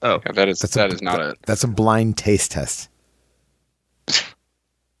 Oh, yeah, that is not it. That's a blind taste test. A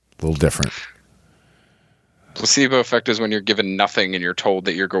little different. Placebo effect is when you're given nothing and you're told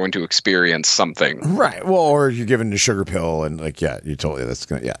that you're going to experience something. Right. Well, or you're given a sugar pill and you told you that's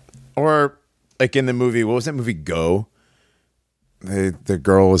gonna Or like in the movie, what was that movie? Go. The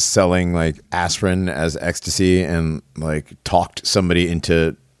girl was selling like aspirin as ecstasy and like talked somebody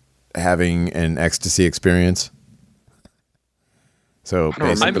into having an ecstasy experience. So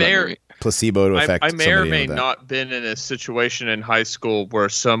basically, placebo to affect. I may or may not been in a situation in high school where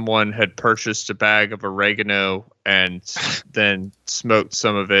someone had purchased a bag of oregano and then smoked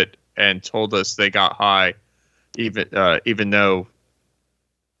some of it and told us they got high, even though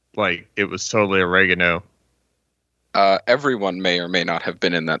like it was totally oregano. Everyone may or may not have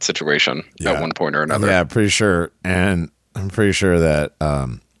been in that situation at one point or another. Yeah, pretty sure. And I'm pretty sure that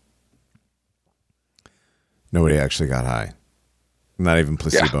nobody actually got high. Not even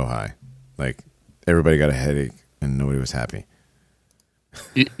placebo high. Like everybody got a headache and nobody was happy.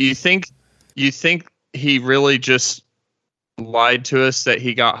 You think he really just lied to us that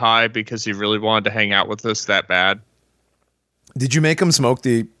he got high because he really wanted to hang out with us that bad? Did you make him smoke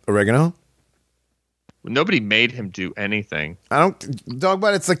the oregano? Nobody made him do anything.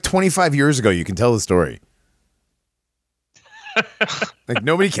 Dogbot, it's like 25 years ago. You can tell the story. Like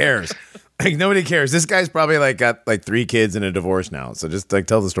nobody cares. Like nobody cares. This guy's probably like got like 3 kids and a divorce now. So just like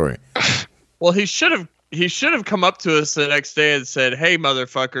tell the story. Well, he should have come up to us the next day and said, "Hey,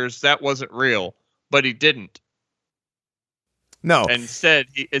 motherfuckers, that wasn't real." But he didn't. No. And instead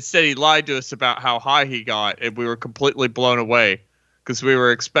he lied to us about how high he got, and we were completely blown away because we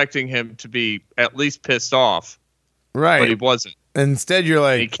were expecting him to be at least pissed off. Right. But he wasn't. Instead, you're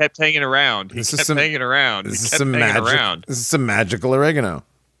like, he kept hanging around. This is some magical oregano.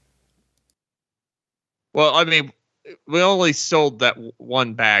 Well, I mean, we only sold that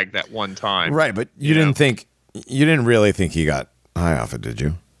one bag that one time. Right, but you didn't really think he got high off it, did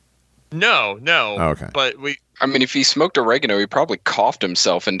you? No. Oh, okay. But I mean, if he smoked oregano, he probably coughed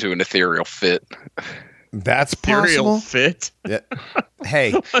himself into an ethereal fit. That's ethereal possible. Fit? Yeah.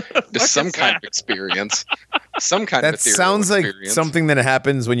 Hey, just some kind of experience. Some kind of ethereal sounds experience. Like something that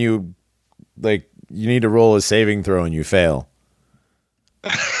happens when you need to roll a saving throw and you fail.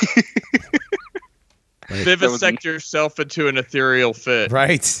 Vivisect yourself into an ethereal fit.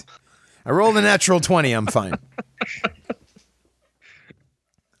 Right. I rolled a natural 20. I'm fine.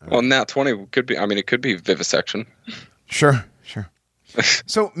 Well, nat 20 could be. I mean, it could be vivisection. Sure.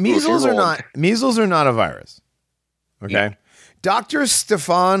 So measles are not a virus. Okay. Yeah. Dr.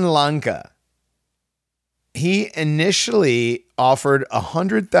 Stefan Lanka, he initially offered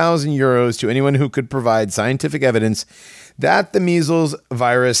 100,000 euros to anyone who could provide scientific evidence that the measles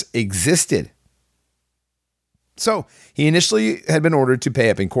virus existed. So he initially had been ordered to pay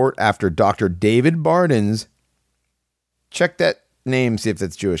up in court after Dr. David Bardens, check that name, see if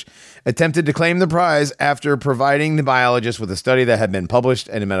that's Jewish, attempted to claim the prize after providing the biologist with a study that had been published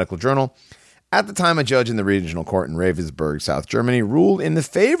in a medical journal. At the time, a judge in the regional court in Ravensburg, South Germany, ruled in the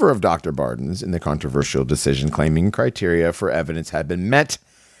favor of Dr. Bardens in the controversial decision, claiming criteria for evidence had been met.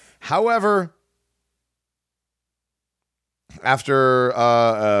 However, after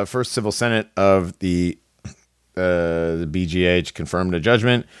First Civil Senate of the BGH confirmed a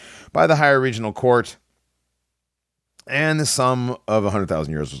judgment by the higher regional court, and the sum of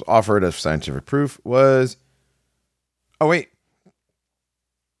 100,000 euros was offered as scientific proof was... Oh, wait.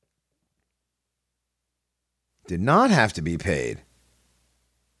 Did not have to be paid.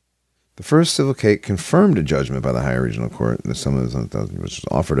 The first civil case confirmed a judgment by the higher regional court. The sum of $1,000, which was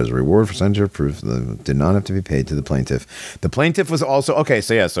offered as a reward for scientific proof, that did not have to be paid to the plaintiff. The plaintiff was also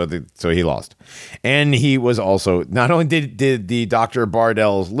so he lost, and he was also not only did the Dr.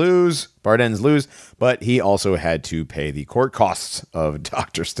 Bardens lose, but he also had to pay the court costs of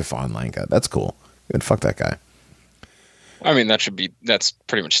Dr. Stefan Lanka. That's cool. Good, fuck that guy. I mean, that's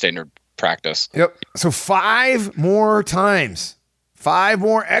pretty much standard practice. Yep. So 5 more times. 5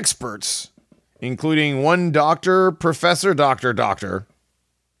 more experts, including one doctor, professor, doctor.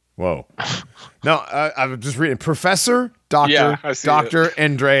 Whoa. No, I'm just reading. Professor, Dr.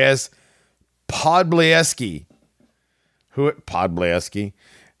 Andreas Podbielski.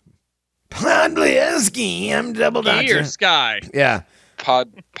 Podbielski, I'm double doctor. Here, Sky. Yeah.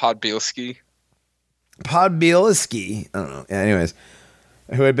 Podbielski. I don't know. Anyways.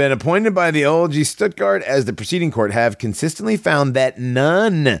 Who had been appointed by the OLG Stuttgart as the preceding court, have consistently found that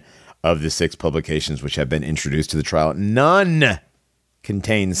none of the 6 publications which have been introduced to the trial, none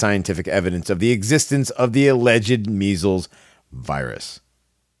contain scientific evidence of the existence of the alleged measles virus.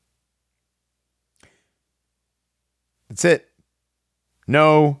 That's it.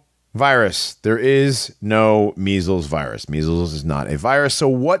 No virus. There is no measles virus. Measles is not a virus. So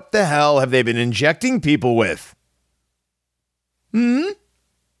what the hell have they been injecting people with?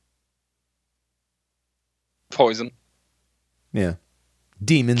 Poison. Yeah.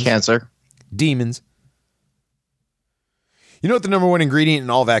 Demons. Cancer. Demons. You know what the number 1 ingredient in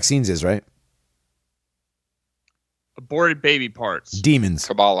all vaccines is, right? Aborted baby parts. Demons.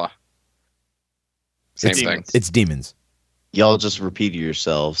 Kabbalah. Same thing. It's demons. Y'all just repeated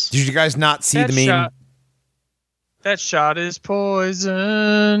yourselves. Did you guys not see the meme? That shot is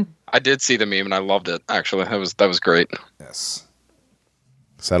poison. I did see the meme and I loved it. Actually, that was great. Yes.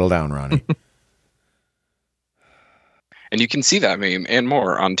 Settle down, Ronnie. And you can see that meme and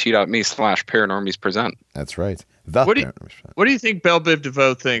more on t.me/paranormies present. That's right. What do you think Belle Biv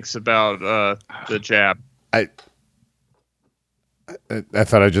DeVoe thinks about the jab? I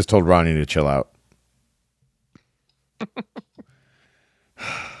thought I just told Ronnie to chill out.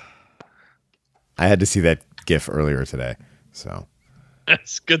 I had to see that GIF earlier today, so.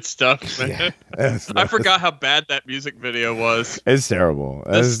 That's good stuff, man. Yeah, I forgot how bad that music video was. It's terrible.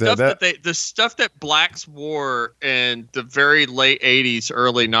 The stuff that blacks wore in the very late 80s,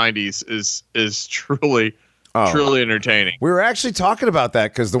 early 90s is truly entertaining. We were actually talking about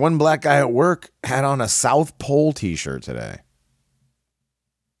that because the one black guy at work had on a South Pole t-shirt today.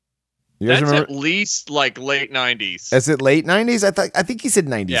 That's remember? At least like late 90s. Is it late 90s? I think he said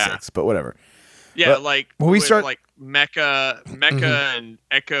 96, but whatever. Yeah, but like when we start like Mecca and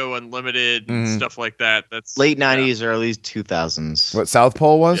Echo Unlimited and stuff like that. That's late 90s, early 2000s. What South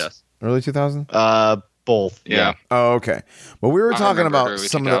Pole was? Yes. Early 2000s? Both. Yeah. Oh, okay. Well, we were talking about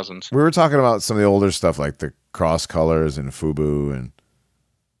some of the older stuff like the cross colors and FUBU and.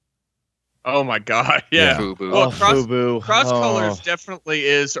 Oh my God! Yeah, FUBU. Well, FUBU. Cross colors definitely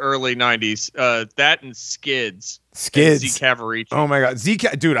is early 90s. That and Skids. Skids. Z Cavarici. Oh my God,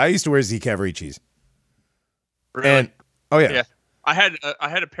 dude! I used to wear Z Cavaricis. Really? And yeah. I had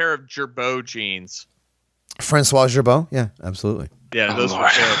a pair of Gerbeau jeans. Francois Gerbeau. Yeah, absolutely. Yeah, those were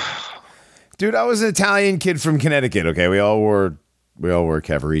good. Dude, I was an Italian kid from Connecticut. Okay, we all wore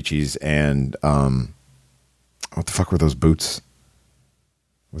Cavaricis and what the fuck were those boots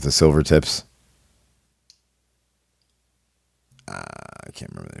with the silver tips? I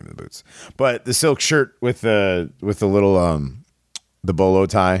can't remember the name of the boots, but the silk shirt with the little the bolo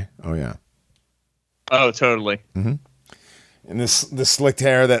tie. Oh yeah. Oh, totally. Mm-hmm. And this slicked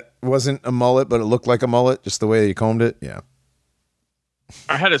hair that wasn't a mullet, but it looked like a mullet, just the way you combed it. Yeah.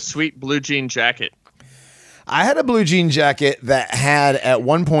 I had a sweet blue jean jacket. I had a blue jean jacket that had at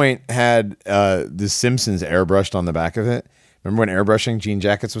one point had the Simpsons airbrushed on the back of it. Remember when airbrushing jean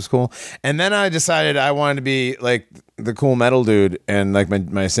jackets was cool? And then I decided I wanted to be like the cool metal dude, and like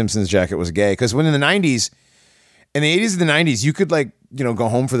my Simpsons jacket was gay. Because when in the 80s and the 90s, you could like, you know, go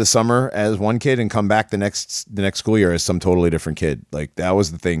home for the summer as one kid and come back the next school year as some totally different kid. Like that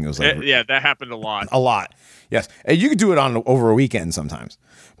was the thing. It was like yeah, that happened a lot. A lot. Yes. And you could do it over a weekend sometimes.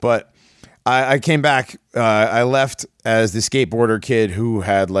 But I came back, I left as the skateboarder kid who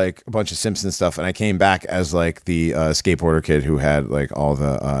had like a bunch of Simpsons stuff, and I came back as like the skateboarder kid who had like all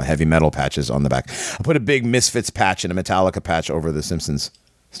the heavy metal patches on the back. I put a big Misfits patch and a Metallica patch over the Simpsons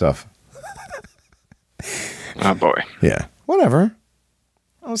stuff. Oh boy. Yeah. Whatever.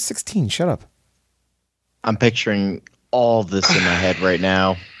 I was 16. Shut up. I'm picturing all this in my head right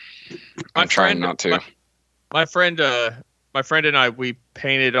now. I'm trying not to. My friend and I, we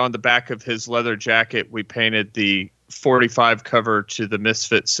painted on the back of his leather jacket, we painted the 45 cover to the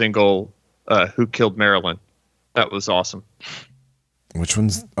Misfit single, Who Killed Marilyn. That was awesome. Which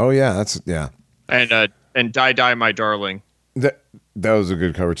one's? Oh yeah, yeah. And Die Die My Darling. That was a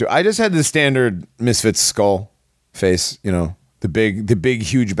good cover too. I just had the standard Misfits skull face, the big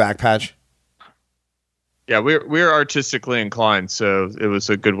huge back patch. Yeah, we're artistically inclined, so it was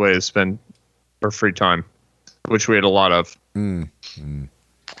a good way to spend our free time, which we had a lot of. A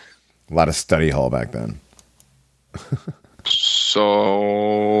lot of study hall back then.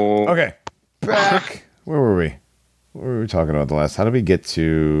 So okay, back. Where were we? What were we talking about the last? How did we get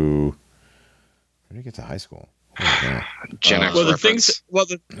to? Where did we get to high school? Gen X well, the reference. things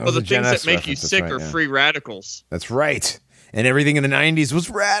that make you sick are free radicals. That's right. And everything in the 90s was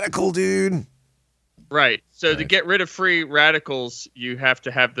radical, dude. Right. So to get rid of free radicals, you have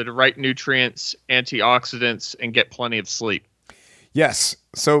to have the right nutrients, antioxidants, and get plenty of sleep. Yes.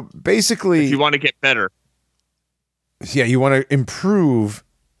 So basically, if you want to get better. Yeah, you want to improve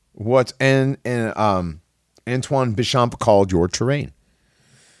what Antoine Bechamp called your terrain.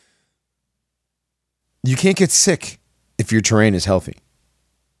 You can't get sick if your terrain is healthy,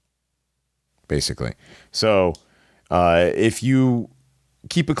 basically. So if you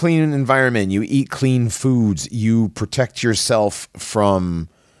keep a clean environment, you eat clean foods, you protect yourself from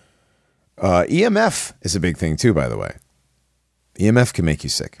EMF is a big thing too, by the way. EMF can make you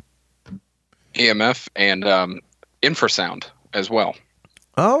sick. EMF and infrasound as well.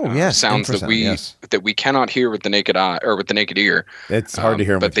 Oh, yes. Sounds that we cannot hear with the naked eye or with the naked ear. It's hard to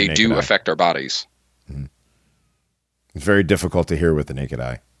hear, but they do affect our bodies. It's very difficult to hear with the naked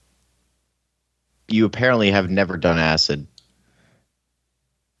eye. You apparently have never done acid.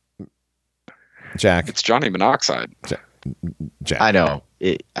 Jack. It's Johnny Monoxide. Jack. I know.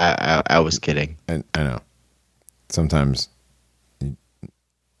 I was kidding. I know. Sometimes.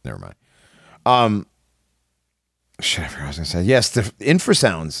 Never mind. Shit, I forgot what I was going to say. Yes, the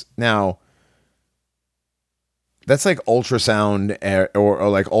infrasounds. Now, that's like ultrasound or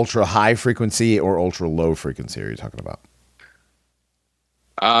like ultra high frequency or ultra low frequency. Are you talking about?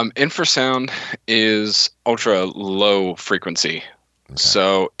 Infrasound is ultra low frequency. Okay.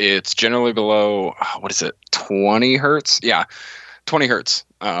 So it's generally below, 20 hertz? Yeah, 20 hertz.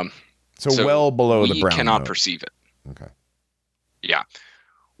 So well below the brown. We cannot note. perceive it. Okay. Yeah.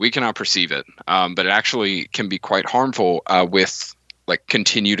 We cannot perceive it, but it actually can be quite harmful with like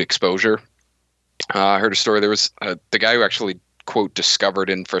continued exposure. I heard a story. There was the guy who actually, quote, discovered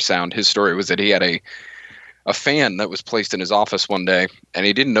infrasound. His story was that he had a fan that was placed in his office one day, and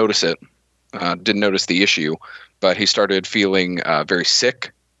he didn't notice it, didn't notice the issue, but he started feeling very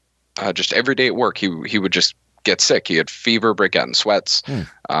sick. Just every day at work, he would just get sick. He had fever, break out in sweats,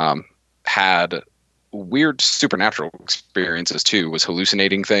 had weird supernatural experiences too, was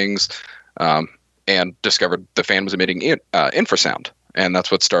hallucinating things, and discovered the fan was emitting infrasound. And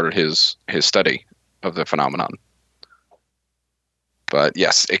that's what started his study of the phenomenon. But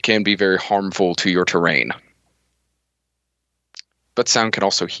yes, it can be very harmful to your terrain. But sound can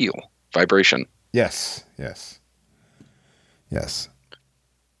also heal. Vibration. Yes.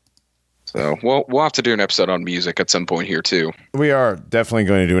 So we'll have to do an episode on music at some point here too. We are definitely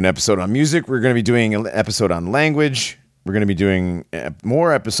going to do an episode on music. We're going to be doing an episode on language. We're going to be doing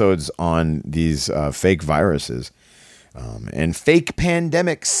more episodes on these fake viruses and fake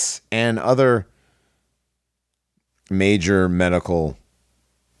pandemics and other major medical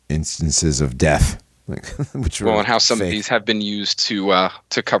instances of death. And how some of these have been used to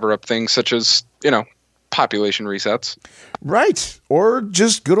cover up things such as, population resets. Right. Or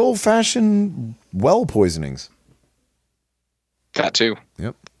just good old-fashioned well poisonings. That too.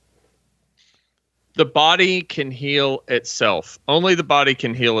 Yep. The body can heal itself. Only the body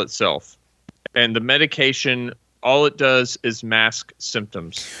can heal itself. And the medication, all it does is mask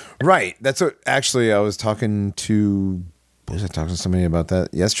symptoms. Right. That's what actually I was talking to somebody about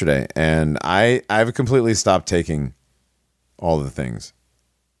that yesterday. And I've completely stopped taking all the things.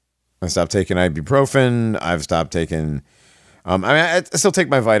 I stopped taking ibuprofen. I've stopped taking... I still take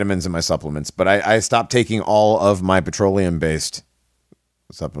my vitamins and my supplements, but I stopped taking all of my petroleum-based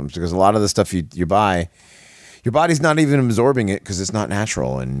supplements because a lot of the stuff you buy, your body's not even absorbing it because it's not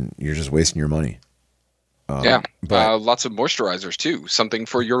natural, and you're just wasting your money. But lots of moisturizers, too. Something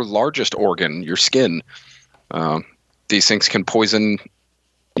for your largest organ, your skin. These things can poison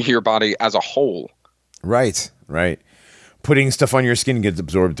your body as a whole. Right. Putting stuff on your skin gets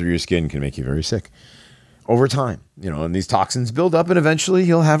absorbed through your skin can make you very sick over time, and these toxins build up and eventually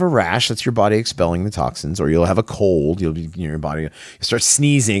you'll have a rash. That's your body expelling the toxins, or you'll have a cold. You'll be, your body, you start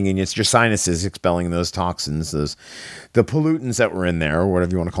sneezing and it's your sinuses expelling those toxins, the pollutants that were in there, or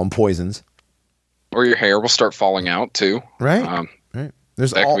whatever you want to call them, poisons. Or your hair will start falling out too. Right. Right.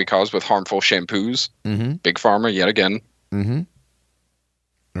 That can be caused with harmful shampoos. Mm-hmm. Big Pharma, yet again. Mm-hmm.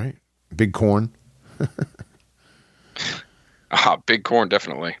 Right. Big corn. Big corn,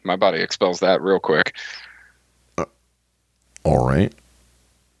 definitely. My body expels that real quick. All right.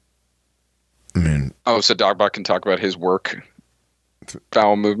 I mean... so Dogbot can talk about his work.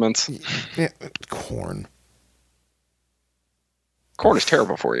 Bowel movements. Yeah, corn. Corn is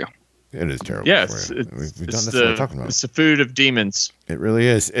terrible for you. It is terrible. Yes, for you. That's what we're talking about. It's the food of demons. It really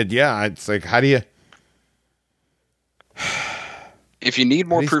is. It's like, how do you... If you need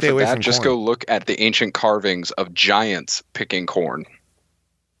more proof of that, just corn? go look at the ancient carvings of giants picking corn.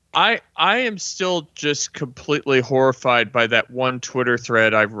 I am still just completely horrified by that one Twitter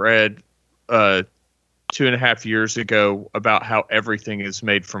thread I read 2.5 years ago about how everything is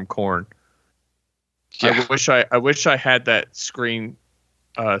made from corn. Yeah. I wish I had that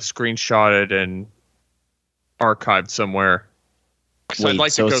screenshotted and archived somewhere. I'd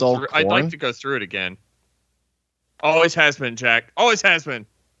like to go through it again. Always has been, Jack. Always has been.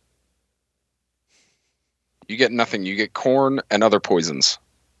 You get nothing. You get corn and other poisons.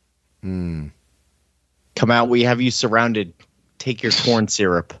 Come out. We have you surrounded. Take your corn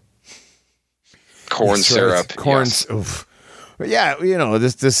syrup. Corn syrup. Corn. Yes. Oof. Yeah,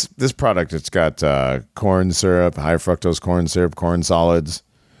 this product. It's got corn syrup, high fructose corn syrup, corn solids,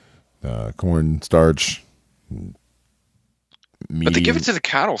 corn starch. But they give it to the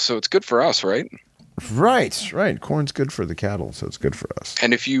cattle, so it's good for us, right? Right. Corn's good for the cattle, so it's good for us.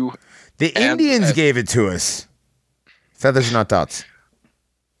 And if you... The Indians gave it to us. Feathers, not dots.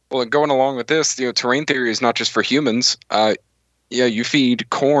 Well, and going along with this, terrain theory is not just for humans. You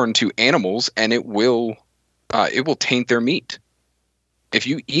feed corn to animals, and it will taint their meat. If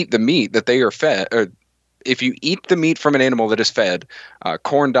you eat the meat that they are fed, or if you eat the meat from an animal that is fed,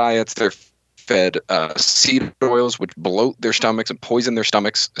 corn diets, they're fed seed oils, which bloat their stomachs and poison their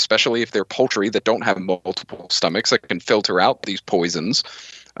stomachs, especially if they're poultry that don't have multiple stomachs that can filter out these poisons.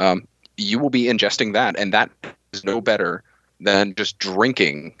 You will be ingesting that, and that is no better than just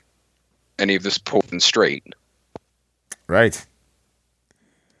drinking any of this poison straight. Right.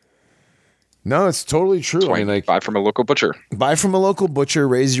 No, it's totally true. Buy from a local butcher. Buy from a local butcher.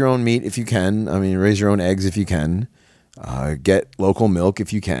 Raise your own meat if you can. Raise your own eggs if you can. Get local milk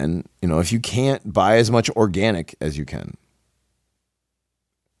if you can. If you can't, buy as much organic as you can.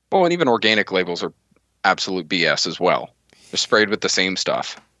 Well, and even organic labels are absolute BS as well. They're sprayed with the same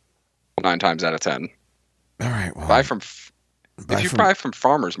stuff 9 times out of 10. All right. Well, buy from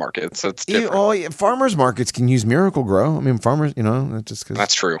farmers markets, that's different. Farmers markets can use Miracle Grow. Farmers,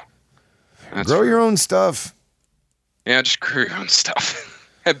 that's true. Grow your own stuff. Yeah, just grow your own stuff.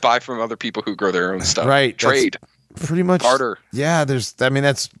 And buy from other people who grow their own stuff. Right. Trade. Pretty much. Barter. Yeah,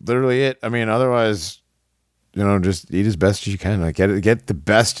 that's literally it. Otherwise, just eat as best as you can. Get the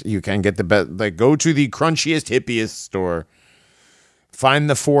best you can. Get the best. Go to the crunchiest, hippiest store. Find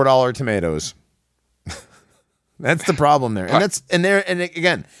the $4 tomatoes. That's the problem there. And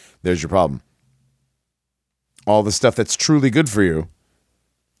again, there's your problem. All the stuff that's truly good for you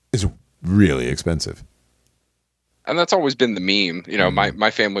is really expensive. And that's always been the meme. My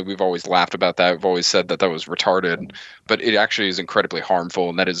family, we've always laughed about that. We've always said that was retarded, but it actually is incredibly harmful.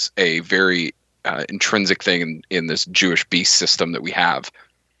 And that is a very intrinsic thing in this Jewish beast system that we have.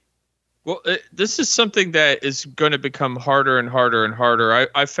 Well, this is something that is going to become harder and harder and harder.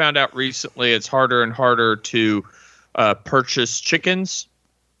 I found out recently it's harder and harder to purchase chickens,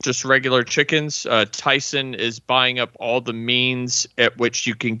 just regular chickens. Tyson is buying up all the means at which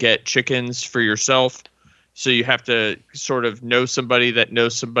you can get chickens for yourself. So you have to sort of know somebody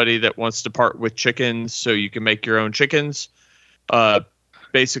that wants to part with chickens so you can make your own chickens.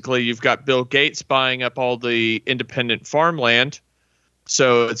 Basically, you've got Bill Gates buying up all the independent farmland.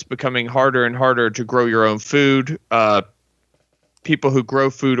 So it's becoming harder and harder to grow your own food. People who grow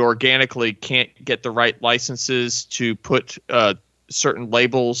food organically can't get the right licenses to put certain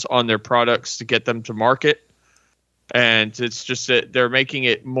labels on their products to get them to market. And it's just that they're making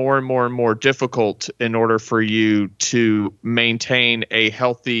it more and more and more difficult in order for you to maintain a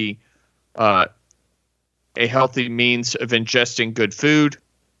healthy means of ingesting good food.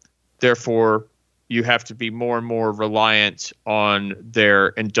 Therefore, you have to be more and more reliant on their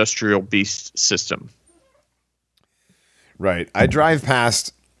industrial beast system. Right. I drive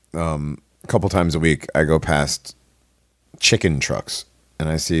past a couple times a week. I go past chicken trucks, and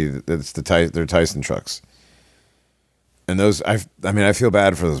I see that it's they're Tyson trucks. And those, I feel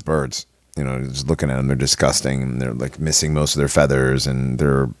bad for those birds. Just looking at them, they're disgusting, and they're missing most of their feathers, and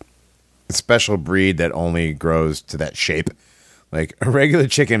they're a special breed that only grows to that shape. A regular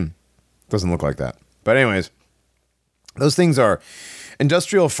chicken Doesn't look like that. But anyways, those things are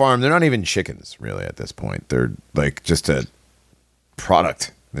industrial farm. They're not even chickens, really, at this point. They're like just a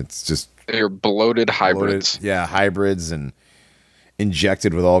product. It's just... They're bloated hybrids. Hybrids and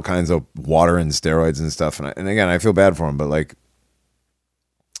injected with all kinds of water and steroids and stuff. And again, I feel bad for them, but like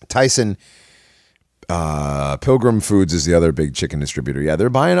Tyson... Pilgrim Foods is the other big chicken distributor. Yeah, they're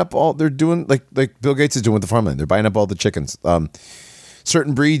buying up all. They're doing like Bill Gates is doing with the farmland. They're buying up all the chickens.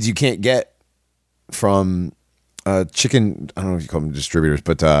 Certain breeds you can't get from chicken. I don't know if you call them distributors,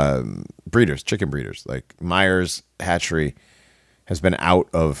 but breeders, chicken breeders. Like Myers Hatchery has been out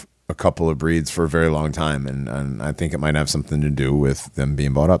of a couple of breeds for a very long time, and I think it might have something to do with them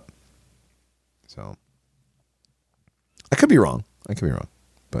being bought up. So I could be wrong.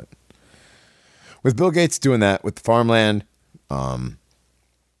 But with Bill Gates doing that with the farmland,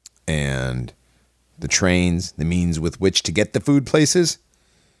 and the trains, the means with which to get the food places.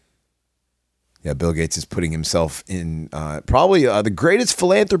 Yeah, Bill Gates is putting himself in probably the greatest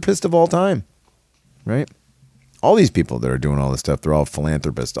philanthropist of all time, right? All these people that are doing all this stuff, they're all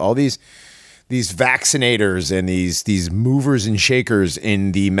philanthropists. All these vaccinators and these movers and shakers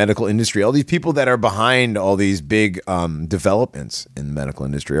in the medical industry, all these people that are behind all these big developments in the medical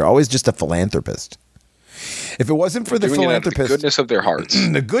industry are always just a philanthropist. If it wasn't for the philanthropist, the goodness of their hearts,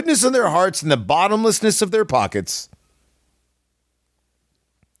 the goodness of their hearts and the bottomlessness of their pockets,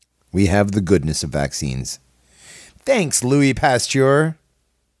 we have the goodness of vaccines. Thanks, Louis Pasteur.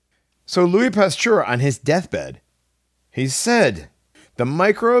 So Louis Pasteur, on his deathbed, he said, "The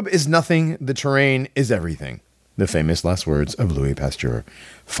microbe is nothing, the terrain is everything." The famous last words of Louis Pasteur,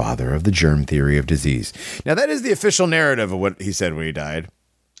 father of the germ theory of disease. Now, that is the official narrative of what he said when he died.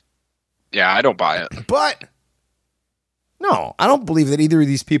 Yeah, I don't buy it. But, no, I don't believe that either of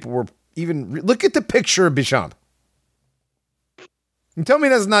these people were even... Look at the picture of Bechamp. And tell me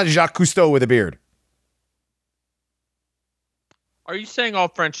that's not Jacques Cousteau with a beard. Are you saying all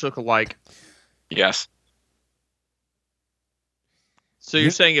French look alike? Yes. So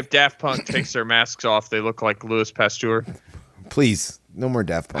you're saying if Daft Punk takes their masks off, they look like Louis Pasteur? Please, no more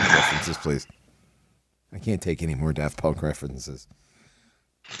Daft Punk references, please. I can't take any more Daft Punk references.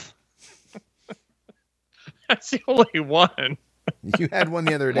 That's the only one. You had one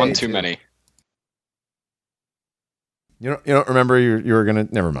the other day. One too many. You don't remember you were gonna...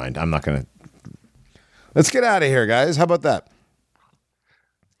 Never mind. I'm not gonna... Let's get out of here, guys. How about that?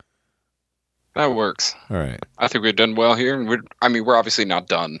 That works. All right. I think we've done well here. We're obviously not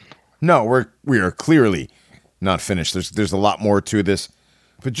done. No, we are clearly not finished. There's a lot more to this.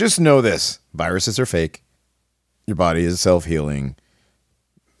 But just know this. Viruses are fake. Your body is self-healing.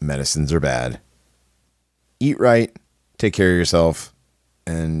 Medicines are bad. Eat right. Take care of yourself.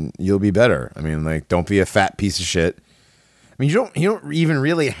 And you'll be better. I mean, like, don't be a fat piece of shit. I mean, you don't even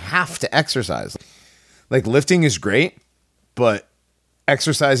really have to exercise. Like, lifting is great, but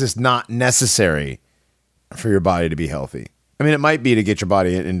exercise is not necessary for your body to be healthy. I mean, it might be to get your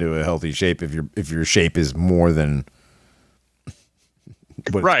body into a healthy shape if your shape is more than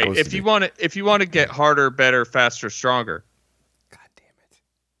what right. If you want to get harder, better, faster, stronger. God damn it!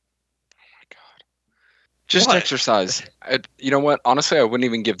 Oh my god! Just exercise. You know what? Honestly, I wouldn't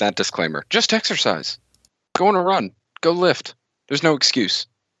even give that disclaimer. Just exercise. Go on a run. Go lift. There's no excuse.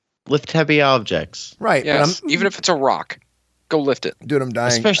 Lift heavy objects. Right. Yes. Even if it's a rock. Go lift it. Dude, I'm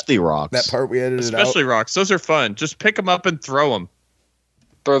dying. Especially rocks. That part we edited out. Especially rocks. Those are fun. Just pick them up and throw them.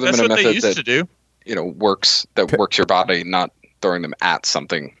 Throw them That's in a what they method used to do. Works your body, not throwing them at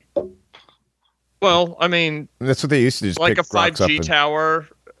something. Well, I mean, that's what they used to do. Just like pick a 5G tower,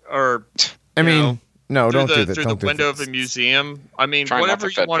 or don't do that. Through the window of a museum. I mean, whatever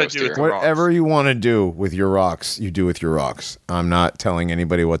you want to do with the rocks. Whatever you want to do with your rocks, you do with your rocks. I'm not telling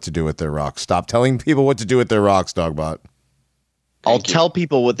anybody what to do with their rocks. Stop telling people what to do with their rocks, Dogbot. I'll tell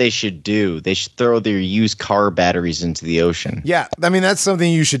people what they should do. They should throw their used car batteries into the ocean. Yeah, I mean, that's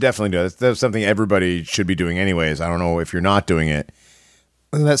something you should definitely do. That's something everybody should be doing anyways. I don't know if you're not doing it.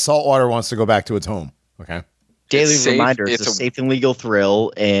 And that salt water wants to go back to its home, okay? Daily reminder, it's a safe and legal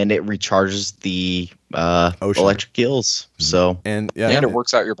thrill, and it recharges the electric gills. So and it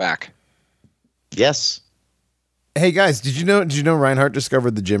works out your back. Yes. Hey, guys, did you know Reinhardt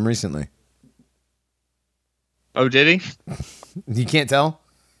discovered the gym recently? Oh, did he? You can't tell?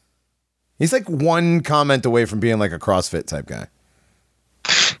 He's like one comment away from being like a CrossFit type guy.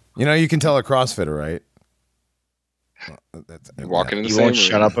 You can tell a CrossFitter, right? Well, walking in the you same won't room.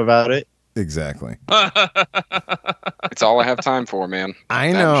 Shut up about it? Exactly. It's all I have time for, man.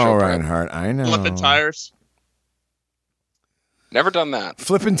 I know, Reinhardt. I know. Flipping tires. Never done that.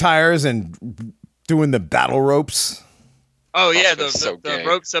 Flipping tires and doing the battle ropes. Oh yeah, So the gay.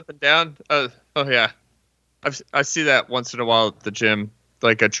 ropes up and down. Oh yeah, I see that once in a while at the gym.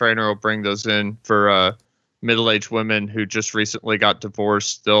 Like a trainer will bring those in for middle-aged women who just recently got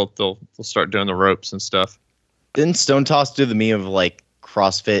divorced. They'll start doing the ropes and stuff. Didn't Stone Toss do the meme of like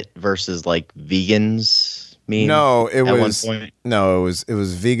CrossFit versus like vegans meme? No, it was one point? no, it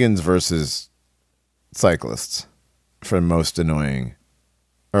was vegans versus cyclists for most annoying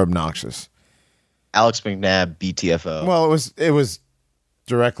or obnoxious. Alex McNabb, BTFO. Well, it was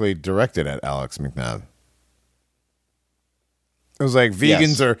directly directed at Alex McNabb. It was like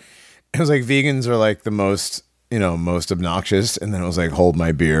vegans are like the most obnoxious, and then it was like hold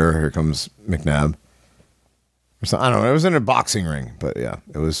my beer, here comes McNabb. Or something. I don't know. It was in a boxing ring, but yeah,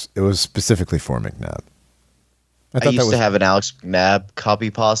 it was specifically for McNabb. I used to have an Alex McNabb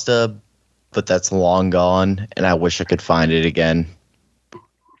copy pasta, but that's long gone, and I wish I could find it again.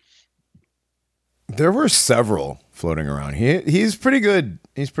 There were several floating around. He's pretty good.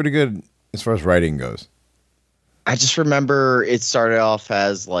 He's pretty good as far as writing goes. I just remember it started off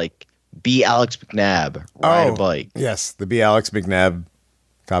as like be Alex McNabb, ride a bike. Yes, the be Alex McNabb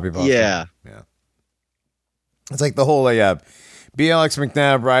copy pasta. Yeah. It's like the whole be Alex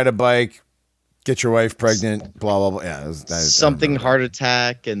McNabb, ride a bike, get your wife pregnant, blah blah blah. Yeah, something heart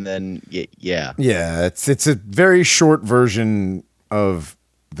attack, and then yeah. Yeah, it's a very short version of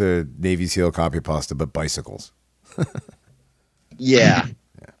the Navy SEAL copy pasta, but bicycles. Yeah.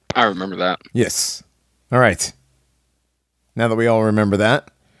 I remember that. Yes. All right. Now that we all remember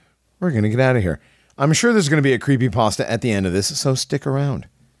that, we're going to get out of here. I'm sure there's going to be a creepypasta at the end of this, so stick around.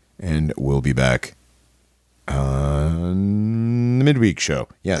 And we'll be back on the midweek show.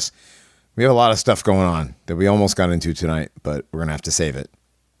 Yes. We have a lot of stuff going on that we almost got into tonight, but we're going to have to save it.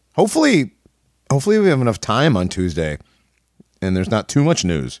 Hopefully we have enough time on Tuesday and there's not too much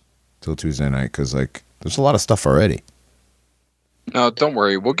news till Tuesday night, because there's a lot of stuff already. No, don't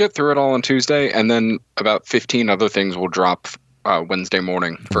worry. We'll get through it all on Tuesday, and then about 15 other things will drop Wednesday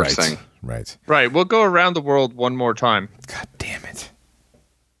morning, first thing. Right. We'll go around the world one more time. God damn it.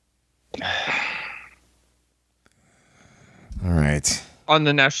 All right. On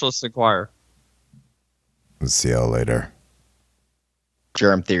the Nationalist Enquirer. Let's see y'all later.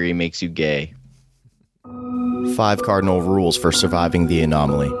 Germ Theory makes you gay. 5 cardinal rules for surviving the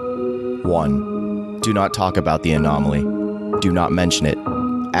anomaly. 1. Do not talk about the anomaly. Do not mention it.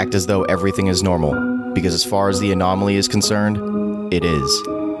 Act as though everything is normal, because as far as the anomaly is concerned, it is.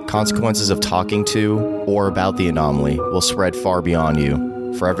 Consequences of talking to or about the anomaly will spread far beyond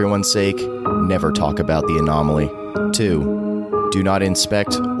you. For everyone's sake, never talk about the anomaly. 2. Do not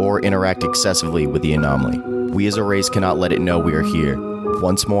inspect or interact excessively with the anomaly. We as a race cannot let it know we are here.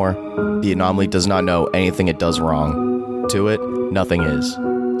 Once more, the anomaly does not know anything it does wrong. To it, nothing is.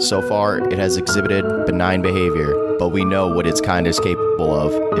 So far, it has exhibited benign behavior, but we know what its kind is capable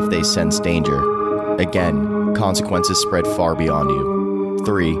of if they sense danger. Again, consequences spread far beyond you.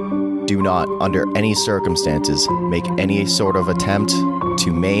 3. Do not, under any circumstances, make any sort of attempt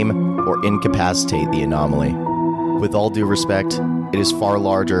to maim or incapacitate the anomaly. With all due respect, it is far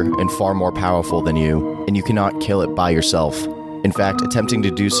larger and far more powerful than you, and you cannot kill it by yourself. In fact, attempting to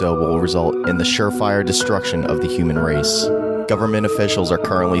do so will result in the surefire destruction of the human race. Government officials are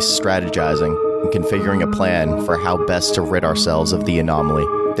currently strategizing and configuring a plan for how best to rid ourselves of the anomaly.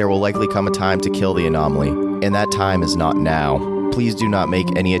 There will likely come a time to kill the anomaly, and that time is not now. Please do not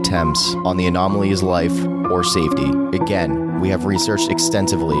make any attempts on the anomaly's life or safety. Again, we have researched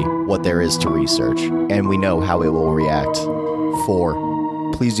extensively what there is to research, and we know how it will react. 4.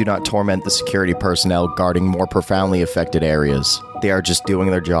 Please do not torment the security personnel guarding more profoundly affected areas. They are just doing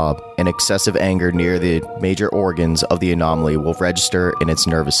their job, and excessive anger near the major organs of the anomaly will register in its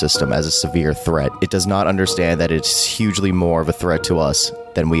nervous system as a severe threat. It does not understand that it's hugely more of a threat to us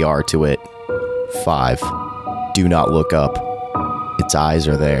than we are to it. 5. Do not look up. Its eyes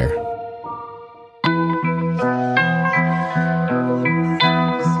are there.